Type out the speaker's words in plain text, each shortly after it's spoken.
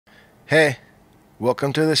Hey,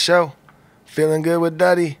 welcome to the show. Feeling good with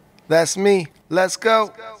Duddy. That's me. Let's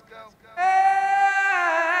go.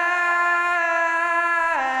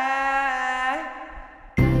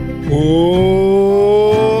 Oh,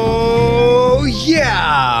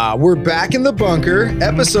 yeah. We're back in the bunker.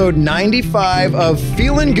 Episode 95 of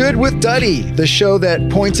Feeling Good with Duddy, the show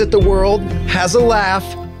that points at the world, has a laugh,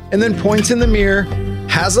 and then points in the mirror,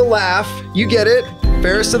 has a laugh. You get it.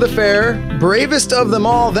 Fairest of the fair, bravest of them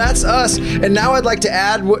all. That's us. And now I'd like to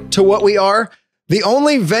add to what we are. The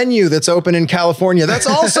only venue that's open in California. That's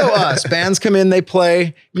also us. Bands come in, they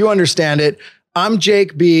play. You understand it. I'm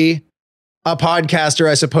Jake B., a podcaster,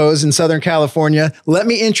 I suppose, in Southern California. Let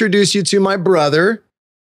me introduce you to my brother,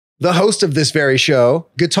 the host of this very show,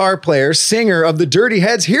 guitar player, singer of the Dirty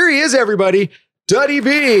Heads. Here he is, everybody. Duddy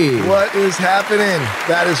B. What is happening?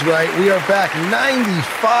 That is right. We are back.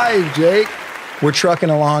 95, Jake. We're trucking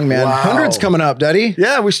along, man. Wow. 100's coming up, Duddy.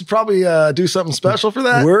 Yeah, we should probably do something special for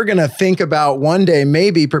that. We're going to think about one day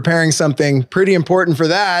maybe preparing something pretty important for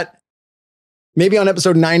that. Maybe on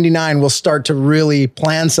episode 99, we'll start to really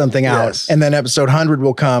plan something out. Yes. And then episode 100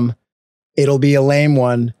 will come. It'll be a lame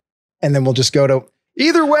one. And then we'll just go to...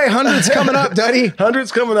 Either way, 100's coming up, Duddy.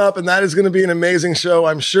 100's coming up, and that is going to be an amazing show,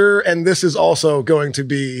 I'm sure. And this is also going to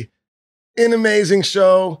be an amazing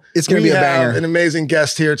show. It's going to be a banger. We have an amazing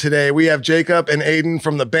guest here today. We have Jakob and Aidan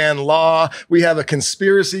from the band Law. We have a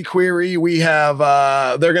conspiracy query. We have,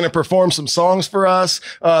 they're going to perform some songs for us.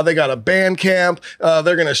 They got a band camp.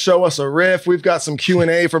 They're going to show us a riff. We've got some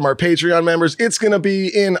Q&A from our Patreon members. It's going to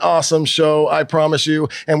be an awesome show, I promise you.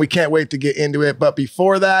 And we can't wait to get into it. But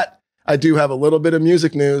before that, I do have a little bit of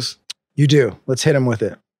music news. You do. Let's hit him with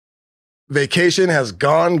it. Vacation has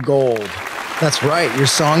gone gold. That's right. Your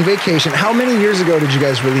song Vacation. How many years ago did you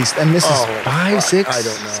guys release? And this is 5, 6, I don't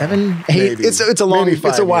know. 7, 8. Maybe. It's a long,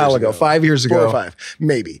 it's a while ago. 5 years ago. 4 or 5,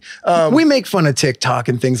 maybe. We make fun of TikTok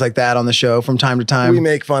and things like that on the show from time to time. We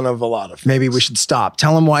make fun of a lot of things. Maybe we should stop.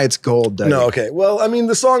 Tell them why it's gold, Duddy. No, okay. Well, I mean,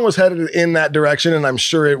 the song was headed in that direction, and I'm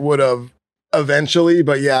sure it would have eventually,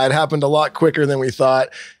 but yeah, it happened a lot quicker than we thought.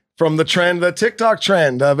 From the trend, the TikTok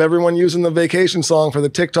trend of everyone using the vacation song for the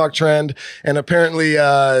TikTok trend. And apparently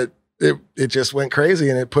it just went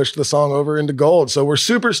crazy and it pushed the song over into gold. So we're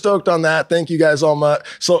super stoked on that. Thank you guys all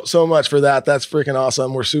so much for that. That's freaking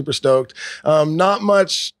awesome. We're super stoked. Not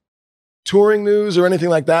much touring news or anything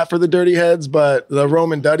like that for the Dirty Heads, but the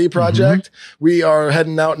Rome and Duddy project, we are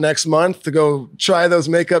heading out next month to go try those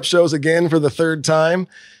makeup shows again for the 3rd time.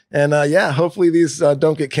 And yeah, hopefully these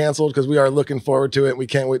don't get canceled because we are looking forward to it. We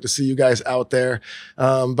can't wait to see you guys out there.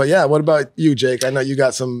 But yeah, what about you, Jake? I know you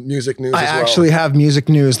got some music news as well. I actually have music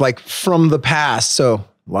news like from the past. So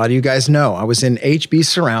a lot of you guys know I was in HB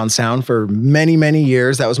Surround Sound for many, many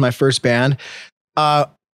years. That was my first band.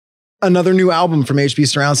 Another new album from HB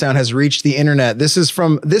Surround Sound has reached the internet.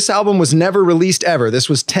 This album was never released ever. This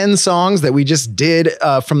was 10 songs that we just did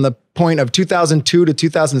from the point of 2002 to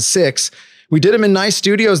 2006. We did them in nice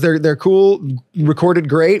studios. They're cool, recorded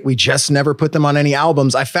great. We just never put them on any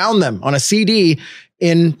albums. I found them on a CD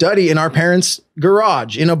in Duddy in our parents'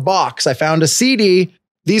 garage in a box. I found a CD.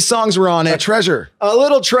 These songs were on it. A treasure. A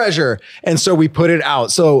little treasure. And so we put it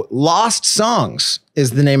out. So Lost Songs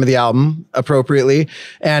is the name of the album appropriately.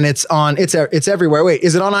 And it's everywhere. Wait,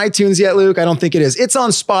 is it on iTunes yet, Luke? I don't think it is. It's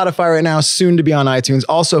on Spotify right now, soon to be on iTunes.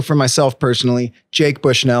 Also for myself personally, Jake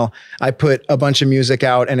Bushnell, I put a bunch of music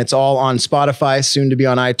out and it's all on Spotify, soon to be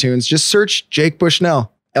on iTunes. Just search Jake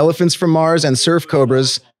Bushnell, Elephants from Mars and Surf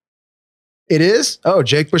Cobras. It is? Oh,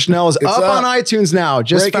 Jake Bushnell is up on iTunes now.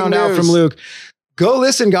 Just Breaking found out news from Luke. Go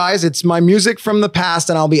listen, guys. It's my music from the past,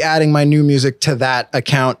 and I'll be adding my new music to that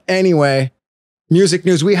account. Anyway, music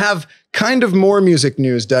news. We have kind of more music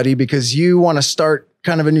news, Duddy, because you want to start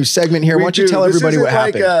kind of a new segment here. Why don't you tell everybody what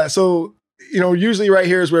happened? So, you know, usually right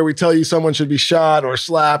here is where we tell you someone should be shot or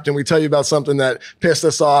slapped, and we tell you about something that pissed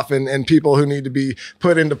us off and people who need to be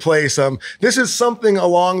put into place. This is something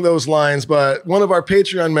along those lines, but one of our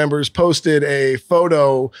Patreon members posted a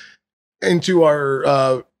photo into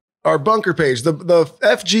our bunker page. The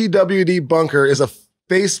FGWD bunker is a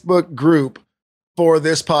Facebook group for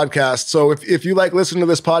this podcast. So if you like listening to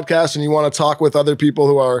this podcast and you want to talk with other people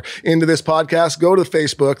who are into this podcast, go to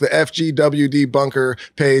Facebook, the FGWD bunker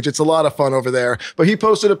page. It's a lot of fun over there. But he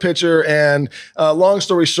posted a picture, and long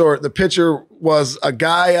story short, the picture was a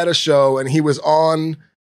guy at a show and he was on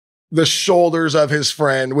the shoulders of his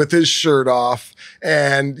friend with his shirt off,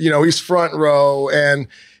 and you know, he's front row, and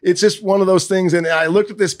it's just one of those things. And I looked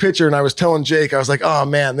at this picture and I was telling Jake, I was like, oh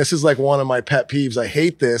man, this is like one of my pet peeves. I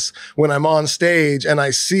hate this when I'm on stage and I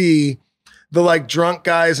see the like drunk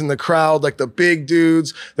guys in the crowd, like the big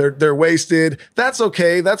dudes, they're wasted. That's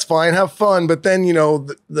okay. That's fine. Have fun. But then, you know,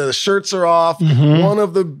 the shirts are off. One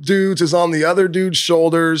of the dudes is on the other dude's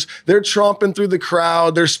shoulders. They're tromping through the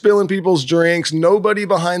crowd. They're spilling people's drinks. Nobody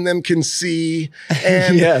behind them can see.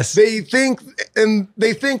 And they think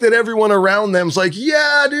that everyone around them's like,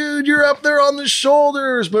 yeah, dude, you're up there on the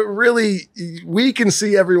shoulders. But really, we can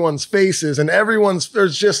see everyone's faces, and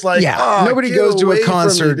there's just like, nobody goes to a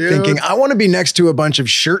concert thinking, I want to be next to a bunch of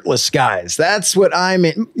shirtless guys. That's what I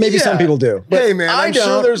mean. Maybe some people do. But hey, man, I'm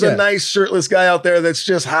sure there's a nice shirtless guy out there that's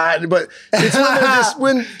just hot. But it's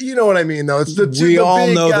when you know what I mean, though. It's the big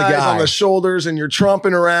guys on the shoulders, and you're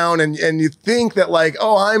tromping around, and you think that like,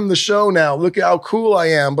 oh, I'm the show now. Look at how cool I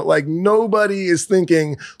am. But like nobody is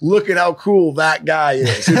thinking, look at how cool that guy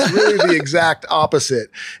is. It's really the exact opposite.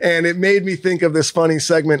 And it made me think of this funny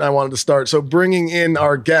segment I wanted to start. So bringing in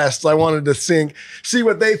our guests, I wanted to see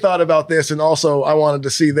what they thought about this. And also I wanted to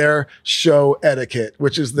see their show etiquette,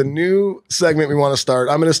 which is the new segment we want to start.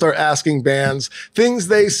 I'm going to start asking bands things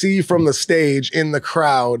they see from the stage in the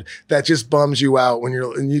crowd that just bums you out when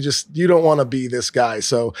you don't want to be this guy.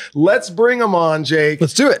 So let's bring them on, Jake.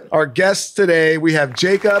 Let's do it. Our guests today, we have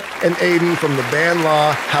Jakob and Aidan from the band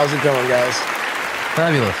Law. How's it going, guys?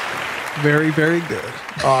 Fabulous. Very, very good.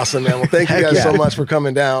 Awesome, man. Well, thank you guys so much for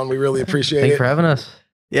coming down. We really appreciate it. Thanks for having us.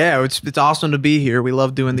 Yeah, it's awesome to be here. We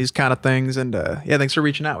love doing these kind of things, and thanks for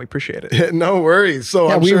reaching out. We appreciate it. No worries.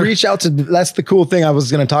 So we reach out to. That's the cool thing. I was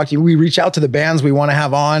going to talk to you. We reach out to the bands we want to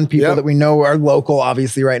have on, people that we know are local.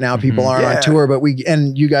 Obviously, right now people aren't on tour, but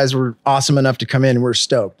you guys were awesome enough to come in. And we're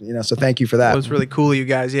stoked. You know, so thank you for that. It was really cool, you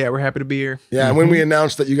guys. Yeah, we're happy to be here. Yeah, and when we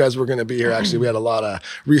announced that you guys were going to be here, actually, we had a lot of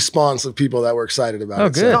response of people that were excited about it. Oh,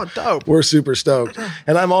 good. So dope. We're super stoked,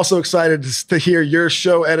 and I'm also excited to hear your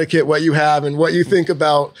show etiquette, what you have, and what you think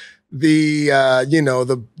about the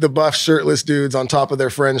buff shirtless dudes on top of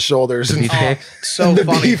their friends' shoulders. The beefcakes. So the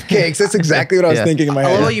funny. Beefcakes. That's exactly what I was thinking in my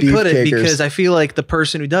head. I love how you put it, because I feel like the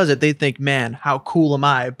person who does it, they think, man, how cool am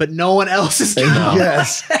I? But no one else is doing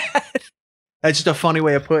Yes. That's just a funny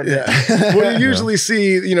way of putting it. Well, you usually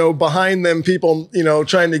see, behind them people,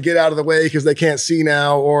 trying to get out of the way because they can't see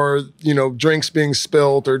now, or, drinks being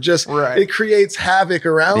spilt, or just it creates havoc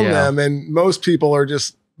around them. And most people are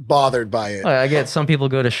just bothered by it. I get some people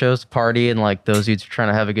go to shows to party, and like those dudes are trying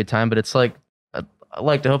to have a good time, but it's like I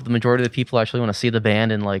like to hope the majority of the people actually want to see the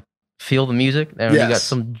band and like feel the music. And you got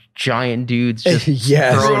some giant dudes just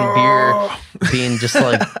throwing beer, being just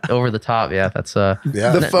like over the top. Yeah, that's the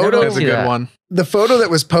photo. That's a good one. The photo that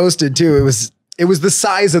was posted too. It was the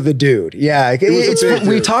size of the dude. Yeah.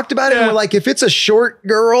 We talked about it, and we're like, if it's a short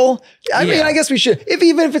girl, I mean, I guess we should.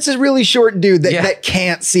 Even if it's a really short dude that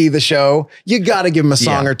can't see the show, you got to give him a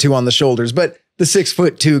song or two on the shoulders. But the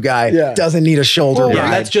 6'2" guy doesn't need a shoulder ride.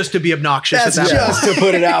 That's just to be obnoxious. That's just to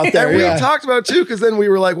put it out there. And we talked about too, because then we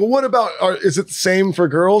were like, well, what about, is it the same for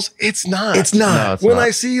girls? It's not. It's not. No, it's when not. I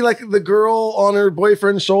see like the girl on her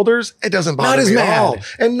boyfriend's shoulders, it doesn't bother me at all.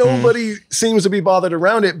 And nobody seems to be bothered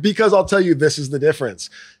around it, because I'll tell you, this is the difference.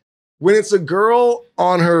 When it's a girl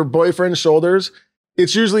on her boyfriend's shoulders,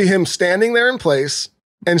 it's usually him standing there in place,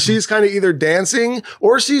 and she's kind of either dancing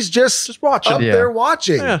or she's just watching. Up there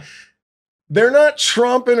watching. Yeah. They're not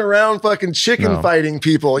tromping around fucking chicken fighting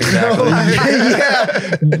people.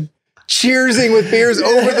 Cheersing with beers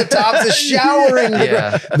over the tops of showering.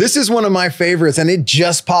 This is one of my favorites, and it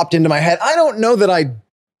just popped into my head. I don't know that I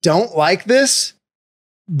don't like this,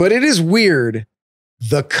 but it is weird.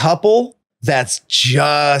 The couple that's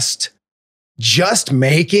just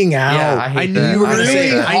making out. Yeah, I knew you were really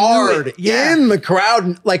saying that. hard in the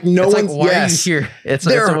crowd. Like no it's one's like, why are you here? It's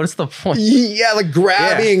what's the point? Yeah, like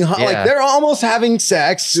grabbing, like they're almost having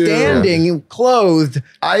sex, standing clothed.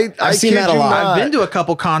 I've seen that a lot. I've been to a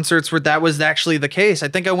couple concerts where that was actually the case. I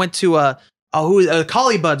think I went to a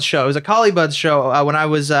Collie Buds show. It was a Collie Buds show when I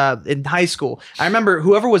was in high school. I remember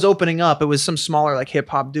whoever was opening up, it was some smaller like hip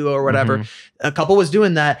hop duo or whatever. A couple was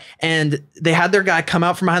doing that, and they had their guy come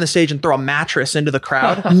out from behind the stage and throw a mattress into the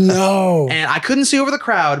crowd. No. And I couldn't see over the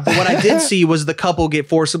crowd, but what I did see was the couple get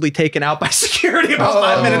forcibly taken out by security about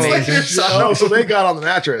 5 minutes later. So they got on the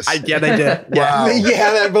mattress. Yeah, they did. Wow.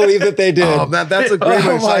 I believe that they did. Oh, that's a great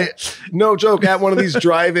one. No joke. At one of these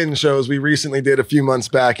drive-in shows we recently did a few months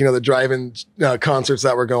back, the drive-in concerts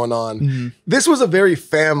that were going on. This was a very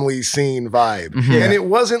family scene vibe. And it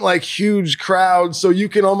wasn't like huge crowds, so you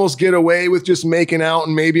can almost get away with just making out,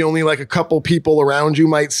 and maybe only like a couple people around you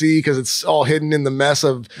might see, because it's all hidden in the mess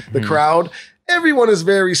of the crowd. Everyone is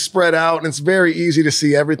very spread out, and it's very easy to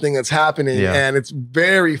see everything that's happening. And it's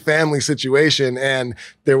very family situation. And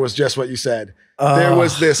there was just what you said. There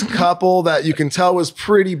was this couple that you can tell was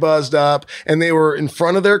pretty buzzed up, and they were in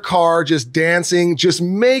front of their car just dancing, just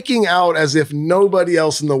making out as if nobody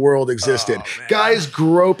else in the world existed. Guys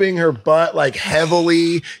groping her butt like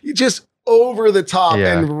heavily, just over the top,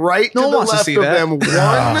 and right to the left of them,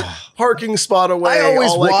 one parking spot away. I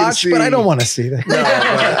always watch, but I don't want to see that.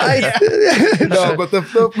 No, but the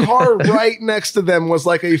car right next to them was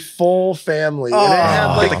like a full family. And it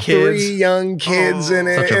had like 3 young kids in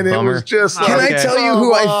it. And it was just like, can I tell you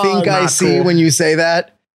who I think I see when you say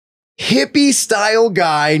that? Hippie style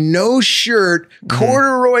guy, no shirt,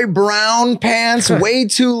 corduroy brown pants, way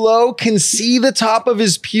too low, can see the top of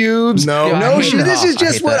his pubes. No shoes. This is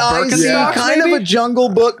just what I see. Kind of a Jungle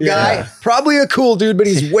Book guy, probably a cool dude, but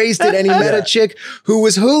he's wasted. And he met a chick who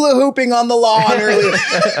was hula hooping on the lawn earlier.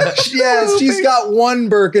 Yes, she's got one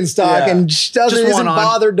Birkenstock and she isn't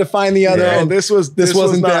bothered to find the other. No, this wasn't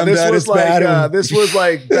them. This was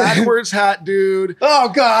like backwards hat dude. Oh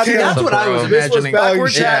God, that's what I was imagining. This was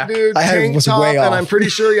backwards hat dude. Tank top, and I'm pretty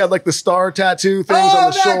sure he had like the star tattoo things on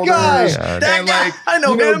the shoulders. That guy. I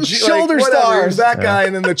know him. Shoulder stars. That guy.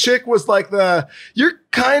 And then the chick was like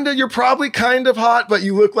you're probably kind of hot, but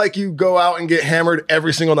you look like you go out and get hammered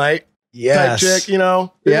every single night. Yes. Type chick, It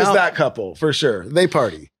was that couple for sure. They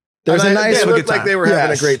party. There's a nice. It looked like they were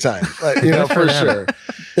having a great time, for sure.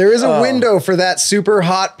 There is a window for that super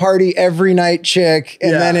hot party every night chick,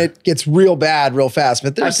 and then it gets real bad real fast.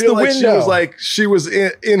 But there's the window. She was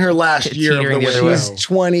in her last year of the window. She's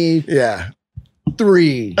 20. Yeah.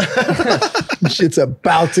 3. Shit's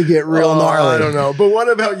about to get real gnarly. I don't know. But what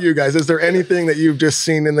about you guys? Is there anything that you've just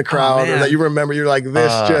seen in the crowd or that you remember? You're like,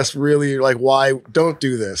 this just really, like, why don't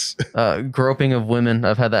do this? Groping of women.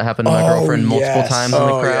 I've had that happen to my girlfriend multiple times in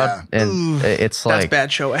the crowd. Yeah. And it's like. That's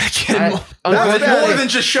bad show etiquette. That's more than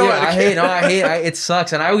just show etiquette. I hate it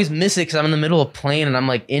sucks. And I always miss it because I'm in the middle of playing and I'm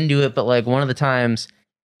like into it. But like one of the times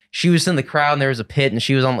she was in the crowd and there was a pit and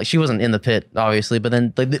she wasn't in the pit, obviously. But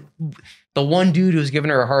then like the one dude who was giving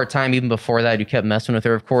her a hard time even before that, who kept messing with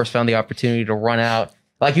her, of course, found the opportunity to run out.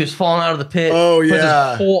 Like he was falling out of the pit. Put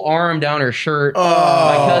his whole arm down her shirt.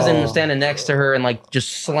 My cousin was standing next to her and like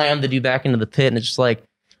just slammed the dude back into the pit. And it's just like,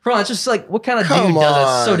 bro, it's just like, what kind of dude does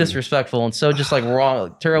that? It's so disrespectful and so just like wrong,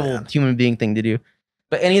 like, terrible human being thing to do.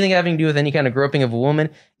 But anything having to do with any kind of groping of a woman,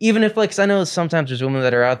 even if like, cause I know sometimes there's women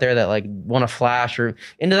that are out there that like want to flash or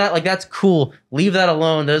into that, like that's cool. Leave that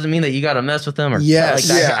alone. Doesn't mean that you got to mess with them or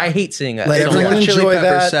I hate seeing that. Let everyone enjoy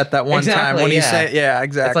that. Set that one time when you say,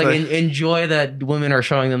 exactly. It's like enjoy that women are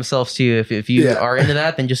showing themselves to you. If you are into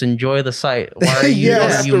that, then just enjoy the sight. Why are you?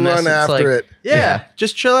 You run after it. Yeah,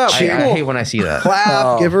 just chill out. I hate when I see that.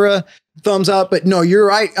 Clap, give her a thumbs up. But no, you're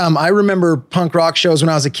right. I remember punk rock shows when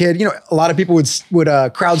I was a kid. A lot of people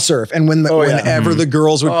would crowd surf, and whenever the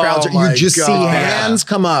girls would crowd surf, you just see hands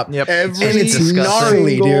come up. Yep. And it's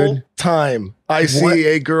gnarly, dude. Time I see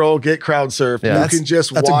a girl get crowd surfed, you can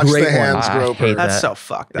just watch the hands grope her. That's so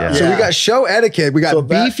fucked up. Yeah. So we got show etiquette. We got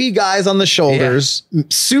beefy guys on the shoulders,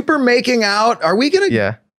 super making out. Are we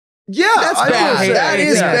gonna? Yeah, that's bad. That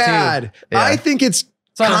is bad. I think it's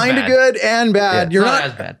kind of good and bad. You're not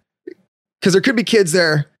as bad. Because there could be kids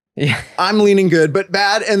there. Yeah, I'm leaning good, but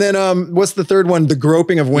bad. And then what's the third one? The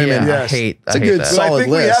groping of women. Yeah, yes. It's a good solid I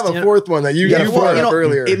think list. We have a fourth one that you brought up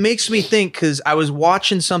earlier. It makes me think because I was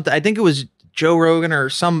watching something. I think it was Joe Rogan or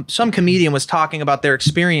some comedian was talking about their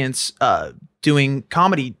experience doing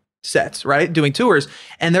comedy sets, right? Doing tours,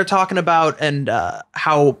 and they're talking about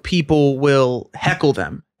how people will heckle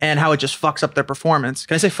them. And how it just fucks up their performance.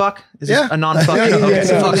 Can I say fuck? Is this a non-fuck show? Okay,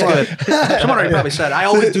 so fuck's good. Someone already probably said. I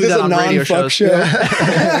always do that on radio shows.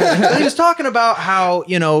 But he was talking about how,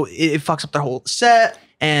 it fucks up their whole set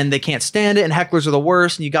and they can't stand it and hecklers are the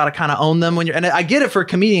worst and you got to kind of own them when you're, and I get it for a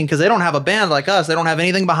comedian because they don't have a band like us. They don't have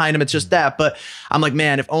anything behind them. It's just that. But I'm like,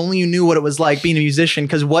 man, if only you knew what it was like being a musician,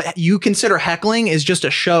 because what you consider heckling is just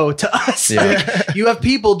a show to us. Yeah. Like, you have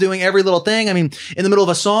people doing every little thing. I mean, in the middle of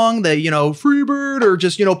a song, they, Freebird or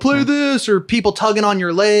just, play this, or people tugging on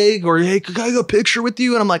your leg, or hey, can I get a picture with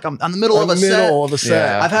you? And I'm like, I'm in the middle of a set.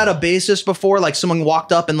 Yeah. I've had a bassist before, like someone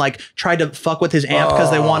walked up and like tried to fuck with his amp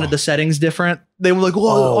because they wanted the settings different. They were like,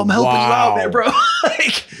 "Whoa, I'm helping you out, man, bro."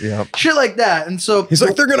 Like shit like that. And so he's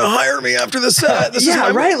like, "They're gonna hire me after the set." This is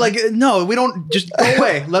right. Like, no, we don't. Just go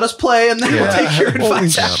away. Let us play, and then we'll take your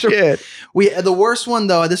advice after. The worst one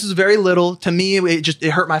though. This is very little to me. It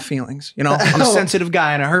hurt my feelings. I'm a sensitive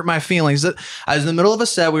guy, and it hurt my feelings. I was in the middle of a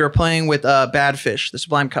set. We were playing with Bad Fish, the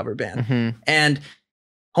Sublime cover band, and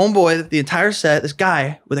homeboy, the entire set. This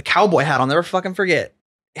guy with a cowboy hat. I'll never fucking forget.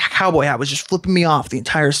 A cowboy hat was just flipping me off the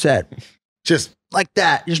entire set. Just like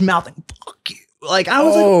that, just mouthing, fuck you. Like, I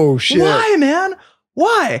was like, shit. Why, man?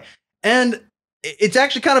 Why? And it's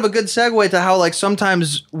actually kind of a good segue to how like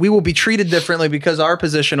sometimes we will be treated differently because of our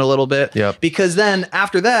position a little bit. Yep. Because then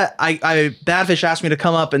after that, I Badfish asked me to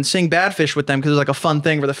come up and sing Badfish with them because it was like a fun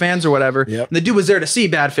thing for the fans or whatever. Yep. And the dude was there to see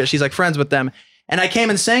Badfish. He's like friends with them. And I came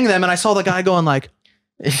and sang them and I saw the guy going like,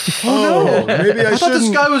 oh no, maybe I thought this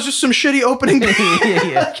shouldn't. guy was just some shitty opening.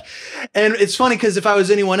 Yeah. And it's funny because if I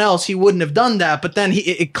was anyone else, he wouldn't have done that. But then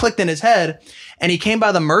it clicked in his head and he came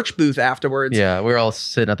by the merch booth afterwards. Yeah, we were all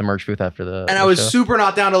sitting at the merch booth after and I was show. super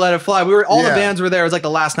not down to let it fly. We were all the bands were there. It was like the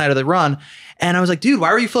last night of the run. And I was like, dude,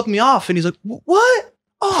 why were you flipping me off? And he's like, what?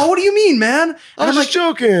 Oh, what do you mean, man? And I was I'm just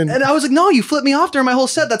joking. And I was like, no, you flipped me off during my whole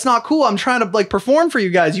set. That's not cool. I'm trying to like perform for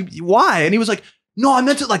you guys. Why? And he was like, no, I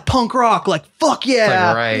meant it like punk rock. Like, fuck yeah.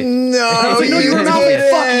 Like, right. No, I was like, no, you were not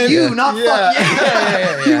fuck you, not fuck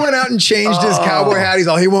yeah. He went out and changed his cowboy hat. He's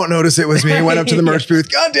all, he won't notice it was me. He went up to the merch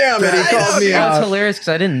booth. God damn it. He called me It's out. hilarious because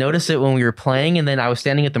I didn't notice it when we were playing, and then I was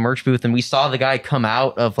standing at the merch booth and we saw the guy come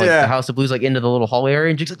out of like the House of Blues, like into the little hallway area,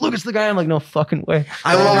 and Jake's like, look, it's the guy. I'm like, no fucking way.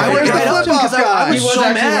 I went right up to him because I was He was so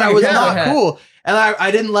actually mad. I wearing was a not hat. cool. And I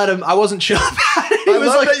didn't let him, I wasn't chill about it. He I was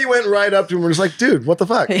love like, that you went right up to him and was like, dude, what the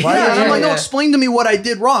fuck? Why yeah, and I'm like, no, yeah. explain to me what I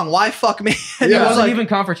did wrong. Why fuck me? And It he was wasn't like, even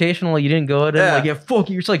confrontational. You didn't go at him like, yeah, fuck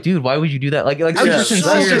you. You're just like, dude, why would you do that? Like I was Yeah, just so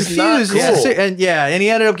that's just confused. not cool. And he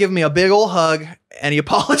ended up giving me a big old hug and he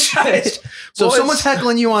apologized. So Well, if someone's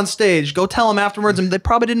heckling you on stage, go tell them afterwards and they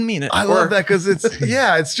probably didn't mean it. I love that because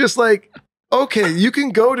it's just like, okay, you can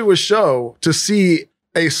go to a show to see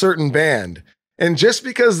a certain band. And just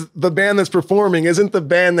because the band that's performing isn't the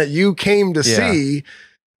band that you came to see,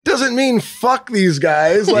 doesn't mean fuck these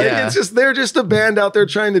guys. Like it's just, they're just a band out there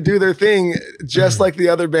trying to do their thing, just like the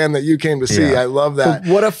other band that you came to see. I love that.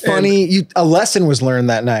 What a funny, a lesson was learned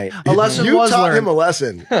that night. A lesson You was taught learned. him a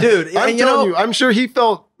lesson. Dude, I'm telling you, I'm sure he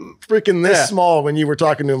felt freaking this small when you were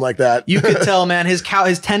talking to him like that. You could tell, man, his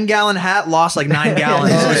 10-gallon hat lost like 9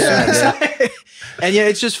 gallons. And yeah,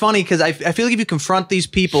 it's just funny because I feel like if you confront these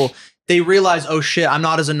people, they realize, oh shit, I'm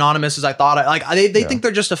not as anonymous as I thought. They think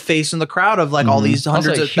they're just a face in the crowd of like all these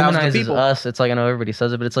hundreds Also, of thousands of humanizes people. us. It's like, I know everybody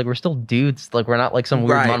says it, but it's like we're still dudes. Like we're not like some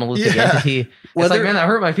weird monolithic entity. It's like, man, that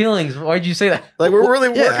hurt my feelings. Why'd you say that? Like we're really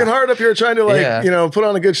working hard up here trying to like, put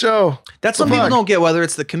on a good show. That's some people don't get, whether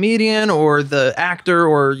it's the comedian or the actor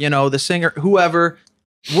or, the singer, whoever.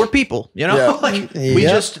 We're people, we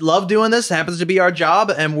just love doing this. It happens to be our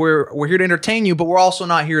job, and we're here to entertain you, but we're also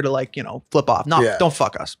not here to like, flip off. Don't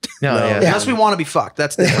fuck us. Unless we want to be fucked.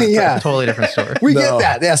 That's different. Totally different story. We get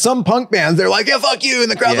that. Yeah, some punk bands, they're like, yeah, fuck you,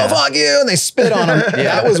 and the crowd go, fuck you, and they spit on them.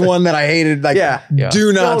 That was one that I hated. Like,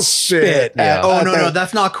 do not Don't spit. spit. No,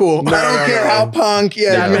 that's not cool. I don't care how punk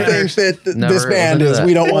you think that this band is.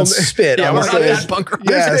 We don't want spit. Yeah, we're not that punk.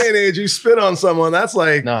 This day and age, you spit on someone, that's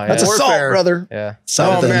like that's assault, brother. Yeah.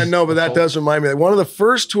 Oh man, no, but that does remind me. Like one of the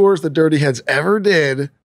first tours the Dirty Heads ever did,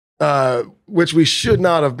 which we should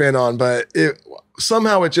not have been on, but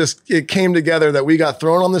somehow it came together that we got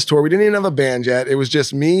thrown on this tour. We didn't even have a band yet. It was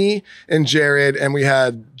just me and Jared, and we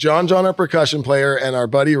had John, our percussion player, and our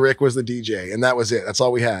buddy Rick was the DJ, and that was it. That's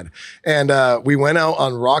all we had. And we went out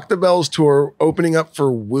on Rock the Bells tour, opening up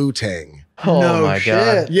for Wu-Tang. Oh my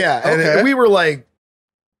god. Yeah, and we were like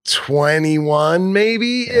 21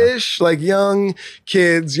 maybe ish, like young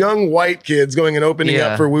white kids going and opening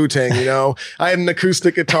up for Wu-Tang. I had an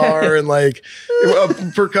acoustic guitar and like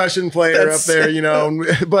a percussion player up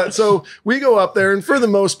there, but so we go up there, and for the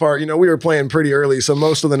most part, we were playing pretty early, so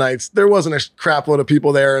most of the nights there wasn't a crap load of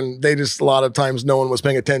people there, and they just, a lot of times no one was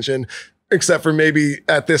paying attention, except for maybe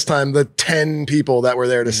at this time, the 10 people that were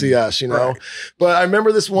there to see us, Right. But I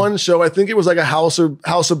remember this one show, I think it was like a House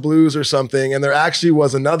of Blues or something. And there actually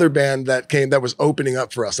was another band that was opening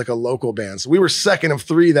up for us, like a local band. So we were second of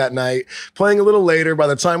 3 that night, playing a little later. By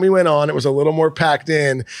the time we went on, it was a little more packed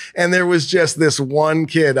in. And there was just this one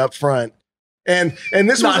kid up front. And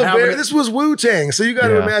this this was Wu-Tang. So you got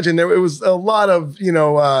to imagine it was a lot of, it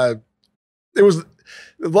was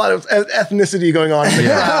a lot of ethnicity going on in the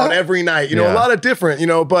crowd every night, a lot of different,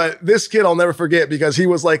 but this kid I'll never forget because he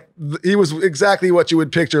was exactly what you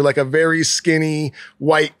would picture, like a very skinny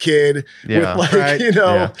white kid with like,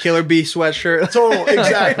 Killer Bee sweatshirt. Total,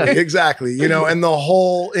 exactly, and the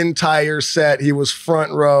whole entire set, he was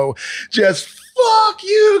front row, just fuck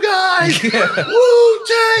you guys,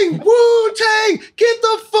 Wu-Tang, get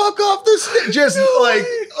the fuck off the stage, just like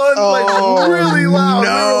really loud.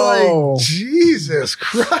 No. We were like, Jesus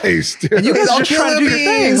Jesus Christ. And you guys I'll are just trying to do your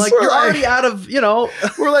thing. Like, you're already out of,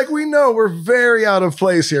 We're like, we know we're very out of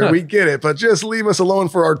place here. We get it, but just leave us alone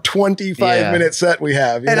for our 25-minute set we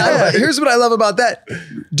have. And here's what I love about that.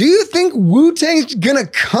 Do you think Wu-Tang's gonna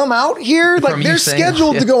come out here? Like, they're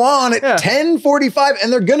scheduled to go on at 10:45,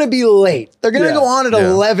 and they're gonna be late. They're gonna go on at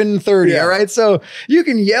 11:30. All right, so you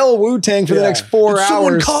can yell Wu-Tang for the next 4 hours.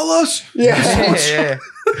 Someone call us. Yeah.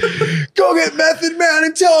 Go get Method Man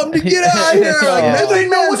and tell him to get out of here. Like, They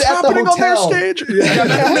know what's happening on their stage.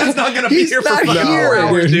 He's not going to be He's here for not 4 here,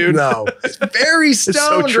 hours, dude. No. Very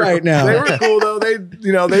stoned right now. They were cool though. They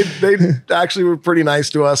actually were pretty nice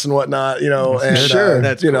to us and whatnot, and Sure.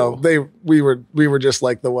 That's you cool. know, we were just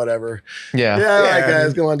like the whatever. Yeah. All right,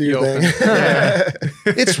 guys, go on, do your thing.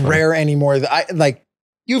 It's rare anymore that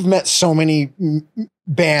you've met so many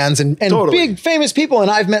bands and Totally. big famous people, and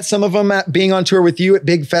I've met some of them at being on tour with you at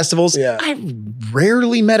big festivals. Yeah. I've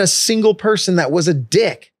rarely met a single person that was a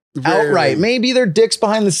dick. Rarely. Outright. Maybe they're dicks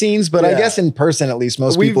behind the scenes, but I guess in person, at least,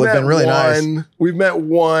 most people have been really nice. We've met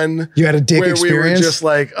one. You had a dick where experience? We were just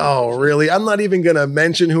like, oh, really? I'm not even going to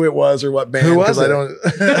mention who it was or what band. Who was it? I don't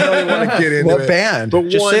even want to get into What it. band? But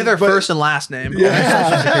Just say their first and last name.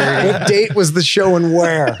 What date was the show and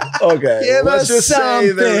where? Okay. Give us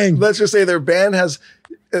something. Let's just say their band has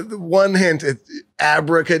one hint.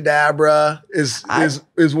 Abracadabra is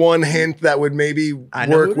one hint that would maybe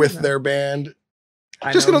work with their band.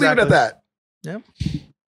 Just gonna leave it at that. Yep.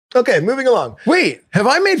 Okay, moving along. Wait, have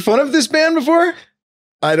I made fun of this band before?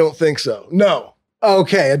 I don't think so. No.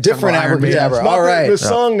 Okay, a different Abracadabra. All right. The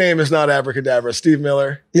song name is not Abracadabra. Steve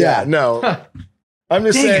Miller. Yeah. No. I'm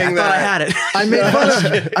just Dang it, saying I thought I that. had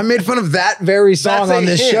it. I made fun of that very song That's a on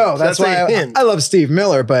this hint. show. That's That's a why hint. I love Steve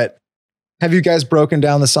Miller, but have you guys broken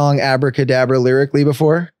down the song Abracadabra lyrically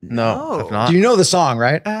before? No, I've not. Do you know the song,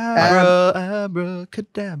 right?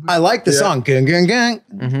 Abracadabra. I like the song. Gang, gang, gang.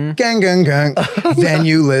 Mhm. Gang, gang, gang. Then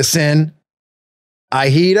you listen. I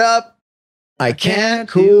heat up. I can't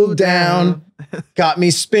cool down. Got me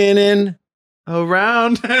spinning.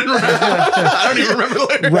 Around and round. I don't even remember the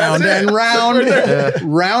lyrics. Round and round.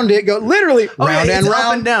 Round it goes. Literally, round it's and up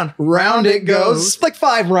round. and down. Round it goes. Like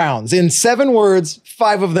 5 rounds. In 7 words,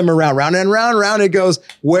 5 of them are round. Round and round, round it goes.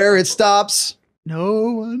 Where it stops,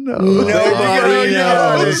 No one knows. nobody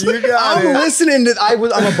knows. You got I'm it. listening to, I'm a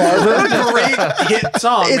barber. Great hit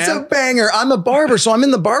song, It's man. a banger. I'm a barber, so I'm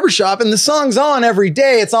in the barber shop and the song's on every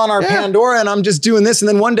day. It's on our Pandora and I'm just doing this. And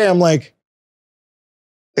then one day I'm like,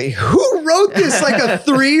 wait, who wrote this? Like a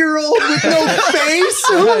 3-year-old with no face?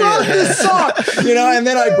 Who wrote this song? And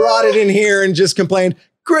then I brought it in here and just complained,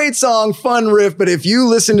 great song, fun riff, but if you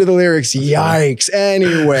listen to the lyrics, yikes.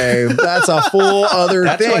 Anyway, that's a full other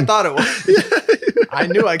That's thing. what I thought it was. I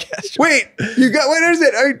knew I guessed. Wait, what is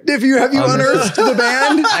it? Have you unearthed the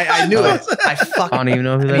band? I knew it. I I fucking don't even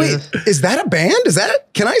know who that is. Wait, is that a band?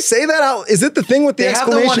 Can I say that out? Is it the thing with the They have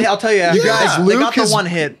the exclamation? one hit. I'll tell you. You guys, they Luke got the has- one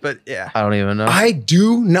hit, but yeah. I don't even know. I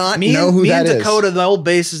do not Me know who that and is. Dakota, the old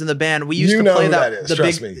bassist in the band, we used You to know play who that is, the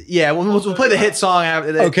trust big. me. Yeah, we'll play the hit song.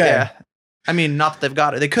 Okay. Yeah. I mean, not that they've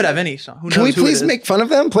got it. They could have any song. Who Can we knows who it please is. make fun of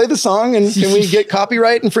them? Play the song, and can we get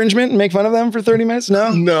copyright infringement and make fun of them for 30 minutes?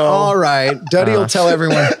 No? No. All right. Duddy will tell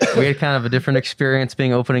everyone. We had kind of a different experience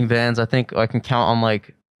being opening bands. I think I can count on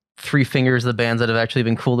like 3 fingers the bands that have actually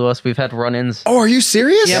been cool to us. We've had run-ins. Oh, are you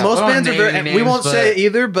serious? Yeah, Yeah, most we don't bands are name very. any We won't names, say but- it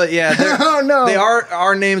either, but yeah, Oh, no. they are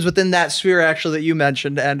our names within that sphere actually that you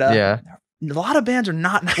mentioned, and Yeah. a lot of bands are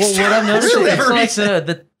not nice. Well, what I've noticed Really? is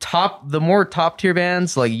like the more top tier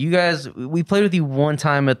bands, like you guys, we played with you one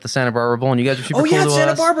time at the Santa Barbara Bowl, and you guys were super Oh cool yeah, to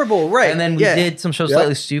Santa us. Barbara Bowl, right? And then we did some shows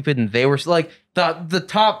slightly stupid, and they were like the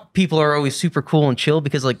top people are always super cool and chill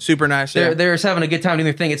because like super nice. they're just having a good time doing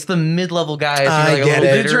their thing. It's the mid level guys who I are like get a little it.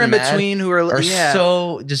 bitter Dudes are in and mad, between who are yeah.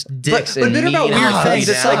 so just dicks. But and bit about mean and weird hunt things.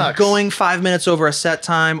 you It's down. like going 5 minutes over a set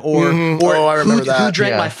time, or Oh, I remember who that.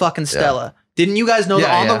 drank Yeah. my fucking Stella. Didn't you guys know that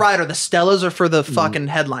Yeah, on the yeah. rider the Stellas are for the fucking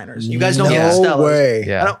headliners? You guys don't No get the Stellas. way.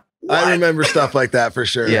 Yeah. I remember stuff like that for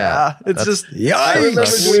sure. Yeah. It's just I remember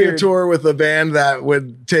Yikes. doing a tour with a band that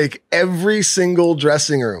would take every single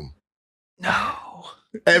dressing room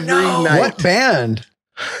every night. What band?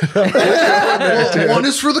 one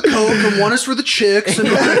is for the coke and one is for the chicks. And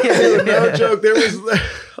No joke. There was.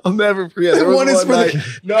 I'll never forget. There was One is for night.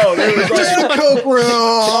 No, there was Just like. the Coke room.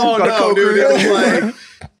 Oh Got a no, Coke dude! It was room.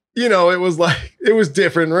 like. It was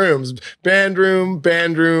different rooms: band room,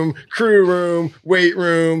 crew room, weight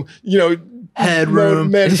room.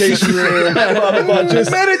 headroom, meditation room, blah, blah, blah.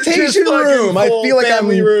 Just meditation room. I feel like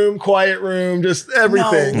family room, quiet room, just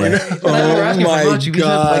everything. No, you know? Oh my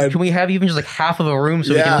God. Can we have even just like half of a room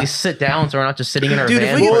so we can at least sit down so we're not just sitting in our Dude,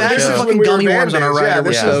 van? if we get back this to is fucking when we were gummy van worms on our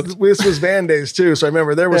days. rider, This was van days too. So I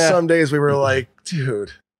remember there were some days we were like,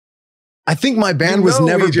 dude. I think my band was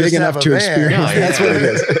never we just big enough have a to van. experience. No, That's what it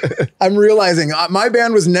is. I'm realizing my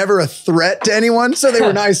band was never a threat to anyone, so they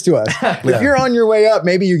were nice to us. If you're on your way up,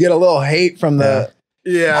 maybe you get a little hate from the.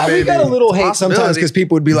 Yeah, We got a little hate sometimes Possibility. because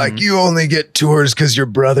people would be like, "You only get tours because your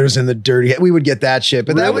brother's in the dirty." We would get that shit,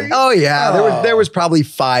 but Really? there was probably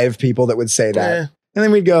 5 people that would say that, Yeah. and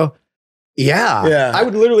then we'd go. Yeah. I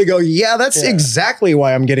would literally go, that's exactly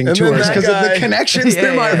why I'm getting And then tours that because of the guy- connections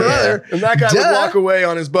through my brother. And that guy would walk away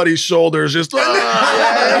on his buddy's shoulders, just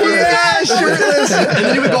shirtless. and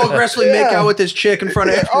then he would go aggressively make out with his chick in front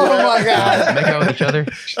of Oh my God. Make out with each other.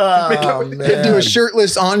 Oh, They'd do a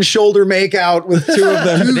shirtless on-shoulder makeout with 2 of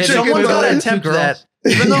them. Dude, Someone's got to Two attempt girls. that.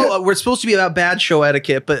 Even though we're supposed to be about bad show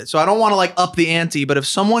etiquette, but so I don't want to like up the ante. But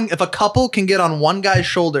if a couple can get on one guy's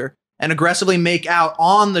shoulder and aggressively make out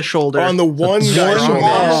on the shoulder, on the one That's guy's strong, shoulder.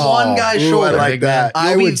 man. on one guy's Ooh, shoulder, I like that.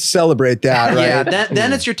 I would celebrate that, right? yeah,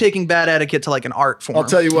 then it's you're taking bad etiquette to like an art form. I'll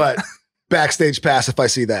tell you what. Backstage pass if I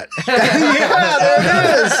see that. Yeah, there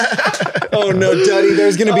it is. Oh no, Duddy,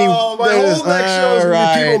 there's gonna be My whole next show is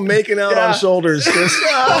gonna be people making out on shoulders. Just,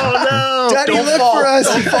 oh no. Duddy, Don't look fall. for us.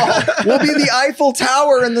 We'll be the Eiffel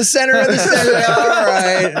Tower in the center of the center. All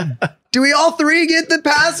right. Do we all 3 get the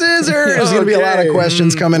passes, or there's going to be a lot of Okay.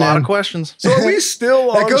 questions a coming lot in? of questions. So are we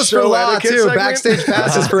still on That goes for show law etiquette too. segment? Backstage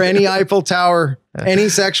passes for any Eiffel Tower, any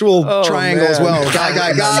sexual triangle as man. well.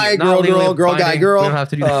 Guy, Not girl, legally girl, girl, guy, binding. We don't girl. have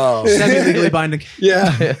to do that. Oh. Semi-legally binding.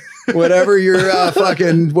 Yeah. Whatever your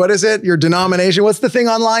fucking, what is it? Your denomination. What's the thing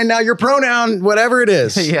online now? Your pronoun, whatever it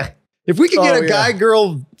is. Yeah. If we could get Oh, a guy,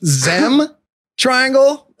 girl, Zem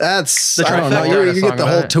triangle, that's, The I don't know. trifecta. You get the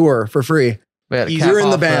whole tour for free. Yeah, to You're cap in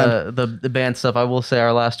the off, band. The band stuff. I will say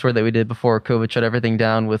our last tour that we did before COVID shut everything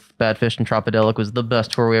down with Badfish and Tropodelic was the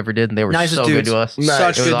best tour we ever did, and they were Nicest so dudes. good to us. Nice.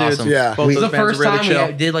 Such It was good dudes. awesome. Yeah. Both It was those the bands first are really time chill.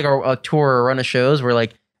 we did like a tour or a run of shows where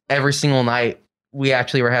like every single night we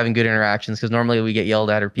actually were having good interactions because normally we get yelled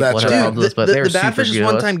at or people That's would have right. problems with us, but the they were super Badfishes good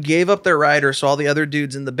one to us. time gave up their rider so all the other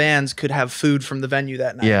dudes in the bands could have food from the venue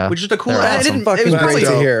that night. Yeah. Which is a cool. They're and awesome. it Fucking was That's probably great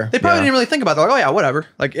to dope. hear. They probably Yeah. didn't really think about it. They're like, oh yeah, whatever.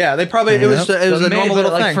 Like yeah, they probably it was a But normal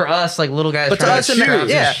little like thing. for us, like little guys, But to trying us to in the- scrounge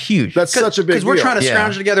yeah. is huge. That's such a big because we're deal. trying to Yeah.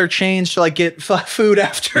 scrounge together change to like get food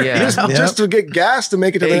after. Yeah. You know? Just to get gas to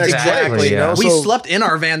make it to the next Exactly, place. You yeah. know? We So- slept in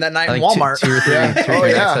our van that night I in think Walmart. two or three. Yeah. three Oh,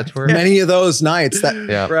 nights yeah. that tour. Many of those nights that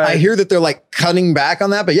Yeah. Right. I hear that they're like cutting back on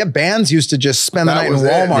that, but yeah, bands used to just spend the That night in was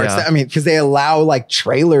it. Walmart. Yeah. I mean, because they allow like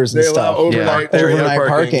trailers and They allow stuff. overnight, Yeah. trailer Overnight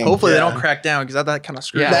parking. Hopefully Yeah. they don't crack down because that kind of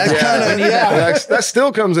screws. Yeah. Yeah. That kind of That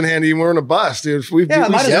still comes in handy when we're in a bus, dude. We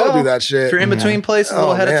might as still well. do that shit. If you're in between places a little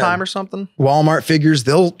Oh, ahead of man. time or something. Walmart figures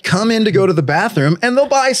they'll come in to go to the bathroom and they'll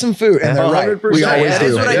buy some food, and they're right. 100%. We Yeah, always That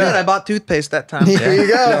is do. what I Yeah. did. I bought toothpaste that time. There you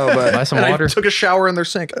go. No, but Buy some And water. I took a shower in their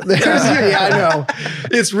sink. Yeah, I know.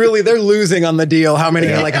 It's really they're losing on the deal. How many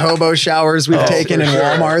like hobo showers we've taken for in sure.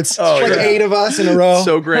 Walmarts? Oh, like yeah. 8 of us in a row.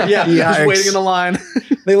 So great. Yeah. Yikes. Just waiting in the line.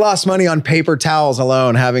 They lost money on paper towels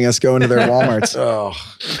alone, having us go into their Walmarts. Oh,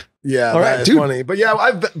 yeah, All right, that is dude. funny. But yeah,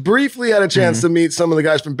 I've briefly had a chance to meet some of the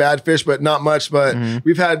guys from Badfish, but not much. But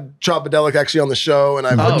we've had Tropodelic actually on the show, and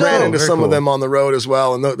I've Oh, ran cool. into Very some of cool. them on the road as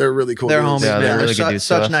well, and they're really cool. They're dudes. homies, Yeah, they're man. really They're good dudes to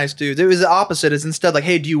such us. nice dudes. It was the opposite. It's instead like,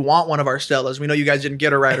 hey, do you want one of our Stellas? We know you guys didn't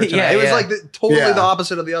get a rider tonight. Yeah, it was yeah. like totally Yeah. the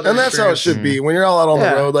opposite of the other. And that's how it experience. should be. When you're all out on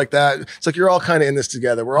Yeah. the road like that, it's like you're all kind of in this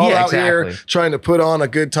together. We're all Yeah, out here exactly. trying to put on a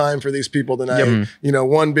good time for these people tonight. You know,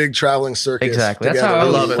 one big traveling circus. Exactly. That's together. how I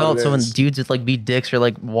Really always what felt. it So when is. dudes would like be dicks or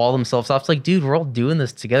like wall themselves off, it's like, dude, we're all doing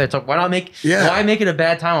this together. It's like, why not make it a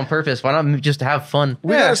bad time on purpose? Why not just have fun?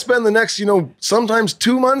 We got to spend the next, sometimes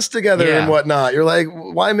 2 months together Yeah. and whatnot. You're like,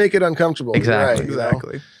 why make it uncomfortable? You're Exactly. right, you know?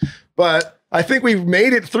 Exactly. But I think we've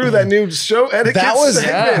made it through that new show etiquette That was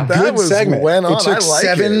segment. a That good was segment. went on. It took I like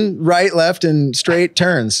 7 it. right, left, and straight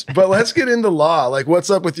turns. But let's get into law. Like, what's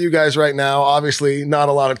up with you guys right now? Obviously, not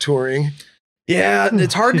a lot of touring. Yeah,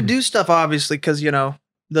 it's hard to do stuff obviously because the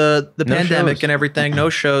No pandemic shows. and everything, no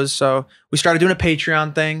shows. So we started doing a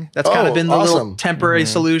Patreon thing. That's kind Oh, of been the little awesome. temporary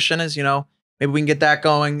solution. Is maybe we can get that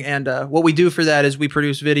going. And what we do for that is we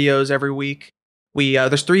produce videos every week. We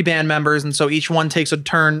there's 3 band members, and so each one takes a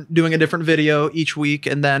turn doing a different video each week.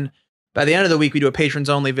 And then by the end of the week, we do a patrons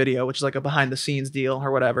only video, which is like a behind the scenes deal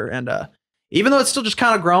or whatever. And even though it's still just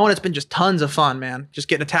kind of growing, it's been just tons of fun, man. Just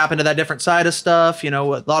getting to tap into that different side of stuff. A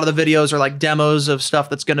lot of the videos are like demos of stuff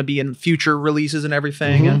that's going to be in future releases and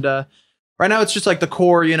everything. And right now it's just like the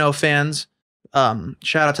core, fans.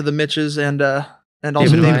 Shout out to the Mitches and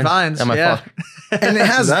also David Vines. Yeah. And it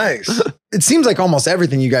has Nice. It seems like almost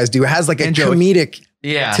everything you guys do has like a comedic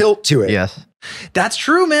tilt to it. Yes. That's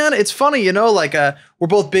true, man. It's funny, you know, like we're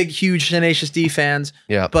both big, huge Tenacious D fans.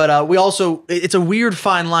 Yeah. But we also, it's a weird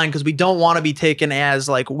fine line because we don't want to be taken as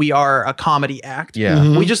like we are a comedy act.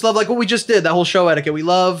 Yeah. We just love like what we just did, that whole Show Etiquette. We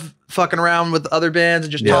love fucking around with other bands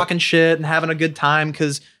and just talking shit and having a good time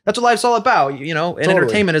because that's what life's all about, you know? And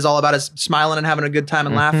entertainment is all about us smiling and having a good time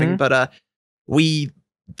and laughing. But we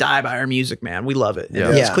die by our music, man. We love it. Yeah.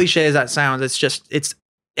 As cliche as that sounds, it's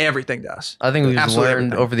everything to us. I think we've Absolutely learned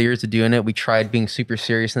everything. over the years of doing it. We tried being super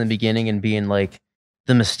serious in the beginning and being like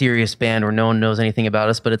the mysterious band where no one knows anything about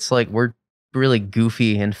us, but it's like we're really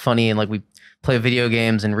goofy and funny and like we play video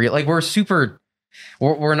games and like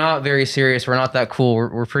we're not very serious. We're not that cool.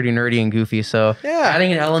 We're pretty nerdy and goofy. So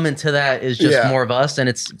adding an element to that is just more of us, and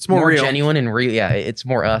it's more real. Genuine and real. Yeah, it's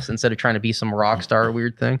more us instead of trying to be some rock star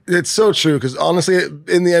weird thing. It's so true because honestly,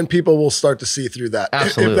 in the end, people will start to see through that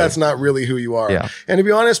if that's not really who you are. Yeah. And to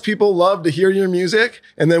be honest, people love to hear your music,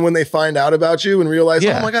 and then when they find out about you and realize,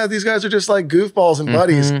 oh my God, these guys are just like goofballs and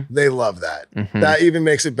buddies, they love that. That even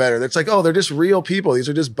makes it better. It's like, oh, they're just real people. These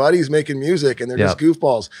are just buddies making music, and they're just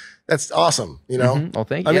goofballs. That's awesome, you know? Well,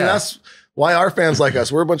 thank you. I mean, that's why our fans like us.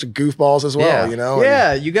 We're a bunch of goofballs as well, you know?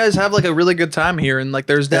 Yeah, you guys have like a really good time here. And like,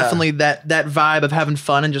 there's definitely that vibe of having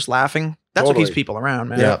fun and just laughing. That's what keeps people around,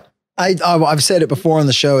 man. Yeah. I've said it before on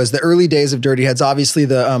the show is the early days of Dirty Heads. Obviously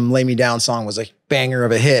the Lay Me Down song was a banger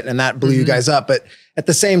of a hit and that blew you guys up. But at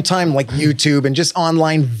the same time, like YouTube and just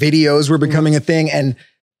online videos were becoming a thing.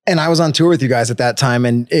 And I was on tour with you guys at that time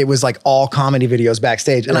and it was like all comedy videos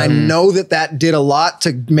backstage. And I know that did a lot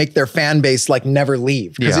to make their fan base like never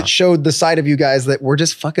leave because it showed the side of you guys that we're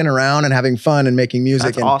just fucking around and having fun and making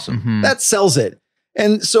music. That's awesome. That sells it.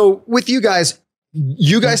 And so with you guys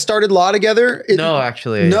started Law together? No,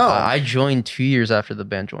 actually. No. I joined 2 years after the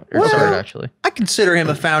band started, actually. I consider him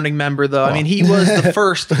a founding member, though. I mean, he was the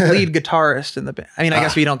first lead guitarist in the band. I mean, I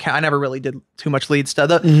guess we don't count. I never really did too much lead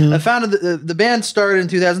stuff. I founded the band started in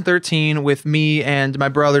 2013 with me and my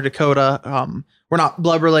brother Dakota. We're not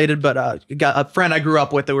blood related, but got a friend I grew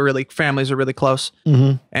up with that families are really close.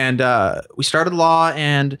 And we started Law,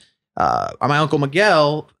 and my uncle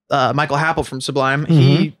Miguel, Michael Happel from Sublime,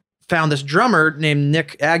 he found this drummer named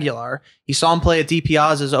Nick Aguilar. He saw him play at D.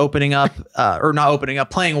 Piazza's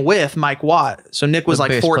playing with Mike Watt. So Nick was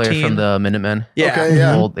like 14 from the Minutemen. Yeah.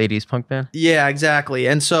 Okay, Old 80s punk band. Yeah, exactly.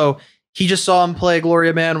 And so he just saw him play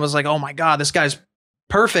Gloria Band and was like, oh my God, this guy's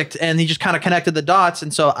perfect. And he just kind of connected the dots.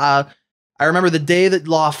 And so I remember the day that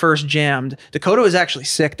Law first jammed, Dakota was actually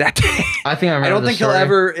sick that day. I think I remember. I don't think he'll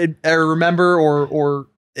ever remember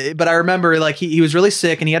but I remember like he was really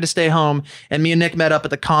sick and he had to stay home, and me and Nick met up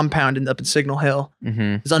at the compound up in Signal Hill.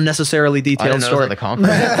 It's unnecessarily detailed story. The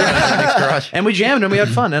compound. And we jammed and we had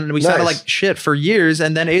fun and we sounded like shit for years,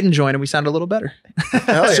 and then Aidan joined and we sounded a little better.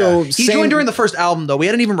 So he joined during the first album though. We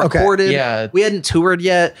hadn't even recorded. Yeah. We hadn't toured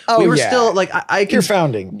yet. We were still like You're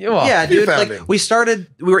founding. Yeah, dude. Like we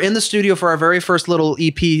were in the studio for our very first little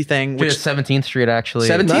EP thing, which is 17th Street actually.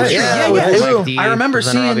 17th Street. Yeah. I remember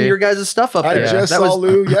seeing your guys' stuff up there. I just saw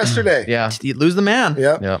Lou yesterday. You lose the man.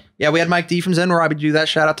 Yeah, we had Mike D from Zen Robbie do that.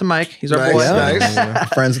 Shout out to Mike. He's our boy. Nice.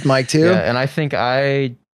 Friends with Mike too. Yeah, and I think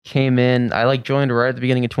I came in, I joined right at the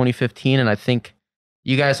beginning of 2015, and I think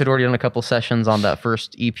you guys had already done a couple sessions on that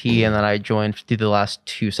first EP, and then I joined through the last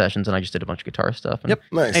 2 sessions, and I just did a bunch of guitar stuff. And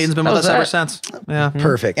Nice. Aidan's been with us ever since. Yeah.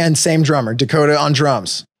 Perfect. And same drummer, Dakota on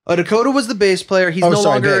drums. Dakota was the bass player. He's no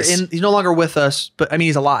longer with us, but I mean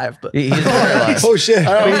he's alive. But he's alive. Oh shit! He's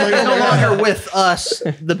no longer with us.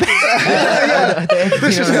 The band.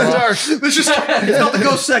 This just got dark. It's not the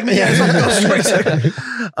ghost segment. Yeah, it's not the ghost story segment.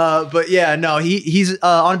 But yeah, no, he's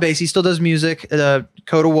on bass. He still does music.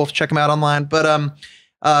 Coda Wolf, check him out online. But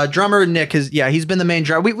drummer Nick he's been the main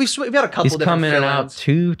drummer. We've had a couple. He's come in and out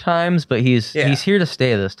 2 times, but he's here to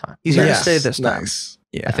stay this time. He's here to stay this time. Nice.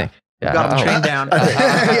 Yeah, I think. Yeah, got him chained down.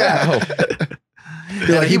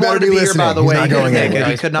 He wanted to be here, by the way.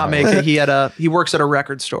 He could not make it. He works at a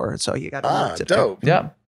record store, so he got dope. Yeah.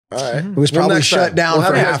 All right. It was probably shut down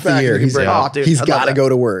for half the year. He's got to go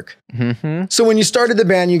to work. So when you started the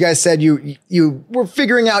band, you guys said you were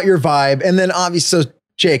figuring out your vibe, and then obviously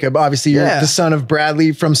Jakob, obviously you're the son of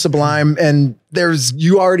Bradley from Sublime, and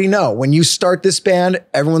you already know when you start this band,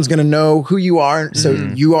 everyone's going to know who you are. So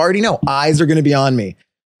you already know eyes are going to be on me.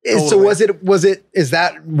 Totally. So is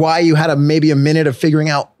that why you had maybe a minute of figuring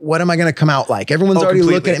out what am I going to come out like? Everyone's already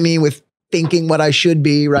looking at me with thinking what I should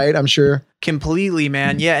be, right? I'm sure. Completely,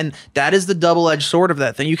 man. Yeah, and that is the double-edged sword of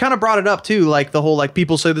that thing. You kind of brought it up too, like the whole like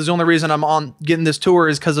people say the only reason I'm on getting this tour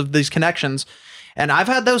is because of these connections. And I've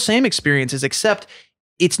had those same experiences, except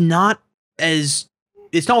it's not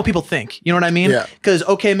what people think. You know what I mean? Yeah. Because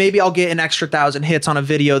okay, maybe I'll get an extra 1,000 hits on a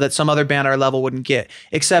video that some other band at our level wouldn't get.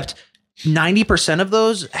 Except 90% of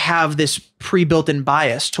those have this pre-built-in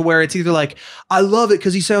bias to where it's either like, I love it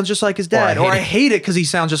because he sounds just like his dad, or I hate it because he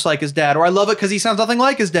sounds just like his dad, or I love it because he sounds nothing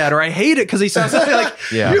like his dad, or I hate it because he sounds nothing like.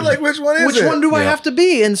 You're like, which one is it? Which one do I have to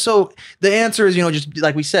be? And so the answer is, just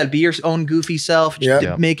like we said, be your own goofy self,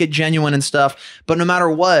 make it genuine and stuff. But no matter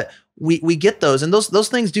what, we get those, and those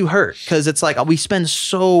things do hurt because it's like we spend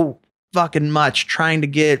so fucking much trying to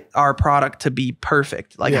get our product to be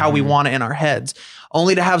perfect, like how we want it in our heads,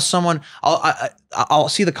 only to have someone, I'll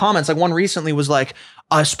see the comments. Like one recently was like,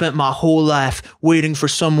 I spent my whole life waiting for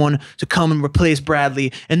someone to come and replace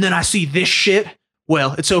Bradley. And then I see this shit.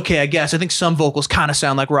 Well, it's okay, I guess. I think some vocals kind of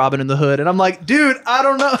sound like Robin in the Hood. And I'm like, dude, I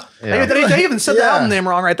don't know. Yeah. They even said the album name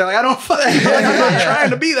wrong right there. Like, I don't fucking, like, I'm not trying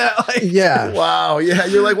to be that. Like, wow. Yeah.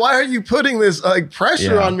 You're like, why are you putting this like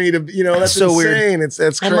pressure on me to, that's so insane. Weird.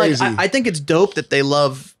 It's crazy. Like, I think it's dope that they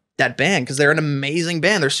love that band because they're an amazing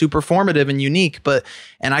band. They're super formative and unique,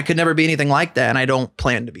 and I could never be anything like that. And I don't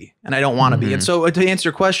plan to be, and I don't want to be. And so to answer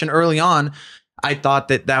your question early on, I thought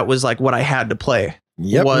that was like what I had to play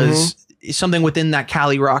was something within that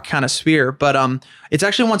Cali rock kind of sphere. But it's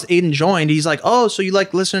actually once Aidan joined, he's like, oh, so you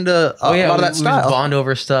like listening to a lot of that style? We bond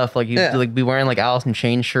over stuff. Like like be wearing like Alice in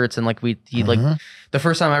Chains shirts, and like he like the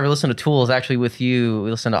first time I ever listened to Tool was actually with you.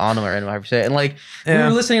 We listened to Autumn, I don't know how to say it. And like we were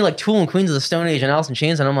listening to like Tool and Queens of the Stone Age and Alice in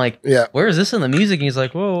Chains, and I'm like, where is this in the music? And he's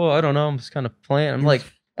like, whoa, I don't know. I'm just kind of playing. I'm like,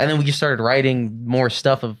 and then we just started writing more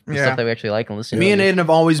stuff of the stuff that we actually like and listen to. Me and Aidan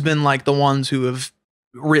have always been like the ones who have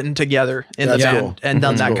written together in the band and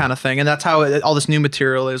done that kind of thing. And that's how all this new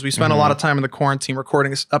material is. We spent a lot of time in the quarantine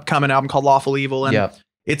recording this upcoming album called Lawful Evil. And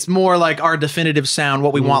it's more like our definitive sound,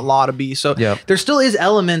 what we want Law to be. So there still is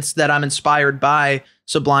elements that I'm inspired by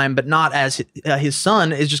Sublime, but not as his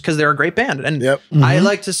son, is just because they're a great band. And I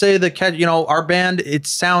like to say that, our band, it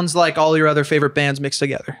sounds like all your other favorite bands mixed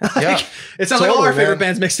together. It sounds like all our favorite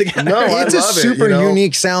bands mixed together. No, it's a super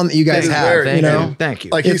unique sound that you guys have. Thank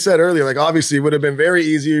you. Like he said earlier, like obviously it would have been very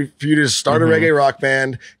easy for you to just start a reggae rock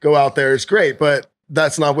band, go out there, it's great, but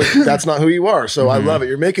that's not who you are. So I love it.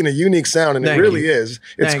 You're making a unique sound, and it really is.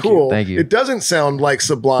 It's cool. Thank you. It doesn't sound like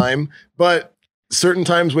Sublime, but certain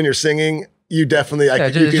times when you're singing, you definitely you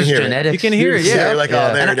can hear genetics. it. You can hear it. Yeah. Like,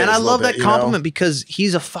 oh, there it is, and I love that compliment because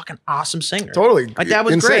he's a fucking awesome singer. Totally. My dad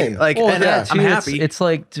was insane. great. Like, I'm happy. It's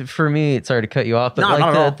like, for me, sorry to cut you off, but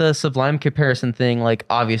like the Sublime comparison thing, like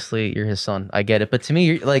obviously you're his son. I get it. But to me,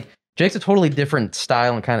 you're like, Jake's a totally different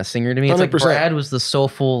style and kind of singer to me. It's 100%. Like Brad was the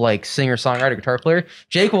soulful like singer, songwriter, guitar player.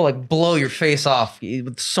 Jake will like blow your face off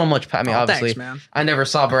with so much. I mean, obviously, thanks, man. I never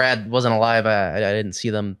saw Brad, wasn't alive. I didn't see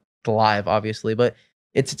them live, obviously, but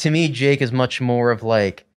it's, to me, Jake is much more of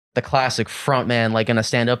like the classic frontman, like gonna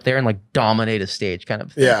stand up there and like dominate a stage kind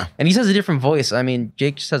of thing. Yeah. And he has a different voice. I mean,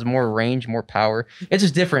 Jake just has more range, more power. It's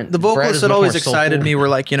just different. The vocalists that always excited me were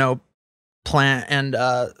like, Plant and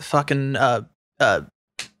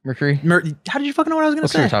Mercury. How did you fucking know what I was going to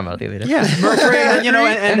say? We were talking about the other day. Yeah, Mercury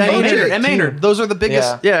and Maynard. Those are the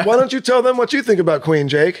biggest. Yeah. Why don't you tell them what you think about Queen,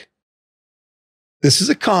 Jake? This is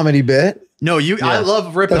a comedy bit. No, I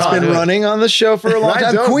love ripping That's been running on the show for a long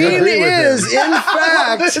time. Queen is, in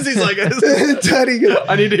fact, he's like,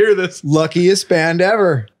 I need to hear this. Luckiest band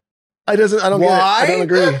ever. I don't get it. I don't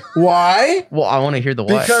agree. Why? Well, I want to hear the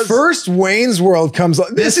why. Because first Wayne's World comes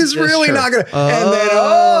on. This is really not good. And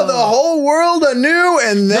then, the whole world anew.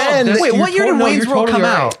 And then, wait, what year did Wayne's World come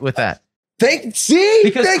out with that? Thank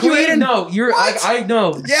you, Aidan. No, I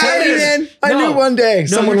know. Yeah, Aidan. I knew one day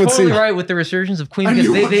someone would see. You're totally right with the resurgence of Queen,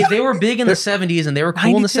 because they were big in the 70s and they were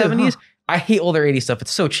cool in the 70s. I hate all their 80s stuff.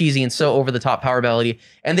 It's so cheesy and so over the top power ballady.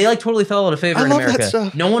 And they like totally fell out of favor in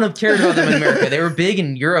America. No one cared about them in America. They were big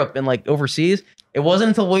in Europe and like overseas. It wasn't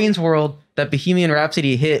until Wayne's World that Bohemian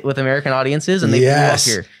Rhapsody hit with American audiences, and they blew up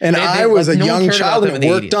here. And I was a young child and it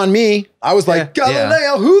worked on me. I was like,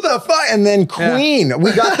 Galileo, who the fuck? And then Queen.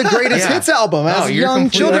 We got the greatest hits album as young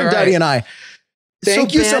children, Daddy and I.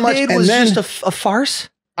 Thank you so much. And was just a farce?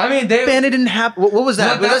 I mean, Band-Aid didn't happen. What was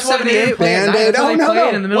that? Was that 78? Band-Aid. Oh,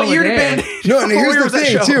 no. What year did Band-Aid? No, and here's the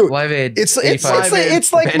thing, too. Live Aid. It's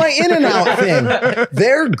like my In-N-Out thing.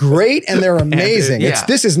 They're great and they're amazing.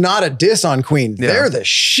 This is not a diss on Queen. They're the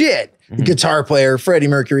shit. The guitar player, Freddie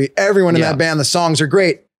Mercury, everyone in that band, the songs are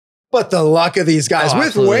great. But the luck of these guys with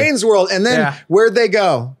absolutely. Wayne's World. And then where'd they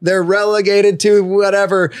go? They're relegated to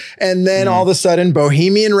whatever. And then all of a sudden,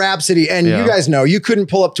 Bohemian Rhapsody. And you guys know you couldn't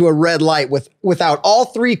pull up to a red light without all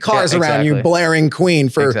three cars around you blaring Queen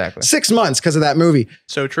for 6 months because of that movie.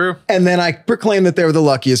 So true. And then I proclaimed that they were the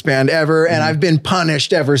luckiest band ever. And I've been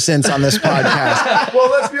punished ever since on this podcast. Well,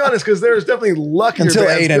 let's be honest, because there's definitely luckier Until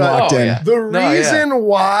bands. Aidan walked in. The reason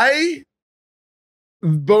why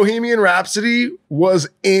Bohemian Rhapsody was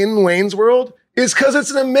in Wayne's World is because it's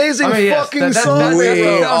an amazing fucking song. That's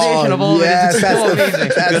the foundation of all of it. It's so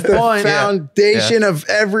amazing. That's the foundation of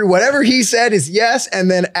whatever he said is yes, and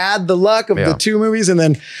then add the luck of the two movies, and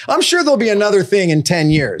then I'm sure there'll be another thing in 10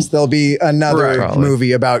 years. There'll be another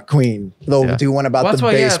movie about Queen. They'll do one about the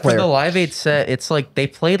bass player. For the Live Aid set, it's like they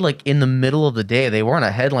played like in the middle of the day. They weren't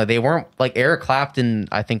a headline. They weren't like Eric Clapton,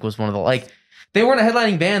 I think, was one of the they weren't a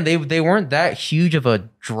headlining band. They weren't that huge of a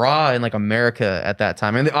draw in like America at that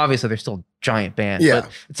time. And obviously they're still a giant band, but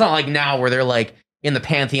it's not like now where they're like in the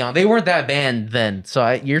pantheon. They weren't that band then. So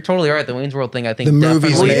you're totally right. The Wayne's World thing, I think the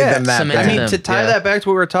movies made them that band. I mean, to tie that back to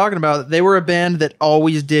what we were talking about, they were a band that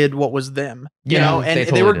always did what was them. You know, and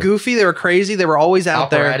they were goofy, they were crazy, they were always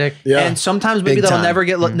out there. And sometimes maybe they'll never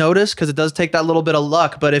get noticed because it does take that little bit of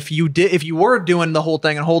luck. But if you were doing the whole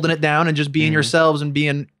thing and holding it down and just being yourselves and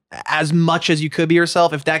being as much as you could be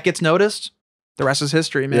yourself, if that gets noticed, the rest is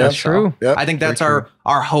history, man. That's true. I think that's our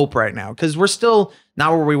hope right now, because we're still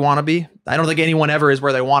not where we want to be. I don't think anyone ever is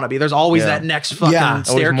where they want to be. There's always that next fucking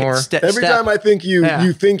staircase. Every time I think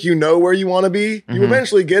you think you know where you want to be, you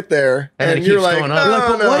eventually get there, and you're like,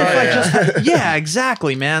 what if I just? Yeah,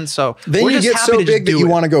 exactly, man. So then you get so big that you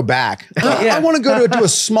want to go back. I want to go to do a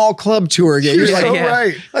small club tour again. You're like,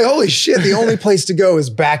 right. Like, holy shit, the only place to go is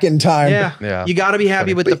back in time. Yeah. You got to be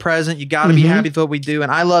happy with the present. You got to be happy with what we do.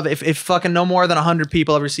 And I love if fucking no more than 100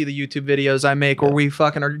 people ever see the YouTube videos I make where we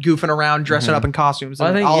fucking are goofing around, dressing up in costumes.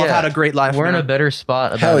 And I'll have had a great life. We're in a better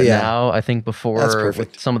spot about it now. I think before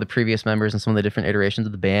with some of the previous members and some of the different iterations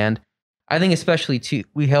of the band. I think especially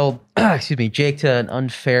we held Jake to an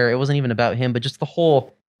unfair. It wasn't even about him, but just the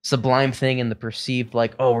whole Sublime thing and the perceived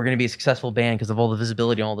like, oh, we're gonna be a successful band because of all the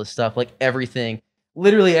visibility and all this stuff. Like everything,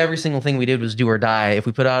 literally every single thing we did was do or die. If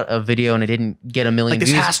we put out a video and it didn't get a million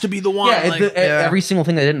views, this has to be the one. Every single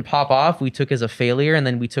thing that didn't pop off, we took as a failure, and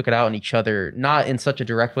then we took it out on each other, not in such a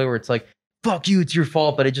direct way where it's like, fuck you, it's your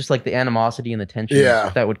fault, but it just like the animosity and the tension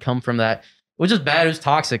that would come from that. It was just bad. It was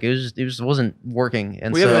toxic. It just wasn't working.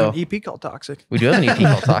 And we have an EP called Toxic. We do have an EP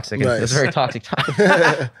called Toxic. Nice. It's a very toxic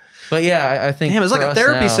time. But yeah, I think. Damn, it's like a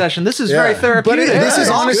therapy session. This is very therapeutic. But this is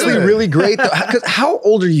honestly really great. Because how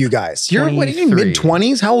old are you guys? You're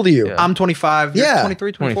mid-20s? How old are you? Yeah. I'm 25. You're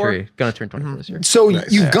 23, 24. 23. Gonna turn 24 this year. So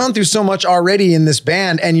you've gone through so much already in this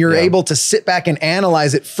band, and you're able to sit back and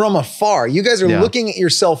analyze it from afar. You guys are looking at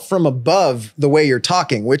yourself from above the way you're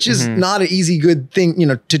talking, which is not an easy, good thing,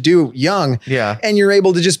 to do young. Yeah. And you're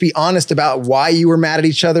able to just be honest about why you were mad at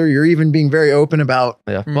each other. You're even being very open about.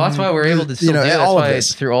 Yeah. Well, that's why we're able to still do that's all of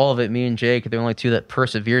this. Through all of it, me and Jake, the only two that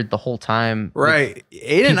persevered the whole time. Right.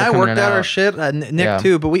 Aidan and I worked out our shit. Nick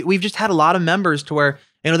too, but we've just had a lot of members to where,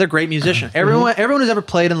 they're great musicians. Everyone who's ever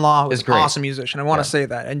played in Law is an awesome musician. I want to say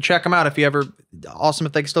that. And check them out if you ever, awesome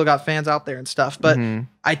if they still got fans out there and stuff. But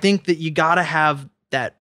I think that you got to have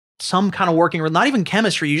that some kind of working, not even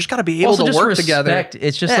chemistry. You just got to be able to work together.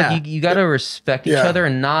 It's just like you got to respect each other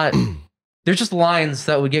and not... There's just lines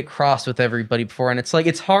that would get crossed with everybody before, and it's like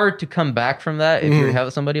it's hard to come back from that if you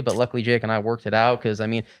have somebody. But luckily, Jake and I worked it out because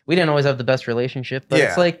we didn't always have the best relationship, but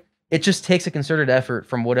it's like it just takes a concerted effort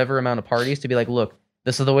from whatever amount of parties to be like, look,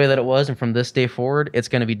 this is the way that it was, and from this day forward, it's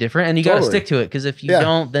going to be different, and you got to stick to it because if you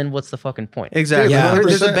don't, then what's the fucking point? Exactly.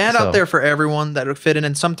 There's a band out there for everyone that would fit in,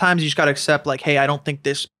 and sometimes you just got to accept like, hey, I don't think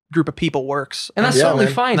this group of people works, and that's totally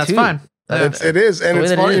fine. That's fine. It is, and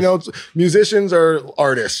it's fun. Musicians are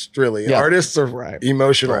artists, really. Yeah. Artists are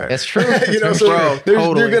emotional. Right. It's true. So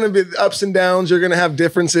they're going to be ups and downs. You're going to have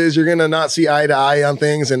differences. You're going to not see eye to eye on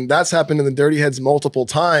things, and that's happened in the Dirty Heads multiple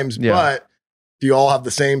times. Yeah. But you all have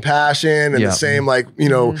the same passion and the same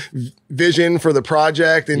vision for the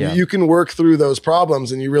project, and you can work through those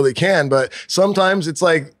problems, and you really can. But sometimes it's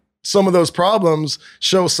like, some of those problems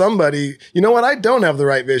show somebody, you know what, I don't have the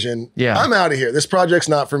right vision. Yeah. I'm out of here. This project's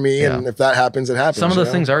not for me. Yeah. And if that happens, it happens. Some of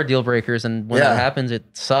those things are deal breakers. And when that happens, it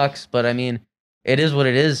sucks. But it is what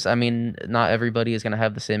it is. Not everybody is going to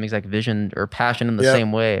have the same exact vision or passion in the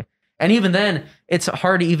same way. And even then, it's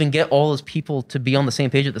hard to even get all those people to be on the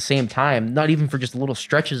same page at the same time. Not even for just little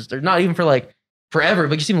stretches. They're not even for like forever,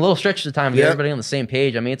 but just even little stretches of time to get everybody on the same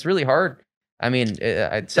page. It's really hard. I mean,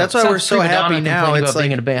 that's why we're so happy now. It's like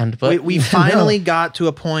being in a band, but we finally got to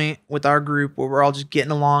a point with our group where we're all just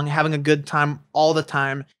getting along, having a good time all the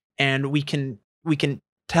time, and we can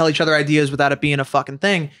tell each other ideas without it being a fucking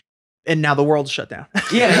thing. And now the world's shut down.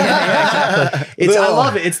 Exactly. I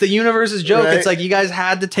love it. It's the universe's joke. Right? It's like you guys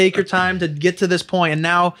had to take your time to get to this point, and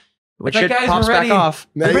now when shit pops back off.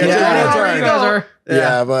 But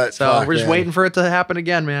so we're just waiting for it to happen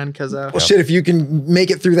again, man. Because well, shit, if you can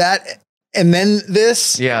make it through that. And then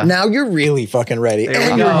this, now you're really fucking ready.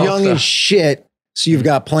 And you're young as shit. So you've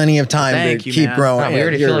got plenty of time to keep growing. God, we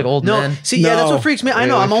already feel like old men. See, that's what freaks me. I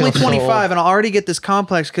know, I'm only 25 and I already get this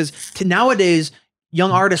complex because nowadays,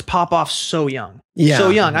 young artists pop off so young. Yeah.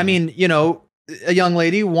 So young. I mean, you know, a young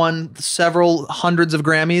lady won several hundreds of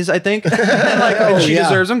Grammys, I think. And she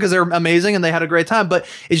deserves them because they're amazing and they had a great time. But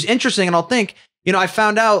it's interesting, and I'll think, you know, I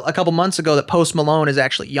found out a couple months ago that Post Malone is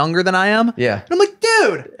actually younger than I am. Yeah. And I'm like,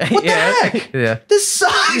 dude, what the heck? Yeah. This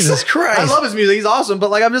sucks. Jesus Christ. I love his music. He's awesome. But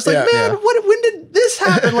like, I'm just like, man, when did this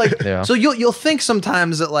happen? Like, so you'll think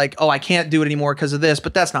sometimes that like, oh, I can't do it anymore because of this,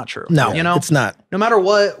 but that's not true. No, you know, it's not. No matter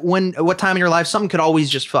what time in your life, something could always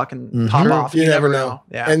just fucking pop off. You never know.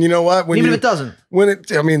 Yeah. And you know what? Even if it doesn't.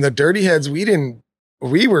 I mean, the Dirty Heads,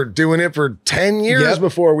 we were doing it for 10 years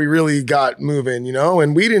before we really got moving, you know,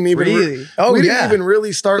 and we didn't even didn't even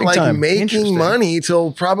really start making money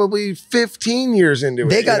till probably 15 years into it.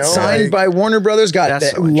 They got signed by Warner Brothers,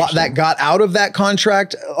 that got out of that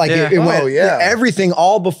contract. Like it went everything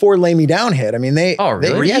all before Lay Me Down hit. I mean, they were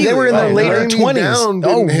in their later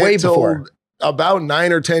 20s. Way before. About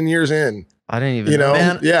 9 or 10 years in. I didn't even know.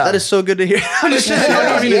 Man, that is so good to hear. I'm just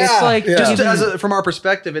it's like from our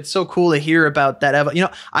perspective, it's so cool to hear about that. You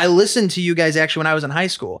know, I listened to you guys actually when I was in high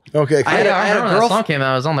school. Okay, cool. I had a girl. That song came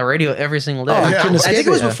out. I was on the radio every single day. I think it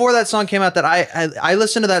was before that song came out that I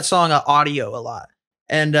listened to that song Audio a lot.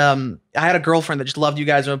 And I had a girlfriend that just loved you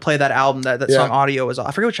guys and would play that album. That song Audio was.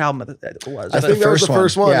 I forget which album it was. I think that was the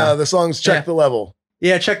first one. The song's Check the Level.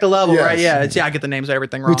 Yeah, Check the Level, right? Yeah, I get the names of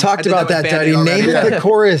everything wrong. We talked about that, Daddy. Name it the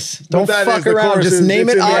chorus. Don't fuck around. Just name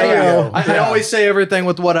it Audio. I always say everything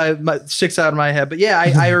with what sticks out of my head. But yeah,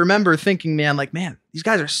 I remember thinking, man, these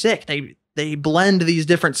guys are sick. They blend these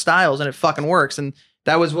different styles and it fucking works. And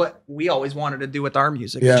that was what we always wanted to do with our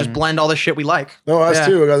music. Just blend all the shit we like. No, us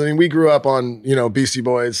too. I mean, we grew up on, Beastie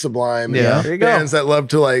Boys, Sublime, bands that love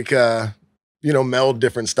to meld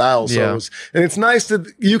different styles. So and it's nice that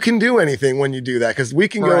you can do anything when you do that, because we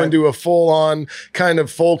can go and do a full-on kind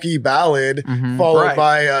of folky ballad followed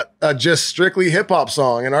by a just strictly hip-hop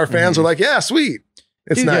song, and our fans are like, yeah, sweet.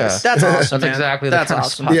 It's nice. That's awesome. That's exactly the kind of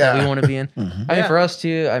spot that we want to be in. I mean, for us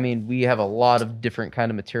too, I mean, we have a lot of different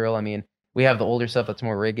kind of material. I mean, we have the older stuff that's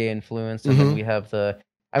more reggae influenced, and then we have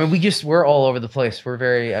we're all over the place. We're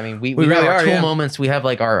very, we really have our cool moments. We have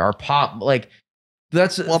like our pop, like,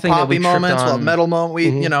 that's the thing poppy that moments, metal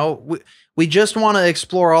moment. We just want to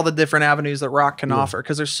explore all the different avenues that rock can offer,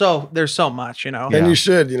 because there's so much, And you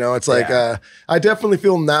should, it's like I definitely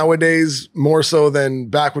feel nowadays more so than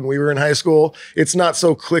back when we were in high school. It's not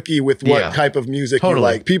so clicky with what type of music you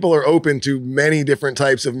like. People are open to many different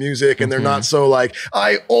types of music, and they're not so like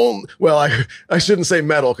I shouldn't say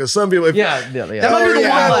metal, because some people that might be the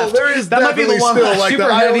one left. There is that might be the one still left. Like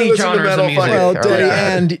super heavy genres of music. Well, Daddy,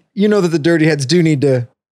 and you know that the Dirty Heads do need to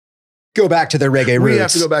go back to their reggae roots. We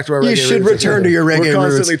have to go back to our reggae roots. You should return to your reggae roots. We're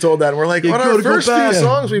constantly told that. And we're like, our first few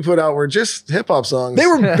songs we put out were just hip-hop songs. They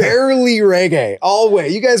were barely reggae. All the way.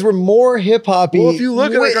 You guys were more hip-hoppy. Well, if you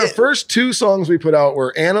look at our first 2 songs we put out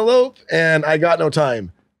were Antelope and I Got No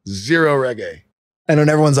Time. 0 reggae. And then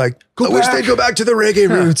everyone's like, I wish they'd go back to the reggae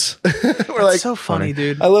roots. We're like, so funny,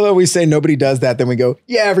 dude. I love how we say nobody does that. Then we go,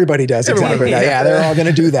 yeah, everybody does. Exactly. Yeah, they're all going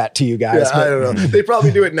to do that to you guys. I don't know. They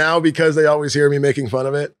probably do it now because they always hear me making fun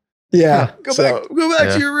of it. Yeah. Go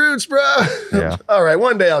back to your roots, bro. Yeah. All right.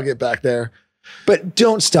 One day I'll get back there. But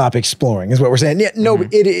don't stop exploring is what we're saying. Yeah, no,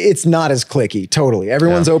 it's not as clicky. Totally.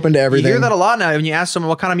 Everyone's open to everything. You hear that a lot now when you ask someone,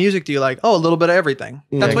 what kind of music do you like? Oh, a little bit of everything.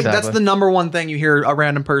 That's the number one thing you hear a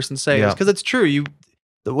random person say, because it's true.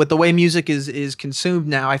 With the way music is consumed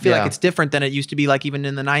now, I feel like it's different than it used to be, like even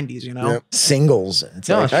in the 90s, Singles. It's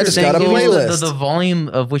like, I just got a playlist. The volume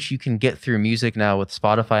of which you can get through music now with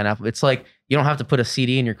Spotify and Apple, it's like you don't have to put a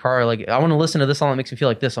CD in your car. Like, I want to listen to this song that makes me feel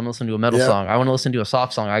like this. I'm listening to a metal song. I want to listen to a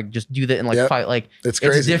soft song. I just do that and fight. Like, it's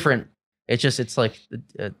crazy. It's different. It's like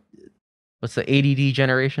what's the ADD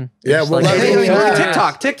generation? Yeah, well,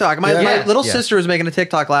 TikTok. My little sister was making a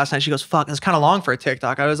TikTok last night. She goes, fuck, it's kind of long for a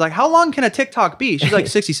TikTok. I was like, how long can a TikTok be? She's like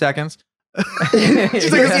 60 seconds.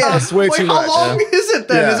 She's like, That's way too much. How long is it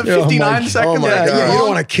then? Yeah. Is it 59 seconds? oh my Is that God. Yeah, you long? don't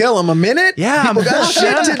want to kill him a minute? Yeah, People got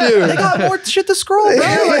shit to do. They got more shit to scroll, bro.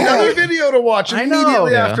 Yeah, another video to watch I know.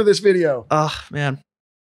 immediately Yeah. after this video. Oh, man.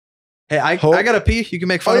 Hey, I Hope- gotta pee. You can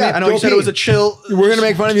make fun Oh, of me. yeah, I know go you said pee. it was a chill. We're going to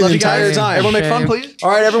make fun of you Love the you guys. entire time. Everyone make fun, Shame. please. All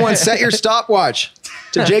right, everyone, set your stopwatch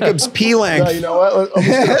to Jacob's pee length. No, you know what? I'm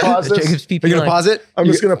just going to pause this. Jacob's Are you going to pause it? I'm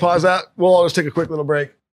just going to pause that. We'll all just take a quick little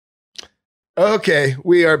break. Okay,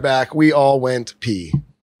 we are back. We all went pee.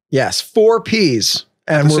 Yes, 4 peas.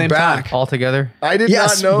 And the we're same back. all together. I did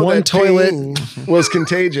Yes, not know one that toilet. peeing was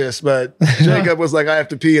contagious, but Jacob was like, I have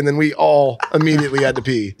to pee. And then we all immediately had to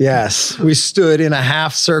pee. Yes, we stood in a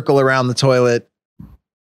half circle around the toilet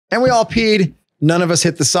and we all peed. None of us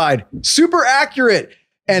hit the side. Super accurate.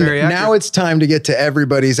 And Very accurate. now it's time to get to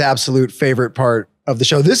everybody's absolute favorite part of the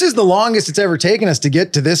show. This is the longest it's ever taken us to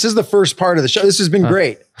get to this. Is the first part of the show. This has been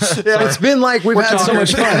great. It's been like we've had so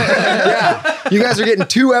much fun. Yeah. You guys are getting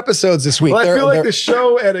 2 episodes this week. Well, I They're- feel like they're- the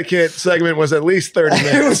show etiquette segment was at least 30 It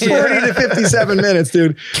minutes. was 40 to 57 minutes,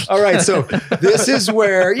 dude. All right. So this is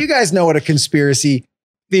where you guys know what a conspiracy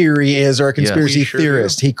theory is, or a conspiracy we sure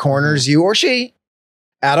theorist. He corners you or she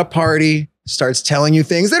at a party, starts telling you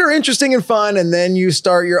things that are interesting and fun, and then you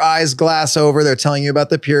start your eyes glass over. They're telling you about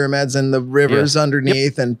the pyramids and the rivers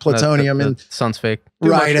underneath and plutonium The and sun's fake.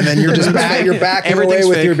 right. And then you're just you're backing away Everything's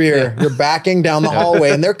with fake. your beer. You're backing down the hallway,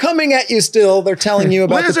 and they're coming at you still. They're telling you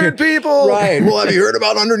about Lizard the people. Right. Well, have you heard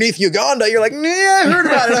about underneath Uganda? You're like, nah, I heard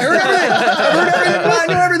about it. I heard everything. I heard everything. I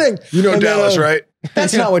know everything. You know And then, Dallas, right?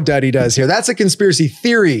 That's not what Duddy does here. That's a conspiracy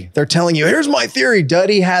theory. They're telling you, here's my theory.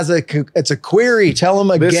 Duddy has it's a query. Tell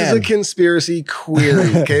him again. This is a conspiracy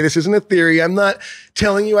query. Okay, this isn't a theory. I'm not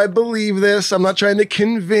telling you I believe this. I'm not trying to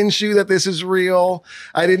convince you that this is real.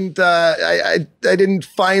 I didn't. I didn't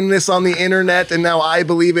find this on the internet and now I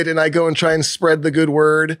believe it and I go and try and spread the good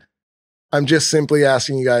word. I'm just simply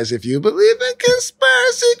asking you guys if you believe in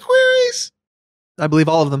conspiracy queries. I believe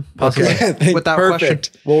all of them. Possibly. Okay. Without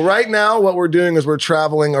Perfect. Well, right now, what we're doing is we're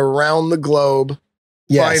traveling around the globe,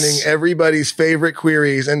 finding Yes. everybody's favorite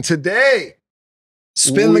queries. And today,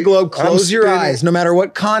 Spin the globe. I'm Close your spinning- eyes. No matter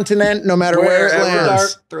what continent, no matter where it Wherever.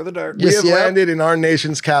 lands. Throw the dart. we Yes, have yep. landed in our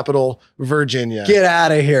nation's capital, Virginia. Get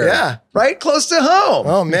out of here. Yeah. Right close to home.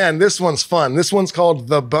 Oh man, this one's fun. This one's called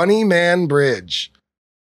the Bunny Man Bridge.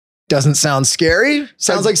 Doesn't sound scary.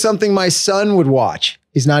 Sounds like something my son would watch.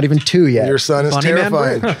 He's not even 2 yet. Your son is Bunny Man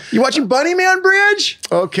terrifying. Bridge. You watching Bunny Man Bridge?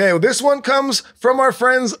 Okay, well, this one comes from our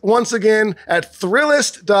friends once again at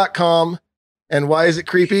Thrillist.com. And why is it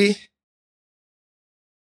creepy?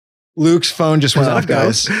 Luke's phone just went Oh, off,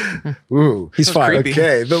 guys. Ooh. He's That's fired. creepy.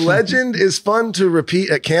 Okay, the legend is fun to repeat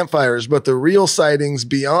at campfires, but the real sightings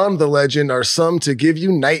beyond the legend are some to give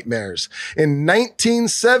you nightmares. In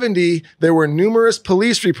 1970, there were numerous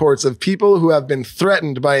police reports of people who have been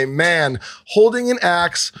threatened by a man holding an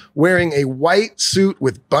axe wearing a white suit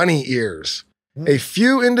with bunny ears. A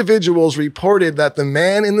few individuals reported that the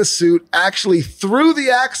man in the suit actually threw the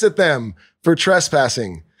axe at them for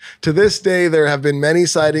trespassing. To this day, there have been many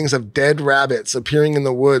sightings of dead rabbits appearing in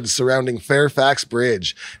the woods surrounding Fairfax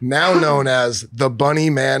Bridge, now known as the Bunny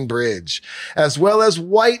Man Bridge, as well as a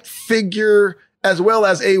white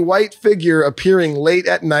figure appearing late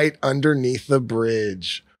at night underneath the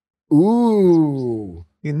bridge. Ooh,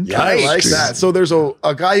 I like that. So there's a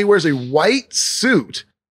guy who wears a white suit,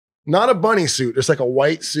 not a bunny suit. It's like a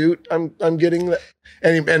white suit. I'm getting that,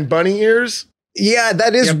 and bunny ears. Yeah,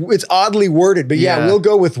 that is, it's oddly worded, but yeah, Yeah. we'll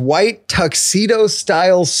go with white tuxedo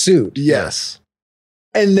style suit Yes.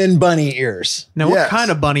 and then bunny ears. Now, what Yes.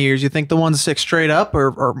 kind of bunny ears? You think the ones stick straight up,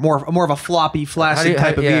 or more of a floppy, flaccid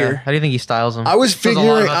type of ear? How do you think he styles them? I was There's a lot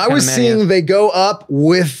of figuring, us I kinda was seeing maniacs. they go up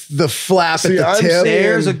with the flap See, at I'm the tip. saying-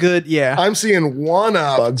 There's a good, I'm seeing one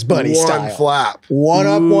up, Bugs Bunny one style. flap. One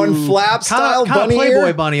up, one Ooh. flap style Kinda bunny Playboy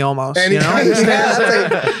ear. bunny almost. And he You know? kinda Yeah,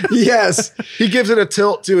 that's a- yes. He gives it a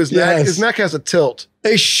tilt to his neck. Yes. His neck has a tilt.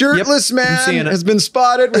 A shirtless seeing man it. has been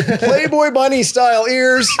spotted with Playboy bunny style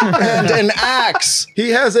ears and an axe. He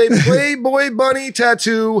has a Playboy bunny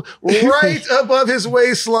tattoo right above his A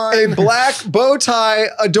waistline. black bow tie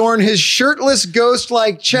adorn his shirtless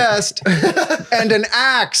ghost-like chest and an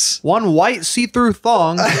axe One white see-through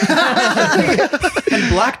thong and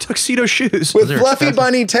black tuxedo shoes. with Those are fluffy expensive.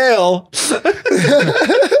 bunny tail.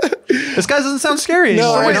 This guy doesn't sound scary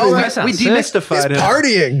No, anymore. I know. we That sounds sick. demystified He's it.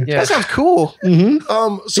 partying. Yeah. That sounds cool.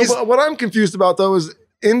 So what I'm confused about though is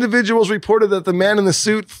individuals reported that the man in the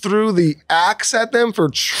suit threw the axe at them for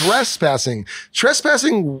trespassing.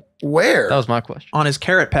 Trespassing where? That was my question. On his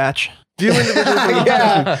carrot patch. Few individuals.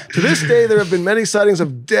 Yeah. To this day, there have been many sightings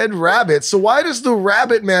of dead rabbits. So why does the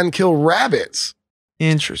rabbit man kill rabbits?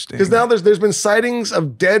 Interesting. Because now there's been sightings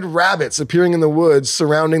of dead rabbits appearing in the woods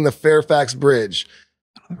surrounding the Fairfax Bridge.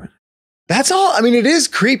 That's all. I mean, it is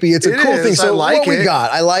creepy. It's a cool thing. So what we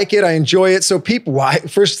got, I like it. I enjoy it. So people, why?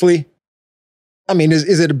 Firstly, I mean,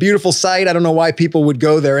 is it a beautiful sight? I don't know why people would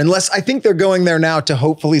go there unless I think they're going there now to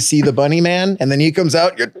hopefully see the bunny man. And then he comes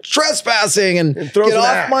out, you're trespassing and get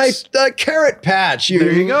off my carrot patch.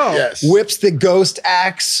 There you go. Yes. Whips the ghost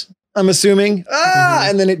axe. I'm assuming.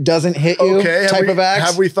 And then it doesn't hit you. Okay. Of axe.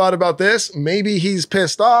 Have we thought about this? Maybe he's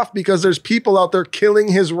pissed off because there's people out there killing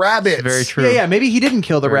his rabbits. It's very true. Yeah. Maybe he didn't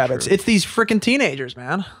kill the Very rabbits. true. It's these freaking teenagers,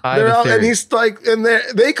 man. They're out, and he's like, and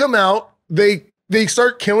they come out. They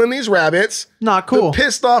start killing these rabbits. Not cool. The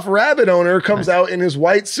pissed off rabbit owner comes out in his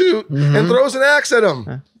white suit and throws an axe at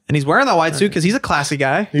him. And he's wearing that white suit because he's a classy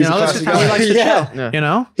guy. He's a that's classy just how he guy. likes to Yeah. chill. You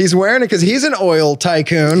know? He's wearing it because he's an oil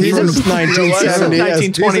tycoon from 1970.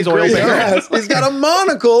 1920s oil painter. Yes. He's got a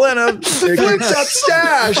monocle and a flipped up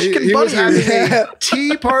stash. He was having a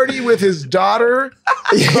tea party with his daughter.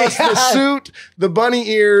 Plus the suit, the bunny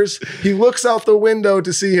ears. He looks out the window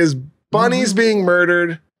to see his bunnies being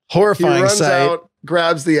murdered. He Horrifying runs sight. out,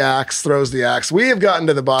 grabs the axe, throws the axe. We have gotten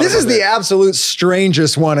to the bottom This is of the it. absolute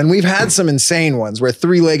strangest one, and we've had some insane ones where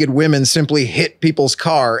three-legged women simply hit people's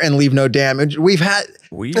car and leave no damage. We've had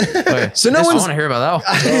Okay. So no I one's- want to hear about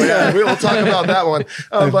that one. Oh yeah, we'll talk about that one.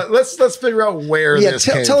 But let's figure out where this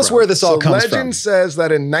came tell us from. where this all comes legend from. says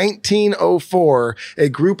that in 1904, a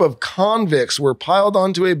group of convicts were piled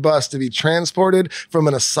onto a bus to be transported from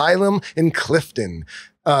an asylum in Clifton,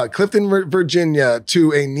 Virginia,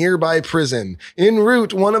 to a nearby prison. En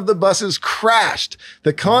route, one of the buses crashed.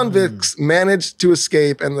 The convicts managed to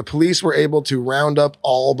escape, and the police were able to round up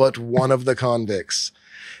all but one of the convicts.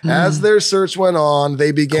 As their search went on,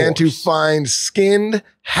 they began to find skinned,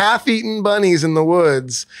 half-eaten bunnies in the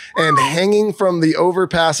woods and hanging from the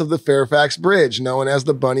overpass of the Fairfax Bridge, known as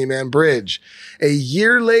the Bunnyman Bridge. A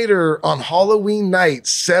year later, on Halloween night,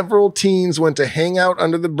 several teens went to hang out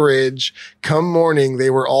under the bridge. Come morning, they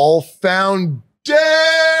were all found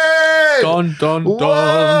dead. Dun, dun, Whoa!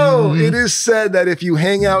 dun. It is said that if you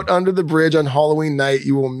hang out under the bridge on Halloween night,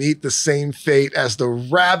 you will meet the same fate as the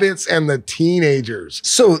rabbits and the teenagers.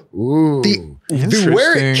 So Ooh. the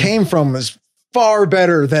where it came from was far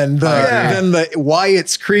better than the why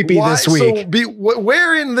it's creepy this week. So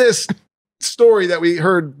where in this story that we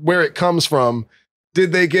heard where it comes from,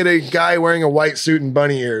 did they get a guy wearing a white suit and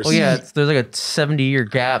bunny ears? Well, yeah, there's like a 70-year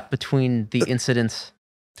gap between the incidents.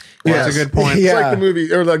 Yes. That's a good point. It's Yeah. like the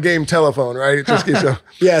movie or the game Telephone, right? It just keeps going.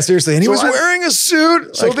 Yeah, seriously. And he So was wearing a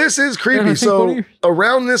suit. So this is creepy. So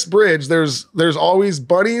around this bridge, there's always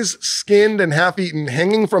bunnies skinned and half-eaten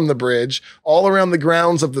hanging from the bridge all around the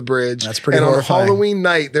grounds of the bridge. That's pretty And horrifying. on Halloween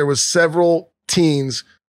night, there was several teens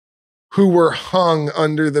who were hung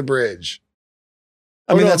under the bridge.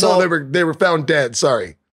 I mean, that's all. They were found dead.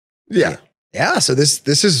 Sorry. Yeah. Yeah, so this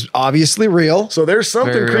is obviously real. So there's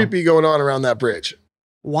something Very real. creepy going on around that bridge.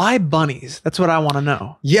 Why bunnies? That's what I want to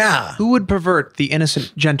know. Yeah. Who would pervert the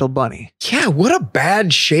innocent, gentle bunny? Yeah, what a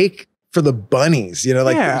bad shake for the bunnies. You know,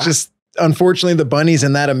 like Yeah. just unfortunately the bunnies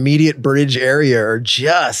in that immediate bridge area are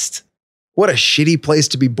just what a shitty place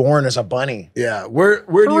to be born as a bunny. Yeah. Where do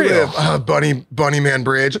you real. live? Bunnyman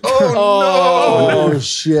Bridge. Oh, no.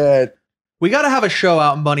 Shit. We got to have a show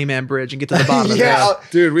out in Bunnyman Bridge and get to the bottom of Yeah. this.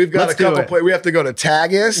 Dude, we've got Let's a do couple it. places. We have to go to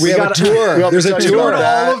Tagus. We have a tour. We'll have There's to a tell you tour. about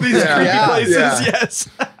that. All of these creepy Yeah. places, Yeah. yes.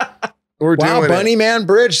 We're Wow, doing it. Bunnyman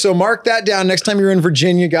Bridge. So mark that down next time you're in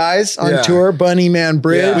Virginia, guys, on Yeah. tour, Bunnyman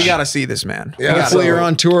Bridge. Yeah. We got to see this, man. Yeah. Hopefully So- you're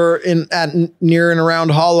on tour near and around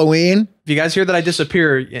Halloween. If you guys hear that I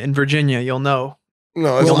disappear in Virginia, you'll know.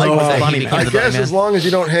 No, as We'll long, know that Bunny he Man. became I the guess Bunnyman. as long as you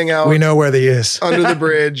don't hang out We know where he is. under the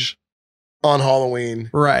bridge on Halloween,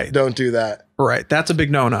 Right. don't do that. Right. That's a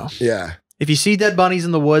big no-no. Yeah. If you see dead bunnies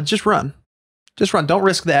in the woods, just run. Just run. Don't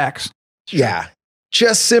risk the axe. Yeah.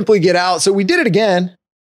 Just simply get out. So we did it again.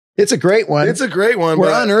 It's a great one. It's a great one. We're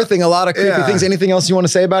but unearthing a lot of creepy Yeah. things. Anything else you want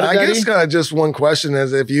to say about it, I Daddy? guess kind of just one question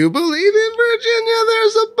is if you believe in Virginia,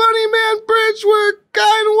 there's a Bunnyman Bridge where a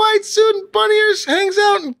guy in a white suit and bunny ears hangs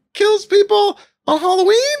out and kills people on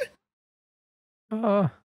Halloween?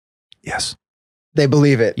 Yes. They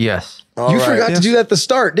believe it. Yes. All You right. forgot to do that at the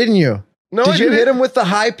start, didn't you? No, Did I you didn't. hit him with the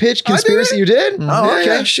high-pitched I did. conspiracy? You did? Mhm. Oh, Yeah,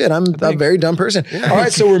 okay. yeah. Shit, I'm a very dumb person. Yeah. All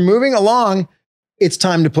right, so we're moving along. It's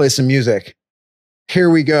time to play some music. Here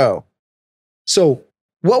we go. So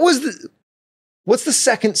what's the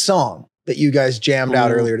second song that you guys jammed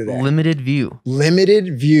out earlier today? Limited View.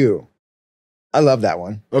 Limited View. I love that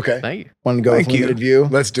one. Okay. Thank you. Want to go with Thank you. Limited View?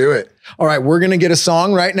 Let's do it. All right, we're going to get a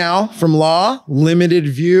song right now from Law, Limited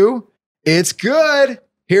View. It's good.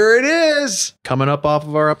 Here it is. Coming up off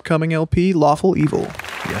of our upcoming LP, Lawful Evil.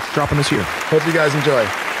 Yes, dropping this year. Hope you guys enjoy.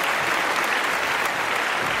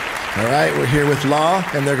 All right, we're here with Law,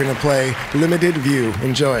 and they're going to play Limited View.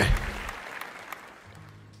 Enjoy.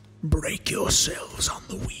 Break yourselves on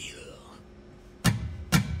the wheel.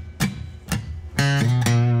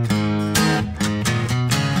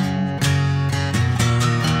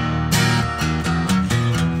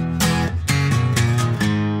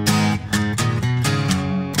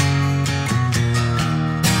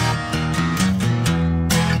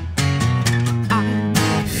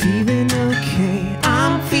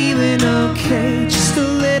 Okay, just a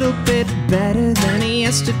little bit better than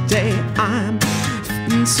yesterday. I'm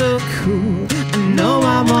feeling so cool. I know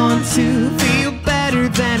I want to feel better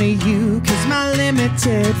than you, cause my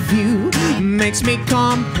limited view makes me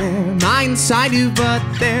compare my inside you, but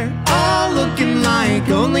they're all looking like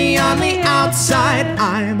only on the outside.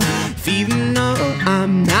 I'm feeling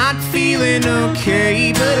I'm not feeling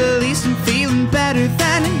okay, but at least I'm feeling better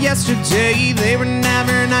than yesterday. They were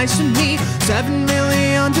never nice to me, 7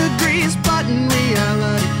 million degrees, but in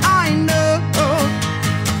reality I know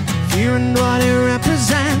fear and what it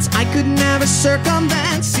represents I could never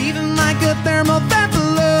circumvent, even like a thermal vent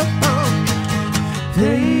below.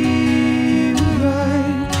 They were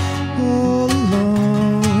right all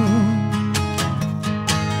along.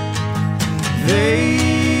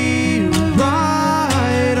 They were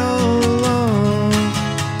right all along.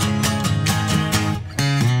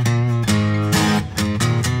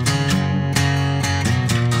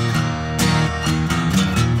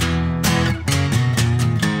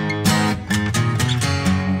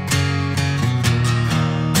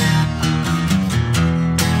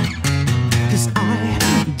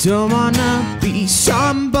 Don't wanna be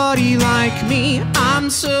somebody like me. I'm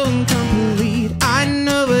so incomplete. I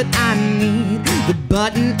know what I need. The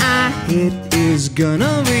button I hit is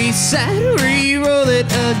gonna reset, re-roll it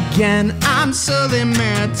again. I'm so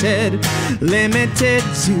limited, limited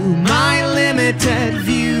to my limited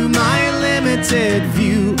view, my limited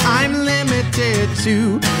view. I'm limited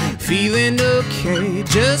to feeling okay,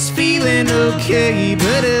 just feeling okay,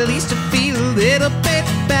 but at least I feel a little bit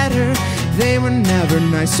better. They were never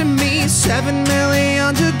nice to me, 7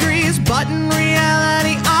 million degrees, but in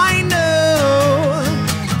reality I know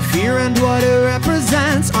fear and what it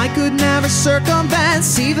represents I could never circumvent,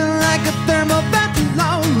 even like a thermal vent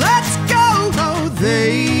below. Let's go! Oh,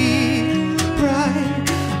 they bright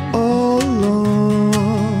all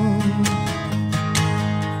along.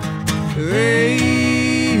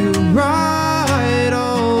 They right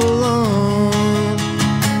all along.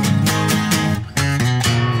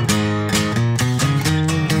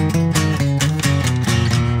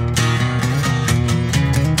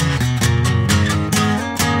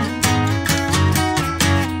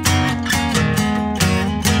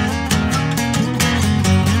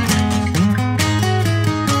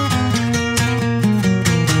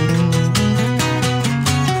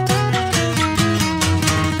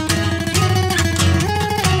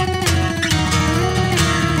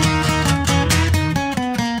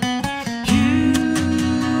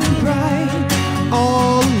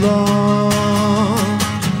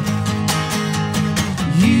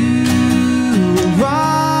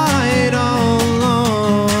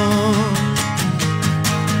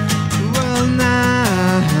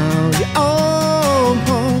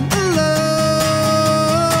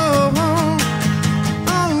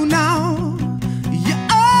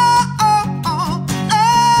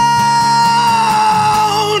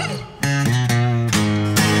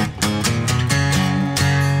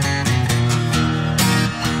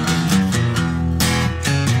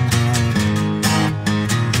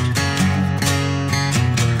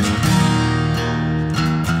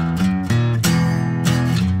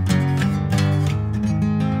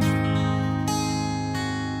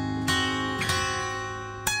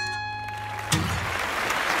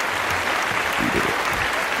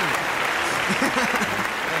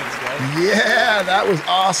 Yeah, that was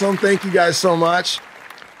awesome. Thank you guys so much.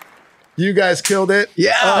 You guys killed it.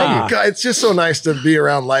 Yeah. It's just so nice to be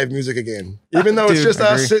around live music again. Even though it's Dude, just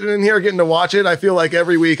us sitting in here getting to watch it, I feel like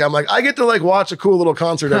every week I'm like, I get to like watch a cool little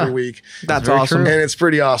concert every week. That's very awesome. true. And it's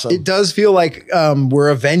pretty awesome. It does feel like we're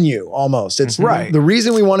a venue almost. It's Right. The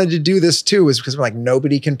reason we wanted to do this too is because we're like,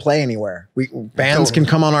 nobody can play anywhere. Bands can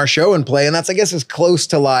come on our show and play, and that's, I guess, as close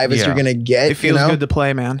to live as Yeah. you're gonna get. It feels you know? good to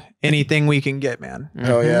play, man. Anything we can get, man.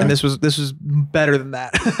 Oh yeah. And this was better than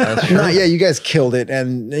that. That's true. No, yeah, you guys killed it,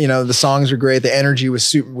 and you know the songs were great. The energy was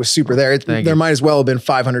super there. Thank There you. might as well have been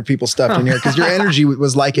 500 people stuffed in here because your energy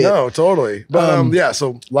was like it. No, totally. But Um, yeah,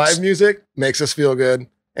 so live music makes us feel good.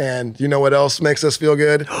 And you know what else makes us feel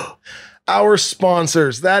good? our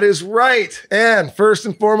sponsors. That is right. And first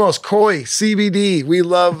and foremost, Koi CBD. We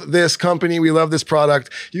love this company. We love this product.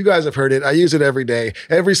 You guys have heard it. I use it every day.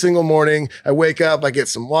 Every single morning, I wake up, I get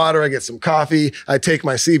some water, I get some coffee, I take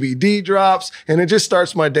my CBD drops, and it just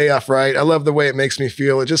starts my day off right. I love the way it makes me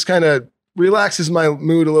feel. It just kind of relaxes my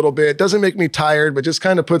mood a little bit. Doesn't make me tired, but just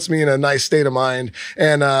kind of puts me in a nice state of mind.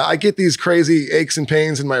 And I get these crazy aches and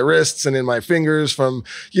pains in my wrists and in my fingers from,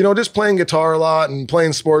 just playing guitar a lot and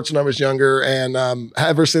playing sports when I was younger. And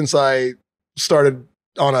ever since I started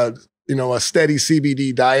on a steady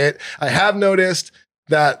CBD diet, I have noticed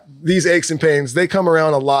that these aches and pains, they come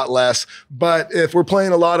around a lot less. But if we're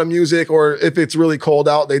playing a lot of music or if it's really cold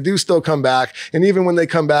out, they do still come back. And even when they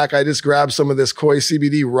come back, I just grab some of this Koi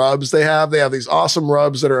CBD rubs they have. They have these awesome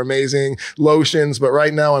rubs that are amazing, lotions. But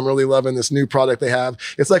right now, I'm really loving this new product they have.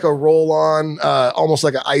 It's like a roll-on, almost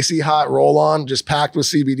like an icy hot roll-on, just packed with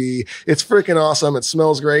CBD. It's freaking awesome. It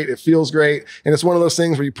smells great. It feels great. And it's one of those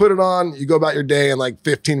things where you put it on, you go about your day, and like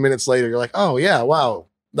 15 minutes later, you're like, oh yeah, wow,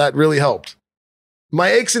 that really helped. My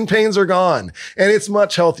aches and pains are gone, and it's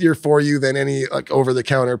much healthier for you than any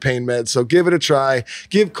over-the-counter pain meds. So give it a try.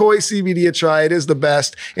 Give Koi CBD a try. It is the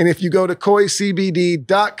best. And if you go to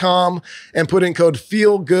koicbd.com and put in code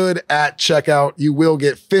FEELGOOD at checkout, you will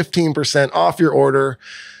get 15% off your order.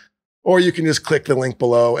 Or you can just click the link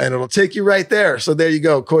below and it'll take you right there. So there you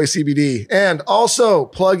go, Koi CBD. And also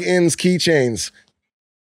plug-ins keychains.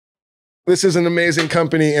 This is an amazing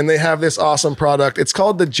company and they have this awesome product. It's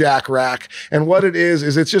called the Jack Rack. And what it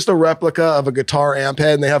is it's just a replica of a guitar amp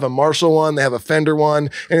head. And they have a Marshall one, they have a Fender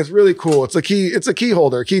one, and it's really cool. It's a key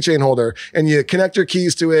holder, keychain holder, and you connect your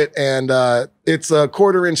keys to it, and it's a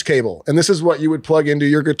 1/4-inch cable. And this is what you would plug into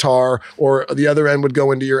your guitar, or the other end would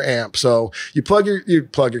go into your amp. So you plug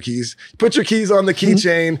your keys, put your keys on the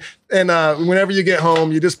keychain, and whenever you get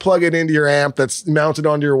home, you just plug it into your amp that's mounted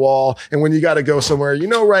onto your wall. And when you got to go somewhere, you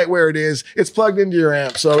know right where it is. It's plugged into your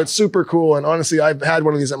amp. So it's super cool. And honestly, I've had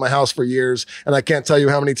one of these at my house for years, and I can't tell you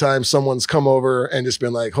how many times someone's come over and just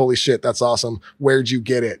been like, holy shit, that's awesome. Where'd you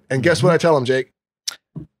get it? And guess what I tell them, Jake?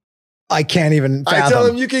 I can't even fathom. I tell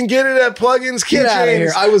them you can get it at Plugins Get out of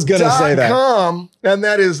here. I was going to say that. And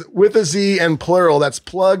that is with a Z and plural. That's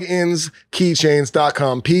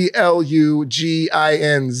pluginskeychains.com. PLUGINZ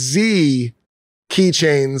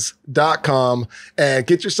keychains.com. And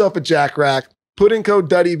get yourself a Jack Rack. Put in code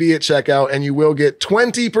DuddyB at checkout and you will get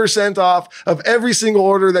 20% off of every single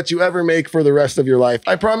order that you ever make for the rest of your life.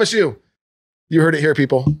 I promise you. You heard it here,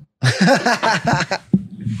 people.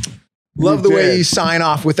 Love the way you sign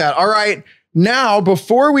off with that. All right. Now,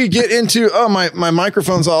 before we get into, my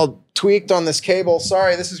microphone's all tweaked on this cable.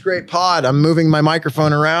 Sorry, this is great pod. I'm moving my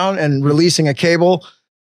microphone around and releasing a cable.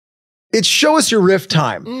 It's Show Us Your Riff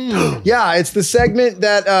Time. Yeah, it's the segment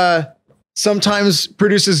that sometimes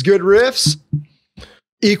produces good riffs,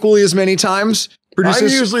 equally as many times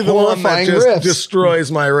produces I'm usually the one that just riffs.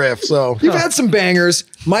 Destroys my riff. So you've had some bangers.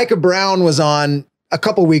 Micah Brown was on a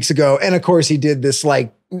couple weeks ago, and of course he did this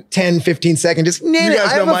like 10, 15 second. Just I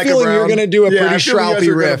have a feeling you're going to do a pretty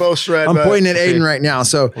shroupy riff. I'm pointing at Aidan right now.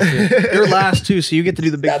 So you're last too, so you get to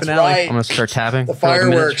do the big finale. Right. I'm going to start tapping. The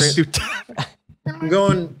fireworks. I'm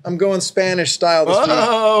going Spanish style this week.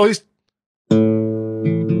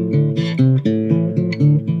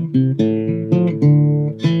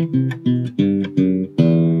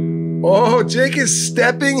 Oh, Jake is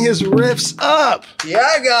stepping his riffs up.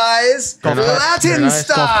 Yeah, guys. Latin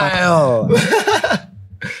style.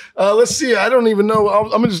 Let's see. I don't even know. I'm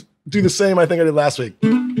going to just do the same I think I did last week.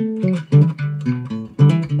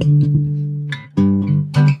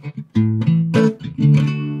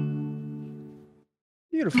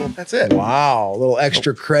 Beautiful. That's it. Wow. A little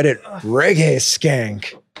extra credit. Reggae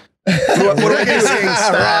skank. What do I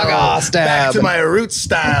do? Back to my roots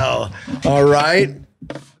style. All right.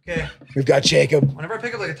 Okay. We've got Jakob. Whenever I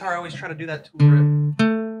pick up the guitar, I always try to do that tool riff.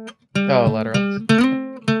 Oh, lateral.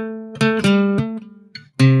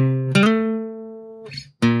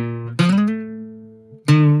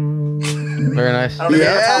 Very nice. I don't even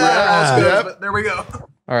know how it goes, but there we go. All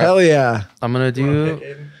right. Hell yeah. I'm going to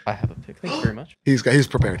do... I have a pick. Thank you very much. He's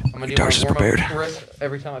prepared. I'm going to do my warm-up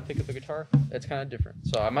every time I pick up the guitar. It's kind of different.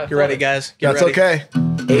 So I might... Get ready, guys. That's ready. Okay.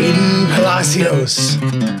 Aidan Palacios.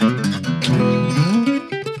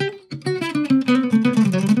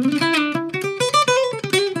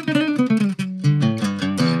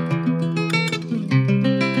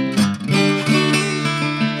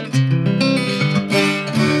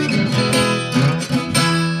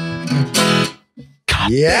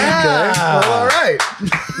 Yeah. Okay. Well, all right.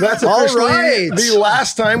 That's officially the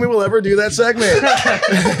last time we will ever do that segment.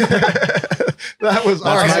 That was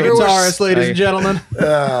Our awesome. guitarist, ladies and gentlemen.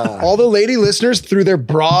 All the lady listeners threw their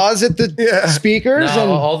bras at the speakers. No,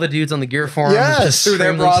 and all the dudes on the gear forums Yes. just Threw their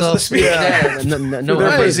screamed bras at the themselves. speakers. No Their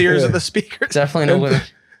women. braziers at the speakers. Definitely no women.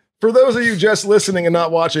 For those of you just listening and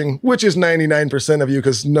not watching, which is 99% of you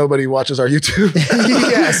because nobody watches our YouTube.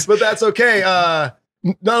 Yes. But that's okay.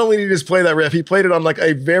 Not only did he just play that riff, he played it on like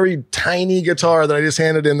a very tiny guitar that I just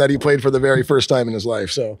handed him that he played for the very first time in his life.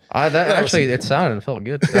 So It sounded and felt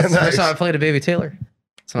good. That's how I played a Baby Taylor.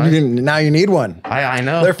 It's nice. now you need one. I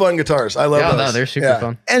know. they're fun guitars. I love Yeah, those. no, they're super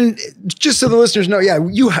fun. And just so the listeners know,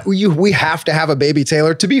 we have to have a Baby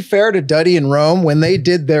Taylor. To be fair to Duddy and Rome, when they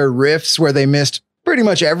did their riffs where they missed pretty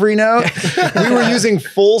much every note, we were using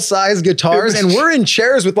full-size guitars, and we're in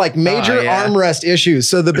chairs with like major armrest issues.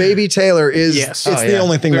 So the Baby Taylor is the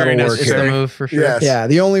only thing that'll work It's here. the move for sure. Yes. Yeah,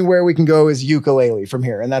 the only way we can go is ukulele from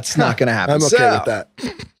here, and that's not going to happen. I'm okay with that.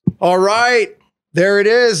 All right, there it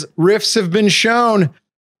is. Riffs have been shown.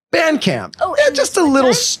 Bandcamp. Oh, Yeah, and just a this little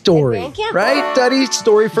one? story, Bandcamp? right, Duddy?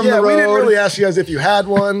 Story from Yeah, the road. we didn't really ask you guys if you had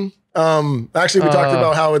one. Actually, we talked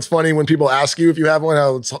about how it's funny when people ask you if you have one,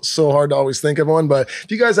 how it's so hard to always think of one. But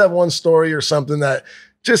if you guys have one story or something that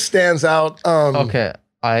just stands out. Okay,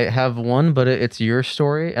 I have one, but it's your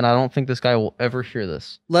story, and I don't think this guy will ever hear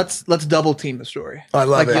this. Let's double team the story. I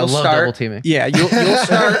love it. I You'll love start- double teaming. Yeah, you'll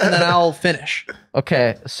start and then I'll finish.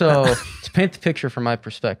 Okay, so to paint the picture from my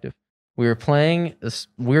perspective, we were playing this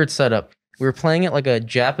weird setup. We were playing at like a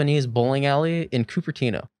Japanese bowling alley in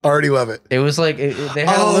Cupertino. Already love it. It was like they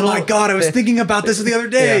had a Oh little. my god, I was thinking about this the other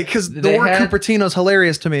day Yeah. because the They word had- Cupertino is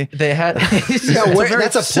hilarious to me. They had. Yeah, where,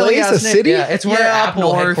 that's a silly place, a ass name. city. Yeah, it's where Yeah, up Apple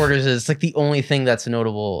north. headquarters is. It's like the only thing that's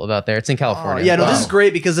notable about there. It's in Oh, California. yeah, no, this Wow. is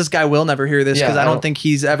great because this guy will never hear this Yeah, because I I don't don't- think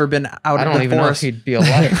he's ever been out I of don't the even know if forest. he'd be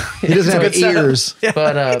alive. He doesn't It's a have good setup. ears. Yeah.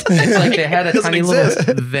 But it's like they had a Doesn't tiny little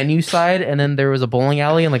exist. venue side, and then there was a bowling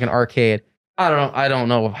alley and like an arcade. I don't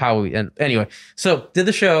know how we. And anyway, so did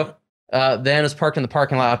the show. Then was parked in the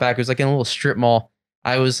parking lot out back. It was like in a little strip mall.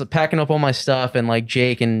 I was packing up all my stuff, and like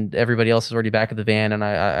Jake and everybody else is already back at the van. And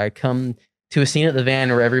I come to a scene at the van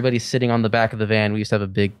where everybody's sitting on the back of the van. We used to have a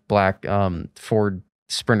big black Ford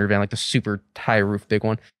Sprinter van, like the super high roof, big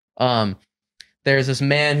one. There's this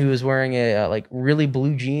man who was wearing a like really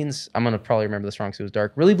blue jeans. I'm gonna probably remember this wrong because it was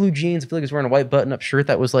dark. Really blue jeans. I feel like he was wearing a white button-up shirt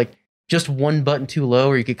that was like just one button too low,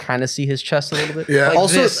 where you could kind of see his chest a little bit. Yeah. Like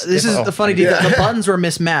Also, this is the funny detail. The buttons were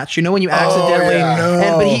mismatched. You know when you accidentally,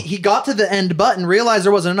 yeah. but he got to the end button, realized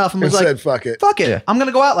there wasn't enough, and And was like, said, fuck it. "Fuck it, Yeah. I'm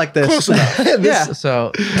gonna go out like this." Close enough. Yeah.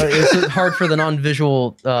 So it's hard for the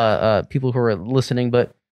non-visual people who are listening,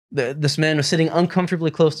 but this man was sitting uncomfortably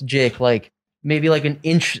close to Jake, like maybe like an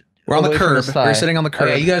inch. We're on the away from curb. his thigh. We're sitting on the Oh, curb.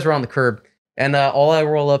 yeah, you guys were on the curb, and all I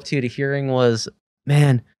roll up to hearing was,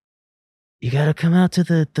 "Man, you gotta come out to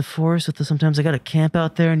the forest with us. Sometimes I gotta camp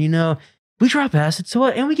out there, and we drop acid, so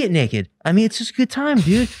what? And we get naked. I mean, it's just a good time,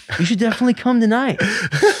 dude. You should definitely come tonight."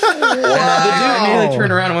 I immediately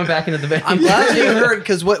turned around and went back into the van. I'm glad that you heard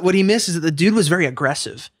because what he missed is that the dude was very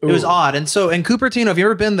aggressive. It was odd. And so in Cupertino, if you've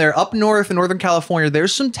ever been there, up north in Northern California,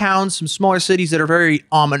 there's some towns, some smaller cities that are very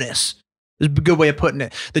ominous. There's a good way of putting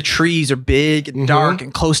it. The trees are big and dark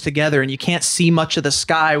and close together, and you can't see much of the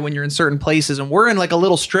sky when you're in certain places. And we're in like a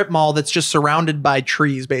little strip mall that's just surrounded by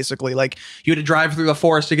trees, basically. Like you had to drive through the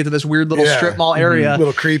forest to get to this weird little strip mall area. A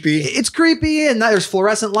little creepy. It's creepy, and there's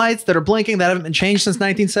fluorescent lights that are blinking that haven't been changed since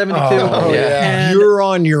 1972. Oh, yeah. And You're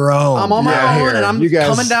on your own. I'm on my own, and I'm You guys-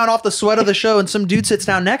 coming down off the sweat of the show, and some dude sits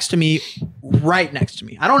down next to me, right next to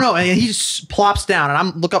me. I don't know, and he just plops down, and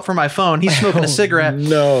I'm look up from my phone. He's smoking a cigarette.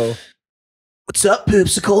 No. What's up,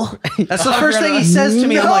 Poopsicle? That's the first thing he says to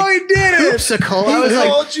me. I'm like, he did it. Poopsicle. He I was like,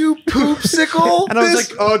 called you Poopsicle? and I was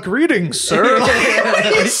like, greetings, sir. What do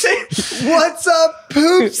you say? What's up,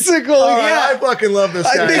 Poopsicle? I fucking love this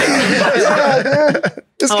guy.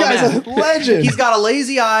 This Oh, guy's man. a legend. He's got a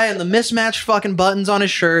lazy eye and the mismatched fucking buttons on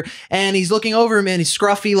his shirt, and he's looking over him, and he's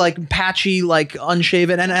scruffy, like patchy, like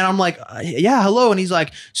unshaven, and I'm like, yeah, hello, and he's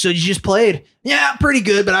like, so you just played? Yeah, pretty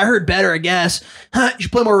good, but I heard better, I guess. Huh, you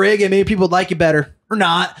should play more reggae, maybe people would like you better, or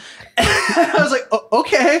not. I was like,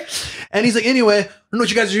 okay. And he's like, anyway, I don't know what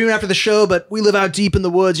you guys are doing after the show, but we live out deep in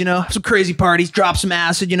the woods, have some crazy parties, drop some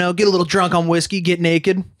acid, get a little drunk on whiskey, get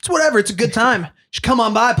naked. It's whatever. It's a good time. Just come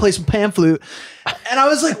on by, play some pan flute. And I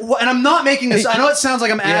was like, what? And I'm not making this. I know it sounds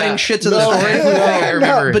like I'm adding shit to the story. I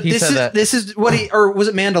remember. But he said that. this is what or was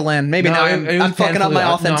it mandolin? Maybe No, now it was I'm fucking pan up my flute.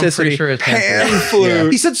 No, authenticity. I'm pretty sure it's pan Pan flute.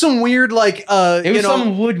 flute. He said some weird like It was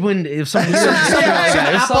some woodwind. It was some weird. some something like that.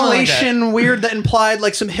 It was something like that. Appalachian weird that implied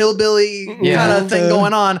like some hillbilly Yeah. kind of thing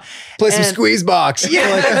going on. Play some And- squeeze box. Yeah.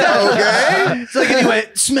 Like, okay. So like anyway,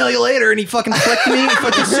 smell you later, and he fucking flicked me, he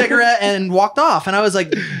flicked a cigarette, and walked off. And I was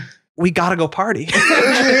like, we gotta go party. Dude,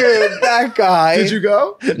 that guy. Did you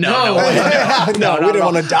go? No, we didn't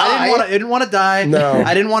want to die. I didn't want to die. No.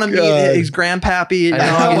 I didn't want to meet his grandpappy. I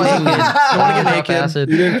didn't want to get naked.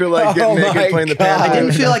 You didn't feel like getting naked playing the piano? I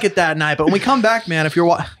didn't feel like it that night. But when we come back, man, if you're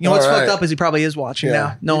you know what's All right. fucked up is he probably is watching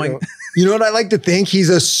now, knowing. You know what I like to think? He's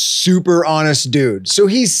a super honest dude. So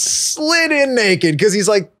he's slid in naked because he's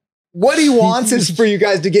like, what he wants is for you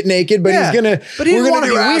guys to get naked, but Yeah. he's gonna. But he we're didn't gonna wanna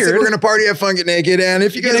do be acid, weird. We're gonna party, have fun, get naked, and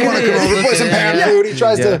if you guys Yeah, want to come yeah, over, yeah. play some pan Yeah. food. He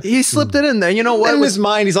tries Yeah. to. He slipped it in there. You know what? In his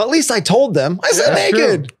mind, he's like, at least I told them. I said That's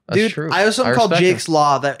naked. true. That's Dude, true. I have something called respect him. Jake's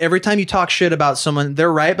Law that every time you talk shit about someone,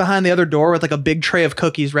 they're right behind the other door with like a big tray of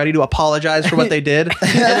cookies ready to apologize for what they did.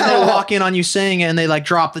 And then they walk in on you saying it and they like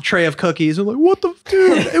drop the tray of cookies. And like, what the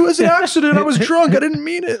dude? It was an accident. I was drunk. I didn't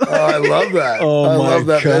mean it. Oh, I love that. Oh, I my love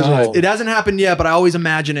that God. visual. It hasn't happened yet, but I always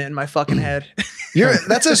imagine it in my fucking head.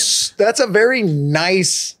 That's a very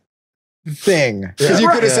nice thing because you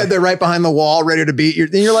could have said they're right behind the wall, ready to beat you.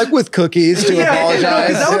 Then you're like with cookies to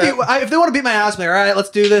apologize. That would be, if they want to beat my ass, I'm like, all right,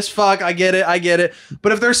 let's do this. Fuck, I get it.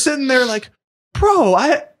 But if they're sitting there like, bro,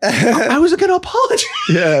 I was gonna apologize.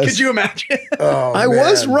 Yes. Could you imagine? Oh, I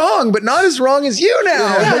was wrong, but not as wrong as you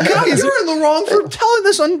now. Yeah, God, you're in the wrong for telling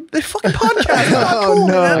this on the fucking podcast. It's not Oh, cool,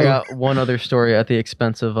 no. man. I got one other story at the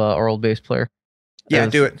expense of our old bass player. Yeah,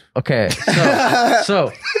 do it. Okay,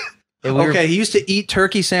 so Okay, he used to eat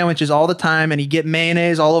turkey sandwiches all the time, and he'd get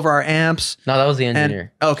mayonnaise all over our amps. No, that was the And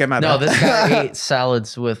engineer. okay, my No, bad. this guy ate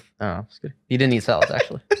salads with. Oh, it's good. He didn't eat salads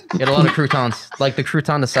actually. He had a lot of croutons. Like the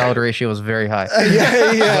crouton to salad ratio was very high.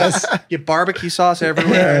 Yeah, yes. Get barbecue sauce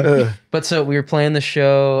everywhere. But so we were playing the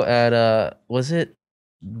show at was it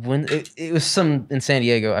when it was some in San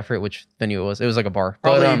Diego? I forget which venue it was. It was like a bar.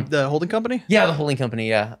 Probably But, the holding company. yeah, the holding company.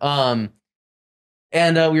 Yeah.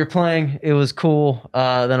 And we were playing. It was cool.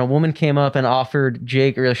 Then a woman came up and offered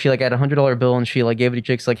Jake, or she like had $100 bill, and she like gave it to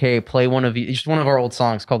Jake. She's like, "Hey, play just one of our old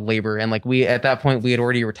songs called Labor." And like we at that point we had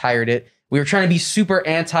already retired it. We were trying to be super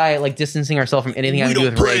anti, like distancing ourselves from anything having to do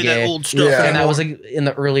with reggae. that old stuff. Yeah. And that was like in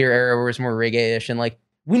the earlier era where it was more reggae-ish, and like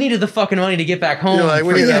we needed the fucking money to get back home. You're like,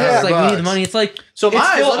 we for need the gas. $100 Like we need the money. It's like So it's my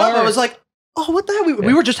eyes still lit up. I our- was like, oh, what the hell?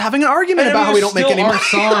 We were just having an argument And about how we it's don't make still any our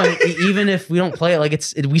money. song, even if we don't play it. Like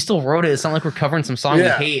we still wrote it. It's not like we're covering some song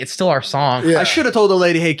Yeah. we hate. It's still our song. Yeah. I should have told the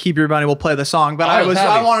lady, "Hey, keep your money. We'll play the song." But I was I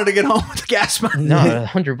happy. wanted to get home with the gas money. No,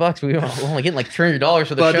 $100. We were only getting like $300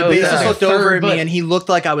 for the But show. the It's bassist like a looked over third, at me but- and he looked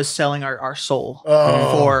like I was selling our soul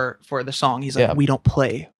Oh. for the song. He's like, Yeah. "We don't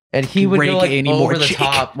play." And he would go reggae like anymore, over the Jake.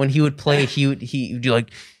 top when he would play. He would do like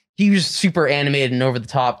he was super animated and over the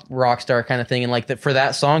top rock star kind of thing. And like for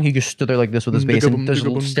that song, he just stood there like this with his bass and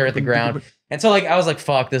just stare at the ground. And so like I was like,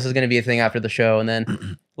 "Fuck, this is gonna be a thing after the show." And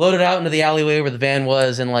then loaded out into the alleyway where the van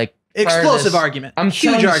was, and like prior to Explosive this- argument. I'm huge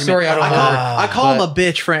telling the argument. story out of order, I call him but- a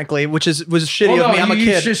bitch, frankly, which was shitty Well, of me. no, I'm a you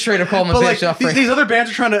kid. just straight up call him a But bitch. like these other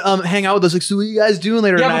bands are trying to hang out with us. Like, so what are you guys doing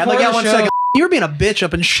later Yeah, tonight? I'm before like, yeah, the one show- second. You were being a bitch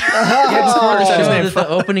up in shit. the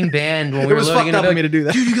opening band when we It were was loading fucked up in, of me to do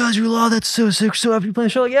that. Dude, you guys are law. That's so sick. So after you play the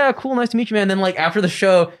show, like, yeah, cool, nice to meet you, man. And then like after the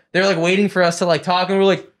show, they're like waiting for us to like talk, and we're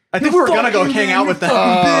like, I think we were gonna go hang out with them.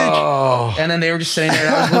 Oh. and then they were just sitting there.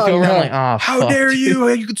 And I was looking over, I'm like, oh, How fuck. dare you?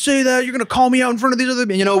 You could say that. You're gonna call me out in front of these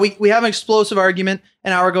other. You know, we have an explosive argument.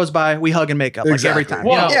 An hour goes by. We hug and make up like every time.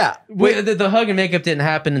 Well, You know? yeah, the hug and makeup didn't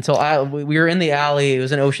happen until we were in the alley. It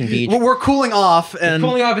was in Ocean Beach. We're cooling off and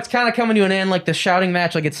Cooling off, it's kind of coming to an end. Like the shouting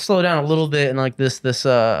match, like it's slowed down a little bit, and like this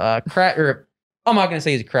crack, or I'm not gonna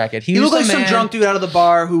say he's a crackhead. he looked like a some man drunk dude out of the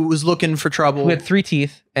bar who was looking for trouble. who had 3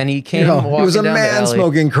 teeth, and he came. He walking was a down the man alley.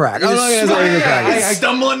 smoking crack. I'm not gonna say he was crack.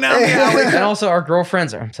 Stumbling down the alley. And also, our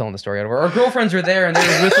girlfriends. I'm telling the story out of order. Our girlfriends were there, and they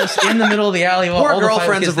were with us in the middle of the alley. While Poor all the fight-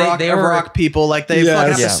 girlfriends because of rock, they of were rock people. Like they Yes.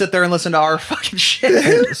 fucking have Yeah. to sit there and listen to our fucking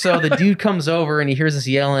shit. So the dude comes over and he hears us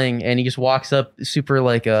yelling, and he just walks up super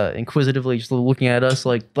like inquisitively, just looking at us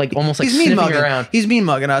like almost like He's mean sniffing mugging. around. He's mean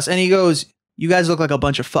mugging us, and he goes, "You guys look like a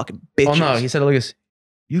bunch of fucking bitches." Oh no, he said, "Look,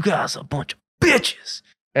 you guys are a bunch of bitches."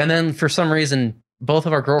 And then for some reason, both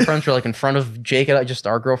of our girlfriends were like in front of Jake and I, just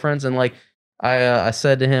our girlfriends, and like I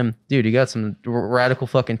said to him, "Dude, you got some radical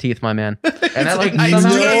fucking teeth, my man." And that like I somehow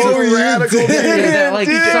know you radical Yeah, that, like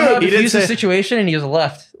dude. somehow He did diffused the say- situation, and he just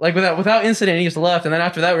left. Like without incident, he just left. And then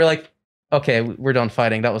after that, we were like, "Okay, we're done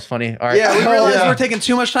fighting. That was funny." All right. Yeah, we realized Yeah. we're taking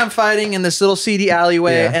too much time fighting in this little seedy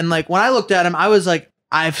alleyway. Yeah. And like when I looked at him, I was like,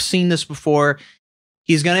 I've seen this before.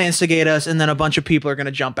 He's gonna instigate us, and then a bunch of people are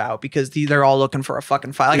gonna jump out because they're all looking for a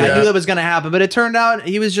fucking fight. Like I Yeah. knew that was gonna happen, but it turned out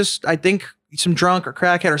he was just, I think, some drunk or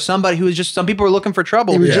crackhead or somebody who was just. Some people were looking for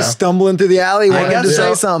trouble. He was Yeah. just stumbling through the alley, I wanted guess to say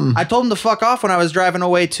so. something. I told him to fuck off when I was driving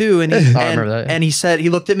away too, and he, I remember that, yeah. and he said he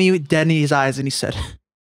looked at me dead in his eyes and he said,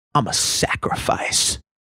 "I'm a sacrifice."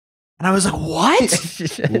 And I was like, what? Wow.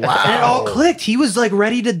 And it all clicked. He was like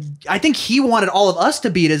ready to, I think he wanted all of us to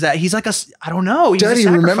beat his ass. He's like, I don't know. Duddy,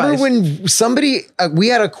 remember when somebody, we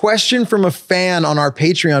had a question from a fan on our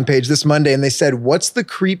Patreon page this Monday, and they said, what's the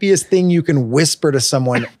creepiest thing you can whisper to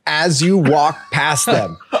someone as you walk past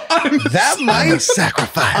them? I'm a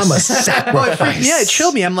sacrifice. Yeah, it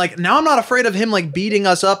chilled me. I'm like, now I'm not afraid of him like beating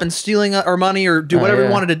us up and stealing our money or do whatever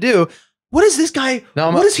he wanted to do. What is this guy?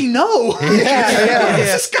 What does he know? What is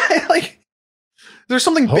this guy like? There's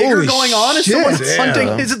something bigger going on. Is someone hunting?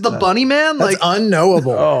 Is it the bunny man? That's like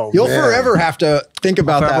unknowable. You'll forever have to think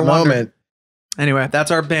about that moment. Anyway, that's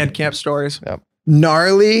our band camp stories. Yep.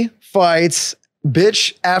 Gnarly fights,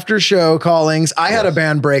 bitch after show callings. I had a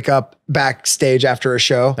band breakup backstage after a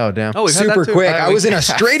show. Oh, damn. Oh, super quick. I was in a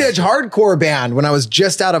straight edge hardcore band when I was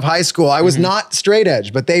just out of high school. I was not straight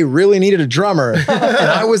edge, but they really needed a drummer. And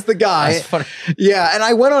I was the guy. That's funny. Yeah. And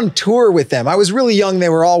I went on tour with them. I was really young. They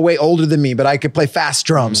were all way older than me, but I could play fast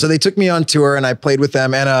drums. So they took me on tour and I played with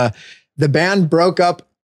them. And the band broke up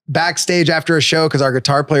backstage after a show because our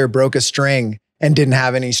guitar player broke a string and didn't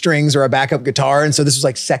have any strings or a backup guitar. And so this was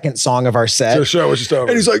like second song of our set. So the show was just over.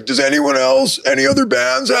 And he's like, does anyone else, any other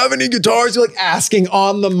bands have any guitars? He's like asking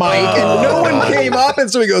on the mic and no one came up. And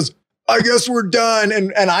so he goes, I guess we're done.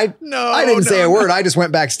 And I didn't say a word. I just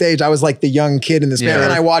went backstage. I was like the young kid in this band.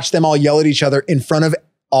 And I watched them all yell at each other in front of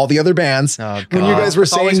all the other bands. When you guys were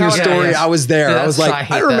saying your story, I was there. Dude, I was like,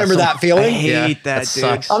 I remember that feeling. I hate that, dude.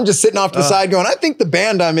 Sucks. I'm just sitting off to the side going, I think the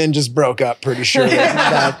band I'm in just broke up pretty sure.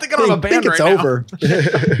 I think I'm a band it's right over.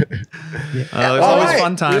 It's always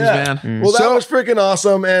fun times, man. Well, that was freaking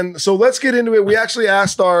awesome. And so let's get into it. We actually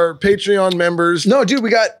asked our Patreon members. No, dude,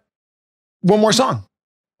 we got one more song.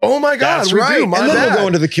 Oh my God, that's we right. do. My And then bad. we'll go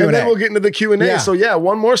into the Q&A. And then we'll get into the Q&A. Yeah. So yeah,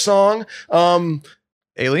 one more song.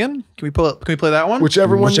 Alien? Can we play that one?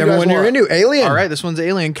 Whichever one you're into. Alien. All right, this one's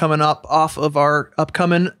Alien coming up off of our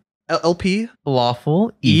upcoming LP.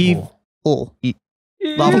 Lawful Evil. Lawful.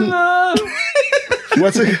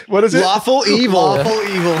 What is it? Lawful Evil. Lawful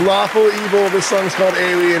Evil. Lawful Evil. This song's called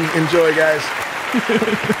Alien. Enjoy, guys.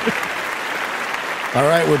 All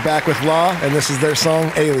right, we're back with Law, and this is their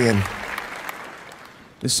song, Alien.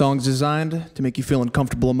 This song's designed to make you feel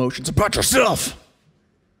uncomfortable emotions about yourself.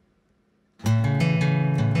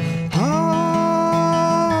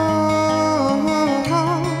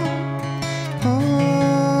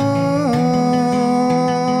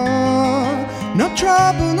 No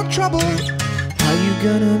trouble, no trouble. How you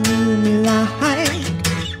gonna do me like?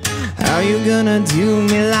 How you gonna do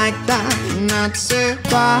me like that? Not say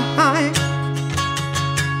bye.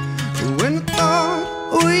 When I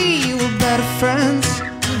thought we were better friends,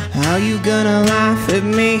 how you gonna laugh at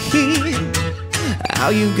me? How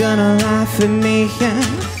you gonna laugh at me and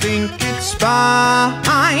think it's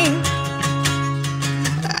fine?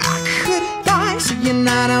 So you're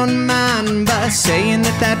not on mine, but saying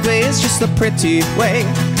it that way is just a pretty way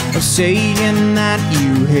of saying that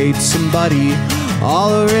you hate somebody. All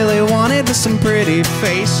I really wanted was some pretty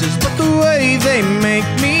faces, but the way they make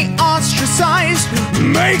me ostracized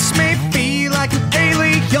makes me feel like an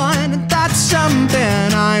alien. That's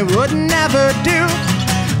something I would never do.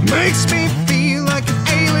 Makes me feel like an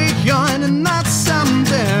alien, and that's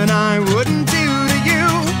something I wouldn't do to you.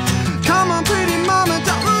 Come on, pretty mama,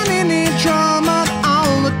 don't want any drama.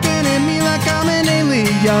 Looking at me like I'm an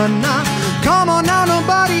alien now. Come on now,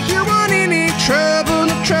 nobody here want any trouble.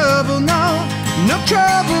 No trouble, no. No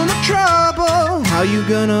trouble, no trouble. How you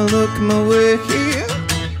gonna look my way?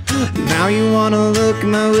 Now you wanna look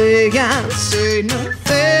my way and say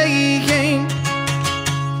nothing.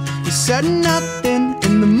 You said nothing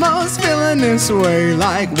in the most villainous way.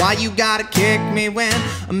 Like, why you gotta kick me when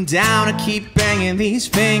I'm down? I keep banging these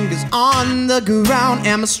fingers on the ground.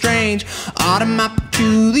 Am I strange? Out of my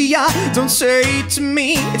peculiar? Don't say it to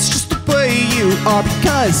me, it's just the way you are.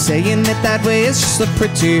 Because saying it that way is just a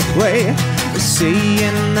pretty way of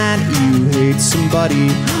saying that you hate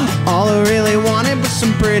somebody. All I really wanted was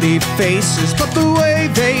some pretty faces, but the way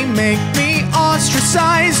they make me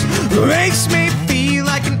ostracized makes me feel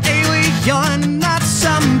like an alien. That's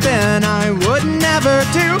something I would never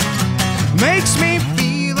do. Makes me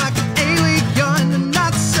feel like an alien, and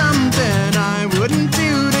that's something I wouldn't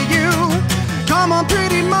do to you. Come on,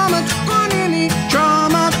 pretty mama, don't want any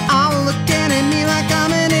drama. All looking at me like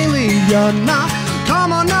I'm an alien now.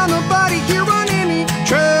 Come on now, nobody here want any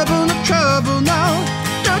trouble. No trouble, no.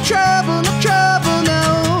 No trouble, no trouble,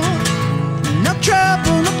 no. No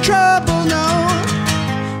trouble, no trouble, no.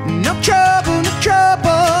 No trouble, no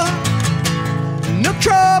trouble. No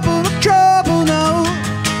trouble, no trouble, no.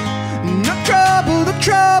 No trouble, no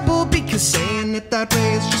trouble. Because saying it that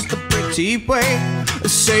way is just a pretty way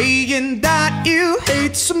of saying that you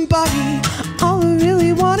hate somebody. All I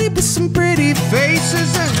really wanted was some pretty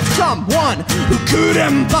faces and someone who could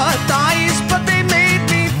empathize, but they made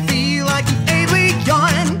me feel like an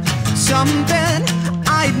alien. Something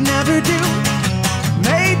I'd never do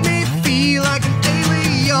made me feel like an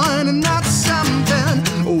alien, and that's something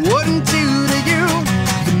I wouldn't do to you.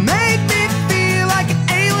 It made me feel like an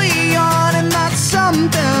alien, and that's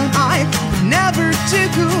something I would never do.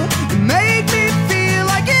 It made me feel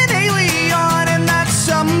like an alien, and that's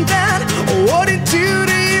something I wouldn't do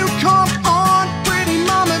to you. Come on, pretty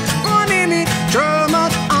mama, on any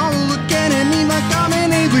drama. I'll look at me like I'm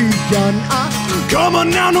an alien. Come on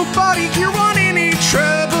now, nobody here want any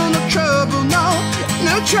trouble, no trouble, no.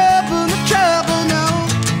 No trouble, no trouble, no.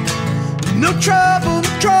 No trouble, no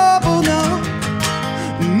trouble, no.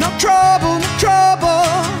 No trouble, no trouble.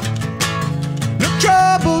 No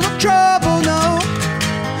trouble, no trouble, no.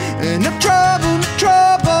 No trouble, no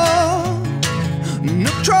trouble.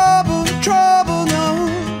 No trouble, no trouble, no.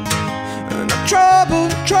 No trouble,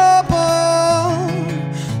 no trouble.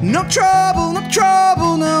 No trouble, no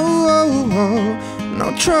trouble, no.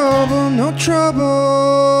 No trouble, no trouble.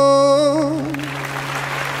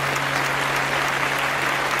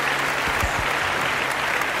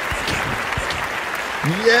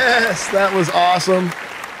 Yes, that was awesome.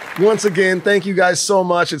 Once again, thank you guys so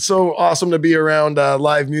much. It's so awesome to be around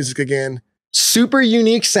live music again. Super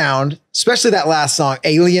unique sound, especially that last song,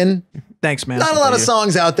 Alien. Thanks, man. Not a lot of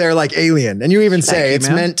songs out there like Alien. And you even say you, it's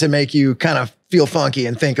man. meant to make you kind of feel funky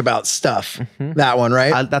and think about stuff. That one,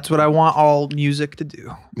 right? That's what I want all music to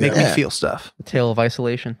do. Make me feel stuff. Tale of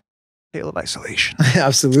Isolation. Tale of Isolation.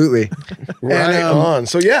 Absolutely. Right on.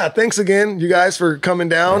 So yeah, thanks again, you guys, for coming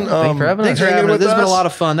down. Thanks for having us. Thanks for having us. This has been a lot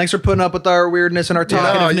of fun. Thanks for putting up with our weirdness and our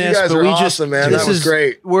talkativeness. You guys are awesome, man. That was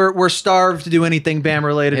great. We're starved to do anything BAM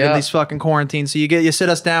related in these fucking quarantines. So you sit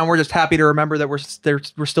us down. We're just happy to remember that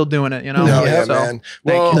we're still doing it. You know. Yeah, man.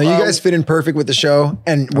 Well, no, you guys fit in perfect with the show,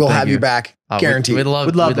 and we'll have you back, guaranteed. We'd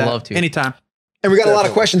love to anytime. And we got a lot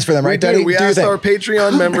of questions for them, right, Daddy? We asked our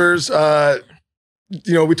Patreon members.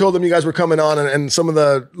 We told them you guys were coming on, and some of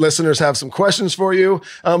the listeners have some questions for you.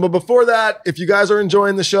 But before that, if you guys are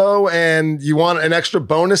enjoying the show and you want an extra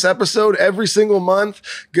bonus episode every single month,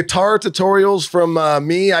 guitar tutorials from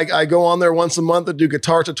me. I go on there once a month to do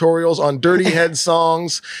guitar tutorials on Dirty Head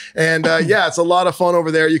songs. And it's a lot of fun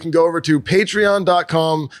over there. You can go over to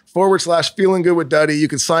patreon.com/feeling good with Duddy. You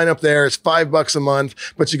can sign up there. It's $5 a month,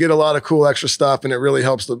 but you get a lot of cool extra stuff, and it really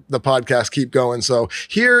helps the podcast keep going. So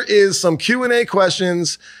here is some Q&A questions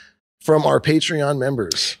from our Patreon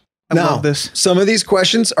members. I love this. Some of these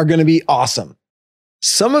questions are going to be awesome.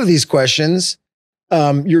 Some of these questions,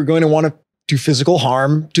 you're going to want to do physical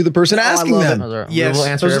harm to the person asking them. Yes,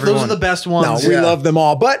 those are the best ones. No, we love them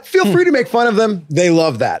all, but feel free to make fun of them. They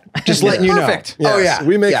love that. Just letting you know. Yes, oh yeah,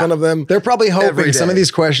 we make fun of them. They're probably hoping. Some of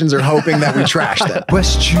these questions are hoping that we trash them.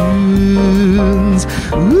 Questions.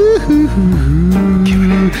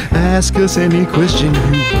 Ask us any question you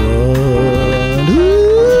want.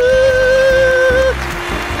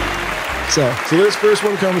 So this first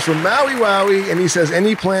one comes from Maui Wowie, and he says,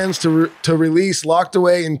 "Any plans to release Locked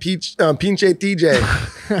Away in Pinche TJ?"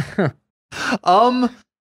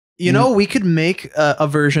 We could make a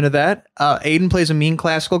version of that. Aidan plays a mean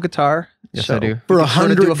classical guitar. Yes, I do. For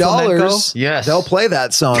 $100, yes, they'll play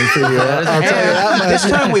that song for you. I'll tell you that much. This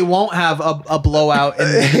time we won't have a blowout in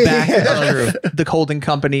the back of the holding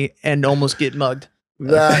company and almost get mugged.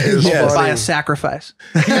 That is funny. By a sacrifice.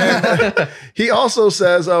 He also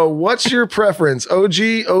says, "What's your preference,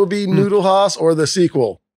 OG, OB, Noodle House, or the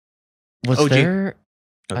sequel?" Was OG. there?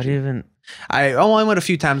 OG. I went a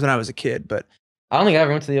few times when I was a kid, but I don't think I ever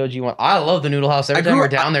went to the OG one. I love the Noodle House. Every time we're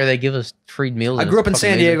down there, they give us free meals. I grew up in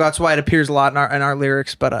San Diego. That's why it appears a lot in our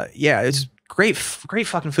lyrics. But it's great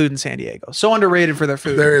fucking food in San Diego. So underrated for their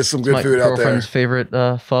food. There is some good food out there. My girlfriend's favorite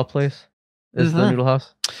pho place is the Noodle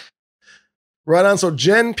House. Right on. So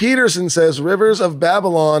Jen Peterson says, "Rivers of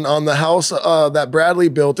Babylon on the house that Bradley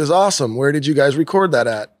built is awesome. Where did you guys record that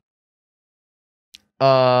at?"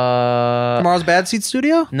 Tomorrow's Bad Seed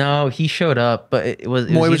Studio? No, he showed up, but it was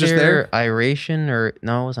just there. Iration or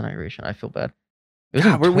no, it wasn't Iration. I feel bad. It was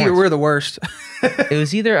God, we're the worst. It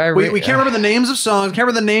was either Iration. We can't remember the names of songs. Can't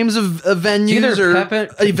remember the names of venues or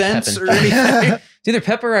events or anything. It's either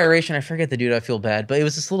Pepper or Iration. I forget the dude. I feel bad, but it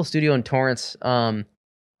was this little studio in Torrance.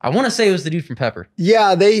 I want to say it was the dude from Pepper.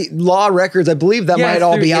 Yeah, Law Records. I believe that might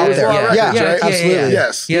all be out there. Yeah, absolutely.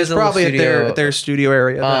 Yes, he was probably at their studio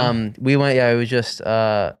area. We went. Yeah, it was just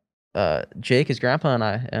Jake, his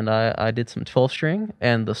grandpa, and I did some 12-string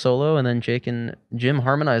and the solo, and then Jake and Jim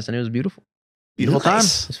harmonized, and it was beautiful. Beautiful time.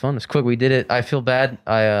 It's fun. It's quick. We did it. I feel bad.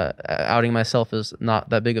 Outing myself as not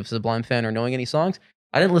that big of a Sublime fan or knowing any songs.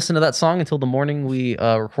 I didn't listen to that song until the morning we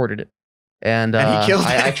recorded it. And he killed it.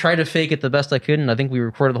 I tried to fake it the best I could, and I think we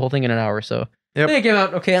recorded the whole thing in an hour. So I think it came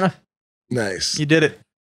out okay enough. Nice. You did it.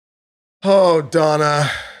 Oh, Donna.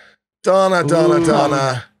 Donna,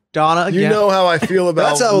 you know how I feel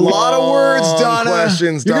about That's a lot of words, Donna.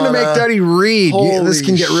 Questions, You're going to make Duddy read. This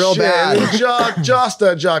can get real shit.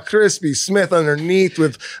 bad. Jock Crispy Smith underneath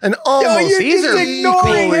with an almost These are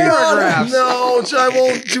ignoring paragraphs. No, I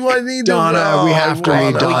won't. Do I need Donna, to? No, we have to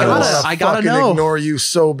read Donna. I gotta fucking know. ignore you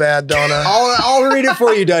so bad, Donna. I'll read it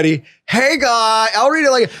for you, Duddy. Hey, guy. I'll read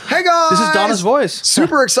it like, hey, guys. This is Donna's voice.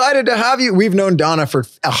 Super excited to have you. We've known Donna for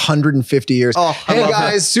 150 years. Oh, I hey, love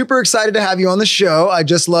guys. Super excited to have you on the show. I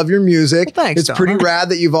just love your music. Well, thanks, It's Donna. pretty rad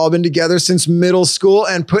that you've all been together since middle school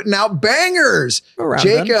and putting out bangers. Around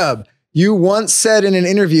Jacob, you once said in an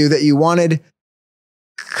interview that you wanted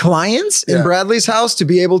clients in Bradley's house to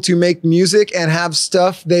be able to make music and have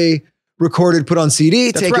stuff they recorded, put on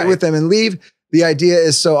CD, take it with them and leave. The idea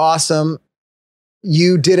is so awesome.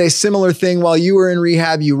 You did a similar thing while you were in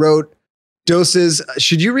rehab. You wrote doses.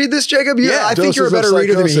 Should you read this, Jacob? I think you're a better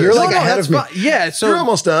reader than me. You're like ahead of me. Yeah, so You're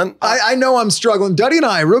almost done. I know I'm struggling. Duddy and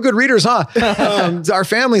I, real good readers, huh? Our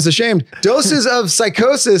family's ashamed. Doses of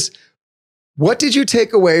psychosis. What did you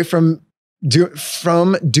take away from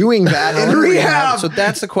doing that in rehab? So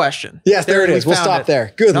that's the question. Yes, there it is. We'll stop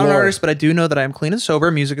there. Good Not Lord. an artist, but I do know that I'm clean and sober.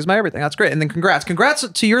 Music is my everything. That's great. And then congrats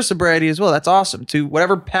to your sobriety as well. That's awesome. To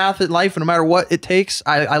whatever path in life, no matter what it takes,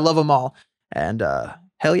 I love them all. And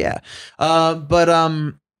hell yeah.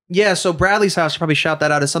 Yeah, so Bradley's house, you probably shout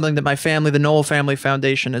that out, as something that my family, the Nowell Family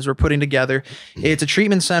Foundation, is we're putting together. It's a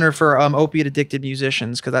treatment center for opiate addicted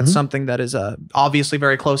musicians, because that's something that is obviously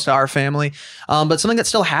very close to our family, but something that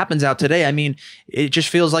still happens out today. I mean, it just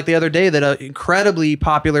feels like the other day that incredibly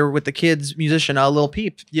popular with the kids musician, Lil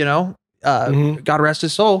Peep, you know, God rest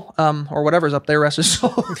his soul, or whatever's up there, rest his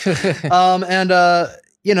soul.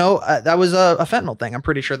 You know, that was a fentanyl thing. I'm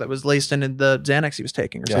pretty sure that was laced in the Xanax he was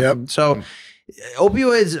taking or something. So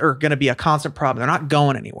opioids are going to be a constant problem. They're not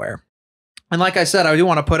going anywhere. And like I said, I do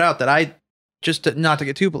want to put out that not to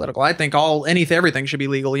get too political, I think everything should be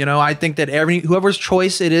legal. You know, I think that whoever's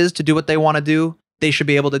choice it is to do what they want to do, they should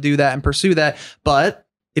be able to do that and pursue that. But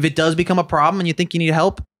if it does become a problem and you think you need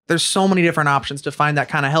help, there's so many different options to find that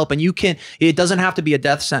kind of help. And it doesn't have to be a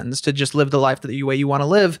death sentence to just live the life the way you want to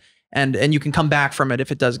live. And you can come back from it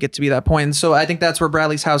if it does get to be that point. And so I think that's where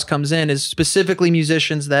Bradley's house comes in, is specifically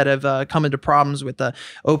musicians that have come into problems with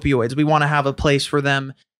opioids. We want to have a place for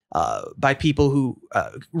them by people who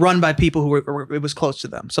run by people who it was close to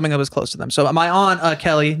them, something that was close to them. So my aunt,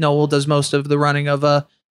 Kelly Nowell, does most of the running of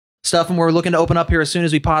stuff. And we're looking to open up here as soon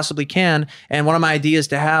as we possibly can. And one of my ideas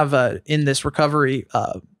to have in this recovery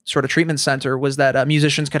sort of treatment center was that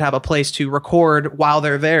musicians could have a place to record while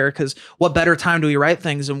they're there, because what better time do we write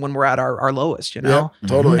things than when we're at our lowest, you know? Yep,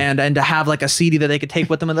 totally. And to have like a CD that they could take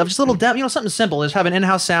with them, and just a little demo, you know, something simple. Just have an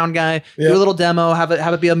in-house sound guy, do a little demo, have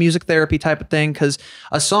it be a music therapy type of thing. Because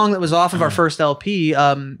a song that was off of our first LP,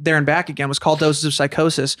 There and Back Again, was called Doses of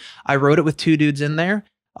Psychosis. I wrote it with two dudes in there.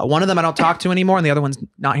 One of them I don't talk to anymore, and the other one's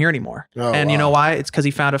not here anymore. You know why? It's because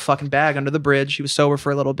he found a fucking bag under the bridge. He was sober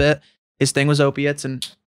for a little bit. His thing was opiates, and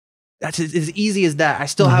that's as easy as that. I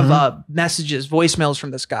still have messages, voicemails from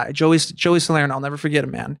this guy, Joey Salerno. I'll never forget him,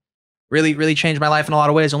 man. Really, really changed my life in a lot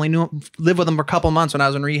of ways. Only lived with him for a couple months when I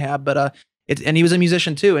was in rehab, but and he was a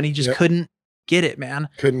musician too, and he just couldn't get it, man.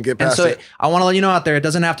 Couldn't get past it. I want to let you know out there, it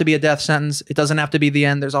doesn't have to be a death sentence. It doesn't have to be the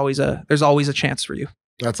end. There's always a chance for you.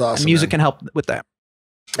 That's awesome. And music can help with that.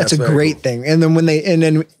 That's a great thing. And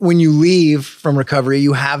then when you leave from recovery,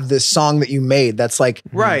 you have this song that you made. That's like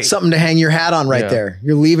something to hang your hat on there.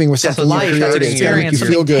 You're leaving with something life, you're that's creating. experience, You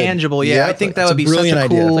feel something good. tangible. Yeah, I think that would be brilliant such a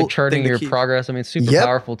idea. cool It's like charting thing to your keep. progress. I mean, it's super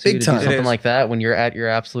powerful too to do time. something like that when you're at your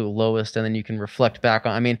absolute lowest, and then you can reflect back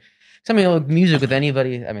on. I mean, something like music with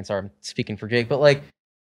anybody. I mean, sorry, I'm speaking for Jake, but like,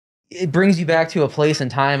 it brings you back to a place and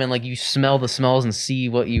time, and like you smell the smells and see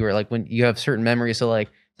what you were like when you have certain memories. So like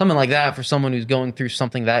something like that for someone who's going through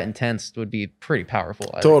something that intense would be pretty powerful.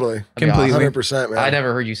 Totally. Completely. 100%, man. I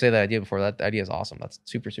never heard you say that idea before. That idea is awesome. That's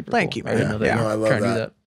super Thank cool. you, man. I didn't know that. No, I love trying to do that.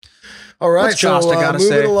 that. All right, What's Josta gotta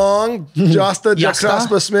moving say? along, Josta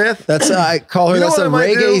Jakob Smith. That's I call her. You know That's a what I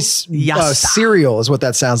might do? reggae cereal, is what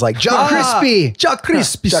that sounds like. Jack Crispy. Jack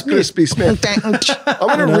Crispy Jack Crispy Smith.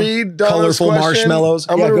 I'm going to read Donna's Colorful question. marshmallows.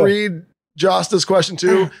 I'm Yeah, going to go. read Josta's question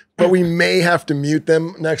too, but we may have to mute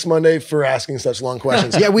them next Monday for asking such long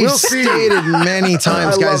questions. Yeah, we've We'll see. stated many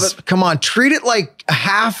times, I love guys. it. Come on, treat it like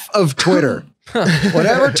half of Twitter.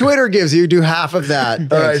 Whatever Twitter gives you, do half of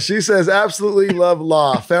that. All right. She says, absolutely love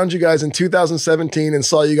Law. Found you guys in 2017 and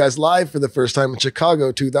saw you guys live for the first time in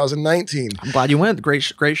Chicago 2019. I'm glad you went. Great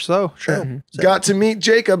show. Sure. Got to meet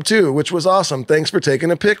Jakob too, which was awesome. Thanks for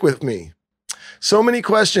taking a pic with me. So many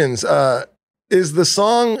questions. Is the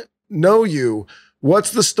song Know You?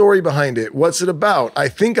 What's the story behind it? What's it about? I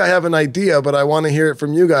think I have an idea, but I want to hear it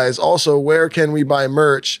from you guys. Also, where can we buy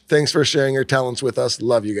merch? Thanks for sharing your talents with us.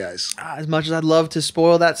 Love you guys. As much as I'd love to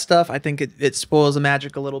spoil that stuff, I think it spoils the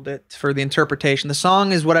magic a little bit for the interpretation. The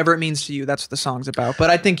song is whatever it means to you. That's what the song's about.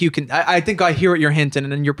 But I think you can, I think I hear what you're hinting,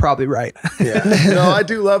 and you're probably right. Yeah. No, I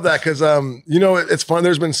do love that because, it's fun.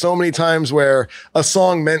 There's been so many times where a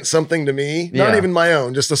song meant something to me, not even my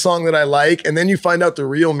own, just a song that I like. And then you find out the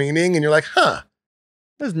real meaning and you're like, huh.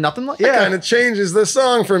 There's nothing like that. Kind of changes the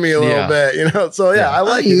song for me a little bit, So I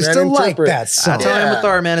like it. I used to like that song. That's how I am with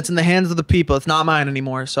art, man. It's in the hands of the people. It's not mine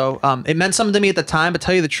anymore. So it meant something to me at the time, but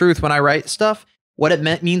tell you the truth, when I write stuff, what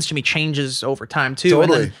it means to me changes over time too.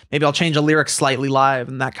 Totally. And then maybe I'll change a lyric slightly live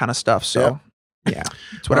and that kind of stuff. So yeah,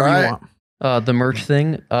 it's whatever you want. The merch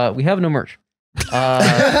thing, we have no merch.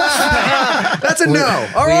 That's a no.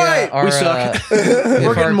 All right. We suck.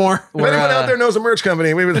 We're getting more. If anyone out there knows a merch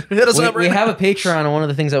company, we would hit us up. We have a Patreon, and one of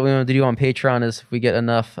the things that we want to do on Patreon is if we get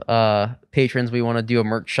enough patrons, we want to do a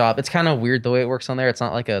merch shop. It's kind of weird the way it works on there. It's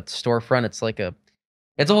not like a storefront. It's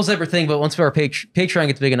a whole separate thing. But once our Patreon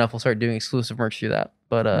gets big enough, we'll start doing exclusive merch through that.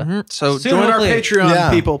 But so join our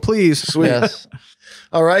Patreon, people, please. Sweet. Yes.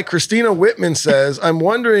 All right. Christina Whitman says, I'm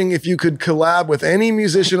wondering if you could collab with any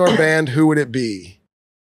musician or band, who would it be?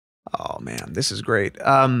 Oh man, this is great.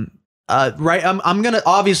 Right. I'm going to,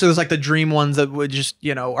 obviously there's like the dream ones that would just,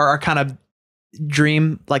 are kind of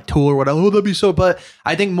dream like Tool or whatever. Oh, that'd be so, but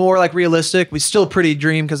I think more like realistic. We still pretty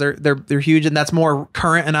dream because they're huge, and that's more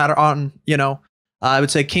current and out on, I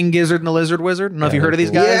would say King Gizzard and the Lizard Wizard. I don't know if you heard of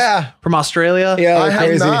these guys from Australia. Yeah, I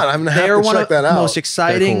have not. I'm gonna have to check that out. Most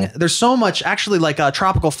exciting. Cool. There's so much actually, like a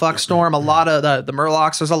Tropical Fuckstorm, a lot of the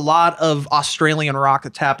Murlocs. There's a lot of Australian rock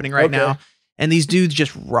that's happening right now. And these dudes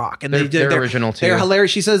just rock. And they're original too. They're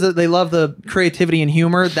hilarious. She says that they love the creativity and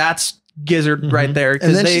humor. That's Gizzard right there,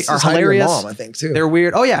 because they are hilarious. Mom, I think too. They're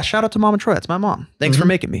weird. Oh yeah, shout out to Mom and Troy. That's my mom. Thanks for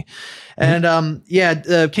making me. And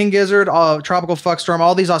King Gizzard, Tropical Fuckstorm,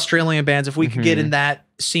 all these Australian bands. If we could get in that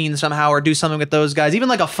scene somehow, or do something with those guys, even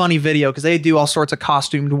like a funny video, because they do all sorts of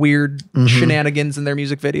costumed weird shenanigans in their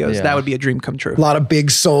music videos. That would be a dream come true. A lot of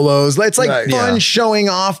big solos. It's like fun showing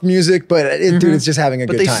off music, but dude, it's just having a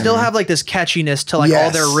good time. But they still have like this catchiness to like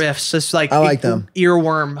all their riffs. It's like, I like them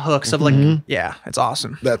earworm hooks of like, it's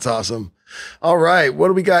awesome. That's awesome. All right, what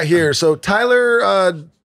do we got here? So Tyler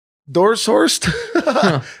Dorshorst.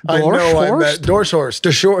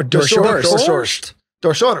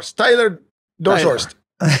 Dorshorst. Tyler Dorshorst.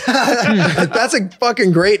 That's a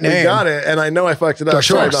fucking great name. We got it, and I know I fucked it up.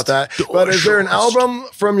 Sorry about that. But is there an album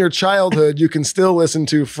from your childhood you can still listen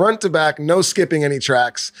to front to back, no skipping any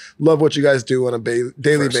tracks? Love what you guys do on a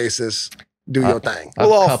daily basis. Do your thing.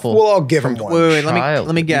 We'll all give them one. Wait,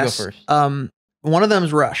 let me guess. One of them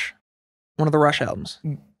is Rush. One of the Rush albums.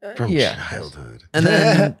 From childhood. And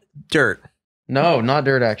then Dirt. No, not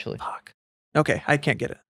Dirt, actually. Fuck. Okay, I can't get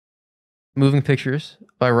it. Moving Pictures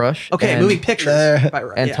by Rush. Okay, Moving Pictures by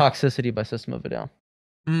Rush. And Toxicity by System of a Down.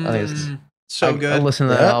 I think it's so good. I listen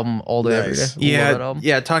to that album all day, every day.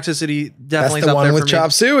 Yeah, Toxicity definitely. That's the one with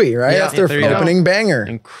Chop Suey, right? That's their opening banger.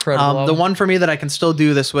 Incredible. The one for me that I can still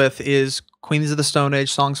do this with is Queens of the Stone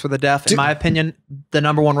Age, Songs for the Deaf. In my opinion, the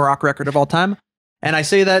 #1 rock record of all time. And I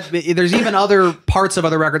say that there's even other parts of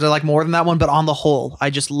other records I like more than that one, but on the whole,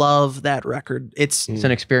 I just love that record. It's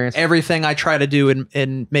an experience. Everything I try to do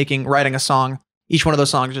in writing a song, each one of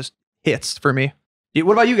those songs just hits for me.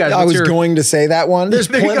 What about you guys? I was going to say that one. There's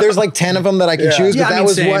like 10 of them that I can choose, but that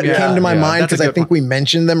was what came to my mind because I think we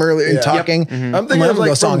mentioned them earlier in talking. I'm thinking of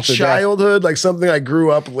like from childhood, like something I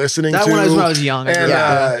grew up listening to. That one was when I was young.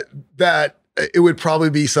 And that it would probably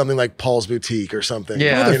be something like Paul's Boutique or something.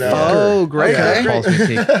 Yeah. Oh, great. Okay. Paul's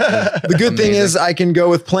Boutique. The good thing is I can go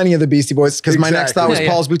with plenty of the Beastie Boys because my next thought was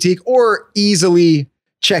Paul's Boutique, or easily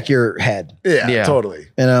Check Your Head. Yeah, totally.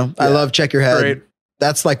 I love Check Your Head. Great.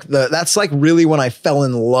 That's like really when I fell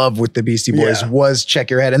in love with the Beastie Boys was Check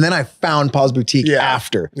Your Head. And then I found Paul's Boutique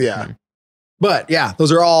after. Yeah. But yeah,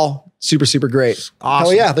 those are all super, super great. Awesome.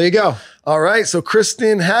 Hell yeah, there you go. All right. So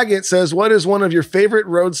Kristen Haggett says, what is one of your favorite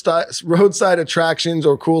roadside attractions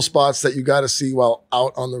or cool spots that you got to see while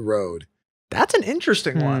out on the road? That's an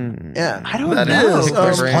interesting one. Yeah. I don't That know. is.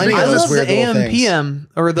 There's plenty I of those love the weird little AM things. PM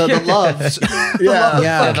or the loves.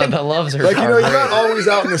 Yeah. The loves are Like, you know, you're great. not always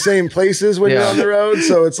out in the same places when you're Yeah. on the road.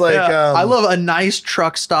 So it's like, I love a nice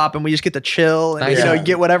truck stop and we just get to chill and Nice. you know, Yeah.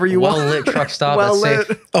 get whatever you want. Well-lit truck stop. Well That's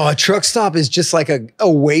lit. safe. Oh, a truck stop is just like a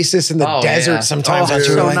oasis in the Oh, desert yeah. sometimes. Oh, aren't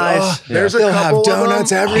you? so Like, nice. oh, there's a they'll couple have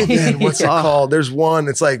donuts, of them. everything. What's it Yeah. called? There's one.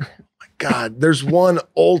 It's like, oh my God, there's one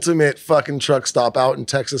ultimate fucking truck stop out in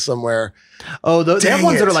Texas somewhere. Oh, they have Dang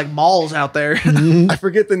ones that it. are like malls out there. I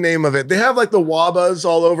forget the name of it. They have like the Wabas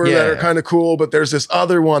all over that are Yeah. kind of cool, but there's this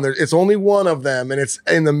other one. It's only one of them, and it's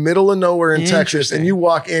in the middle of nowhere in Texas. Interesting. And you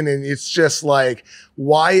walk in, and it's just like,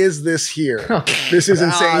 why is this here? This is I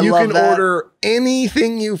insane. You love can that. order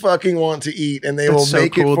anything you fucking want to eat, and they That's will so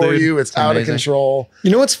make cool, it for dude. you. It's out of amazing. control. You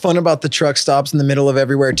know what's fun about the truck stops in the middle of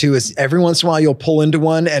everywhere too is every once in a while you'll pull into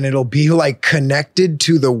one and it'll be like connected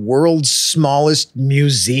to the world's smallest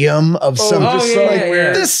museum of some just yeah, something yeah,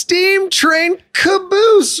 weird. the steam train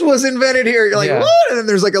caboose was invented here. You're like, Yeah. what? And then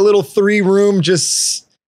there's like a little 3-room just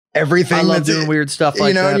everything. I love that's doing weird stuff like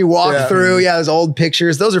you know, that. and you walk Yeah. through. Yeah, there's old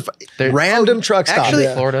pictures. Those are They're- random truck stops. Actually,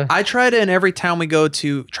 Yeah. Florida. I try to in every town we go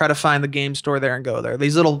to try to find the game store there and go there.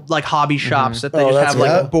 These little like hobby shops that they Oh, just that's have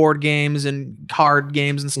like right. board games and card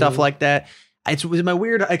games and stuff like that. It's my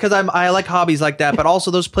weird because I like hobbies like that, but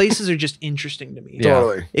also those places are just interesting to me. Yeah.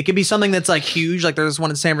 Totally. It could be something that's like huge, like there's one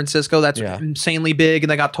in San Francisco that's Yeah. insanely big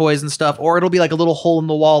and they got toys and stuff, or it'll be like a little hole in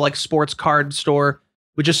the wall like sports card store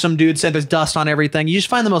with just some dude said there's dust on everything. You just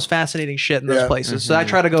find the most fascinating shit in those Yeah. places. So I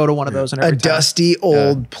try to go to one of those in A every town. dusty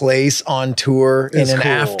old place on tour in It's an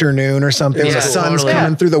cool. afternoon or something. It's the cool. sun's Totally.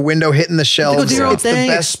 coming through the window, hitting the To shelves. go do your own It's the thing,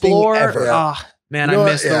 best explore. thing ever. Ah, man, You know I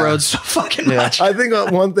what? miss the Yeah. road so fucking much. I think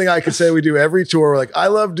one thing I could say we do every tour, like I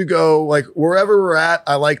love to go like wherever we're at,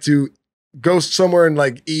 I like to go somewhere and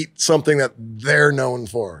like eat something that they're known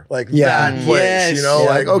for. Like Yeah. that place, Yes. you know, Yeah.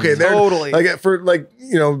 like, okay, they're Totally. like for like,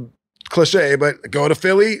 you know, cliche, but go to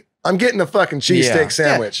Philly, I'm getting a fucking cheesesteak Yeah.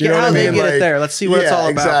 sandwich. Yeah, You know how what I they mean? get Like, it there. Let's see what it's all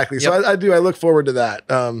about. Exactly. Yep. So I look forward to that.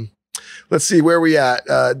 Let's see where we at.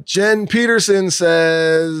 Jen Peterson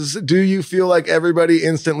says, do you feel like everybody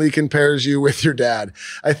instantly compares you with your dad?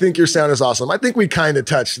 I think your sound is awesome. I think we kind of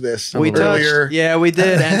touched this we earlier. touched. Yeah, we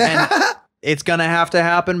did. And it's going to have to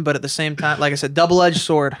happen. But at the same time, like I said, double-edged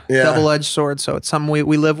sword. Yeah. Double-edged sword. So it's something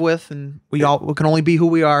we live with and we can only be who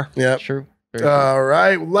we are. Yep. True. Very true. All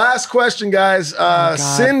right. Last question, guys. God.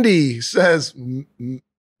 Cindy says,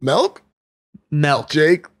 milk? Milk.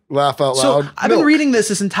 Jake, laugh out So loud. I've been Milk. reading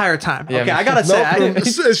this entire time. Yeah, Okay, me I gotta say, Milk.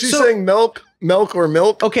 Is she so- saying milk or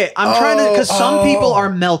milk? okay, I'm trying to because some oh. people are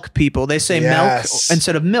milk people. They say Yes. milk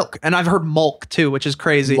instead of milk, and I've heard mulk too, which is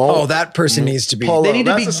crazy. Mulk. Oh, that person needs to be. Polo. They need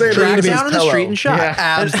to That's be the same dragged as down in the pillow. street and shot. Yeah.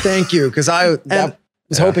 Abs, thank you, because I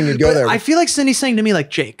was hoping you'd go But there. I feel like Cindy's saying to me, like,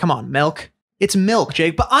 Jake, come on, milk. It's milk,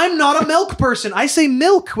 Jake. But I'm not a milk person. I say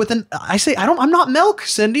milk with an. I'm not milk,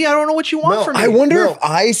 Cindy. I don't know what you want Milk. from me. I wonder Milk. if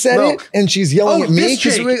I said Milk. it and she's yelling Oh, at me this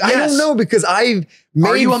because Jake, I yes. don't know because I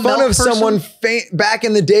made you a fun milk of person? someone back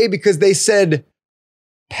in the day because they said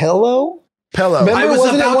pillow. Pillow. I Remember, was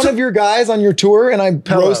wasn't it about one to- of your guys on your tour and I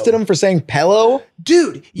Pillow. roasted him for saying pillow?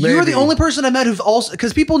 Dude, you're Maybe. the only person I met who's also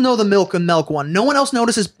because people know the milk and milk one. No one else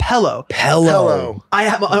notices pillow. Pillow. I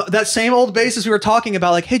have that same old basis we were talking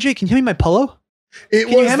about. Like, hey, Jake, can you hand me my pillow? It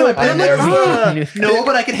Can you was hand me my the, pillow? I'm like, it "Ah." was No,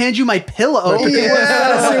 but I can hand you my pillow.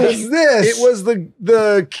 Yes, it was this. it was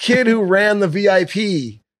the kid who ran the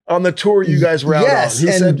VIP on the tour you guys were out Yes, on.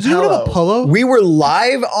 He and said You don't have a pillow. pillow? We were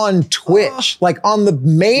live on Twitch, like on the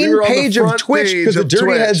main We were on the page of front Twitch page because the of Dirty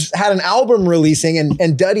Twitch. Heads had an album releasing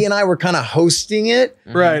and Duddy and I were kind of hosting it.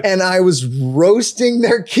 Right. And I was roasting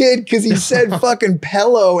their kid because he said fucking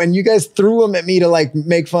pillow and you guys threw him at me to like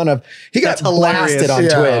make fun of. He got That's hilarious. blasted on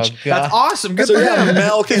Yeah. Twitch. That's awesome. Good So for yeah, him.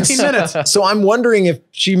 milk. 15 minutes. So I'm wondering if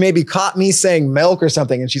she maybe caught me saying milk or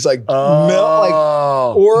something and she's like, Oh. milk, like,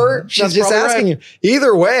 or she's That's just probably asking right. you.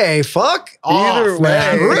 Either way, fuck Either off, way.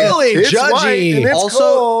 man. Really It's white judgy. and it's Also,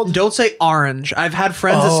 cold. don't say orange. I've had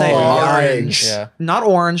friends that say Oh, orange. Yeah. Not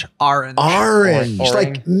orange, orange. Orange. Orange.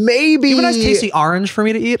 Like maybe You have a nice tasty orange for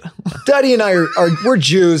me to eat? Duddy and I we're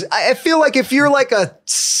Jews. I feel like if you're like a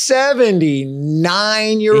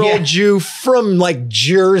 79-year-old Yeah. Jew from like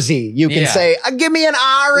Jersey, you can Yeah. say, give me an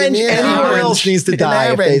orange. Give me an Anyone orange. else needs to An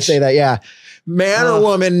die if they orange. say that. Yeah. Man or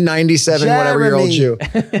woman, 97, whatever-year-old Jew.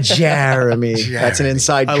 Jeremy. That's an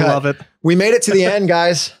inside I cut. love it. We made it to the end,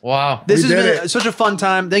 guys. Wow. This We has did been it. such a fun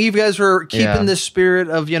time. Thank you guys for keeping Yeah. this spirit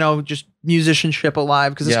of, just musicianship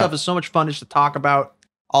alive because this Yeah. stuff is so much fun just to talk about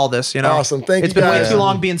all this, Awesome. Thank It's you been guys. way too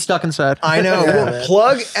long being stuck inside. I know. Yeah, We'll man.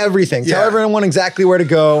 plug everything. Tell Yeah. everyone exactly where to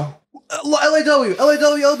go. LAW,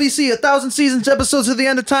 LBC, 1,000 seasons, episodes to the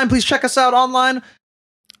end of time. Please check us out online.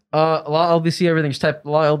 Law LBC, everything. Just type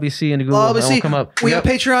Law LBC into Google. Law And it will LBC. come up. We have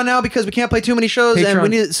Patreon now because we can't play too many shows and Patreon. we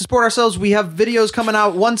need to support ourselves. We have videos coming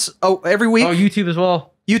out every week. Oh, YouTube as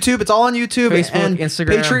well. YouTube, it's all on YouTube. Facebook, and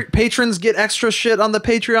Instagram. Patrons get extra shit on the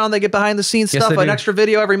Patreon. They get behind the scenes Yes, stuff, they an do. extra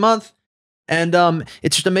video every month. And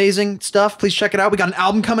it's just amazing stuff. Please check it out. We got an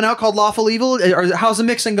album coming out called Lawful Evil. How's the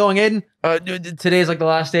mixing going, Aidan? Today's like the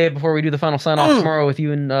last day before we do the final sign off tomorrow with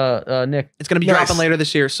you and Nick. It's going to be Nice. dropping later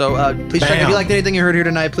this year. So please check. If you liked anything you heard here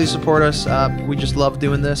tonight, please support us. We just love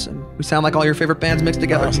doing this. And we sound like all your favorite bands mixed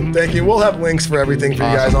together. Awesome. Thank you. We'll have links for everything for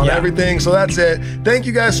you guys on everything. So that's it. Thank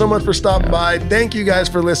you guys so much for stopping by. Thank you guys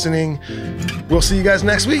for listening. We'll see you guys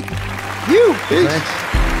next week. You. Peace. Thanks.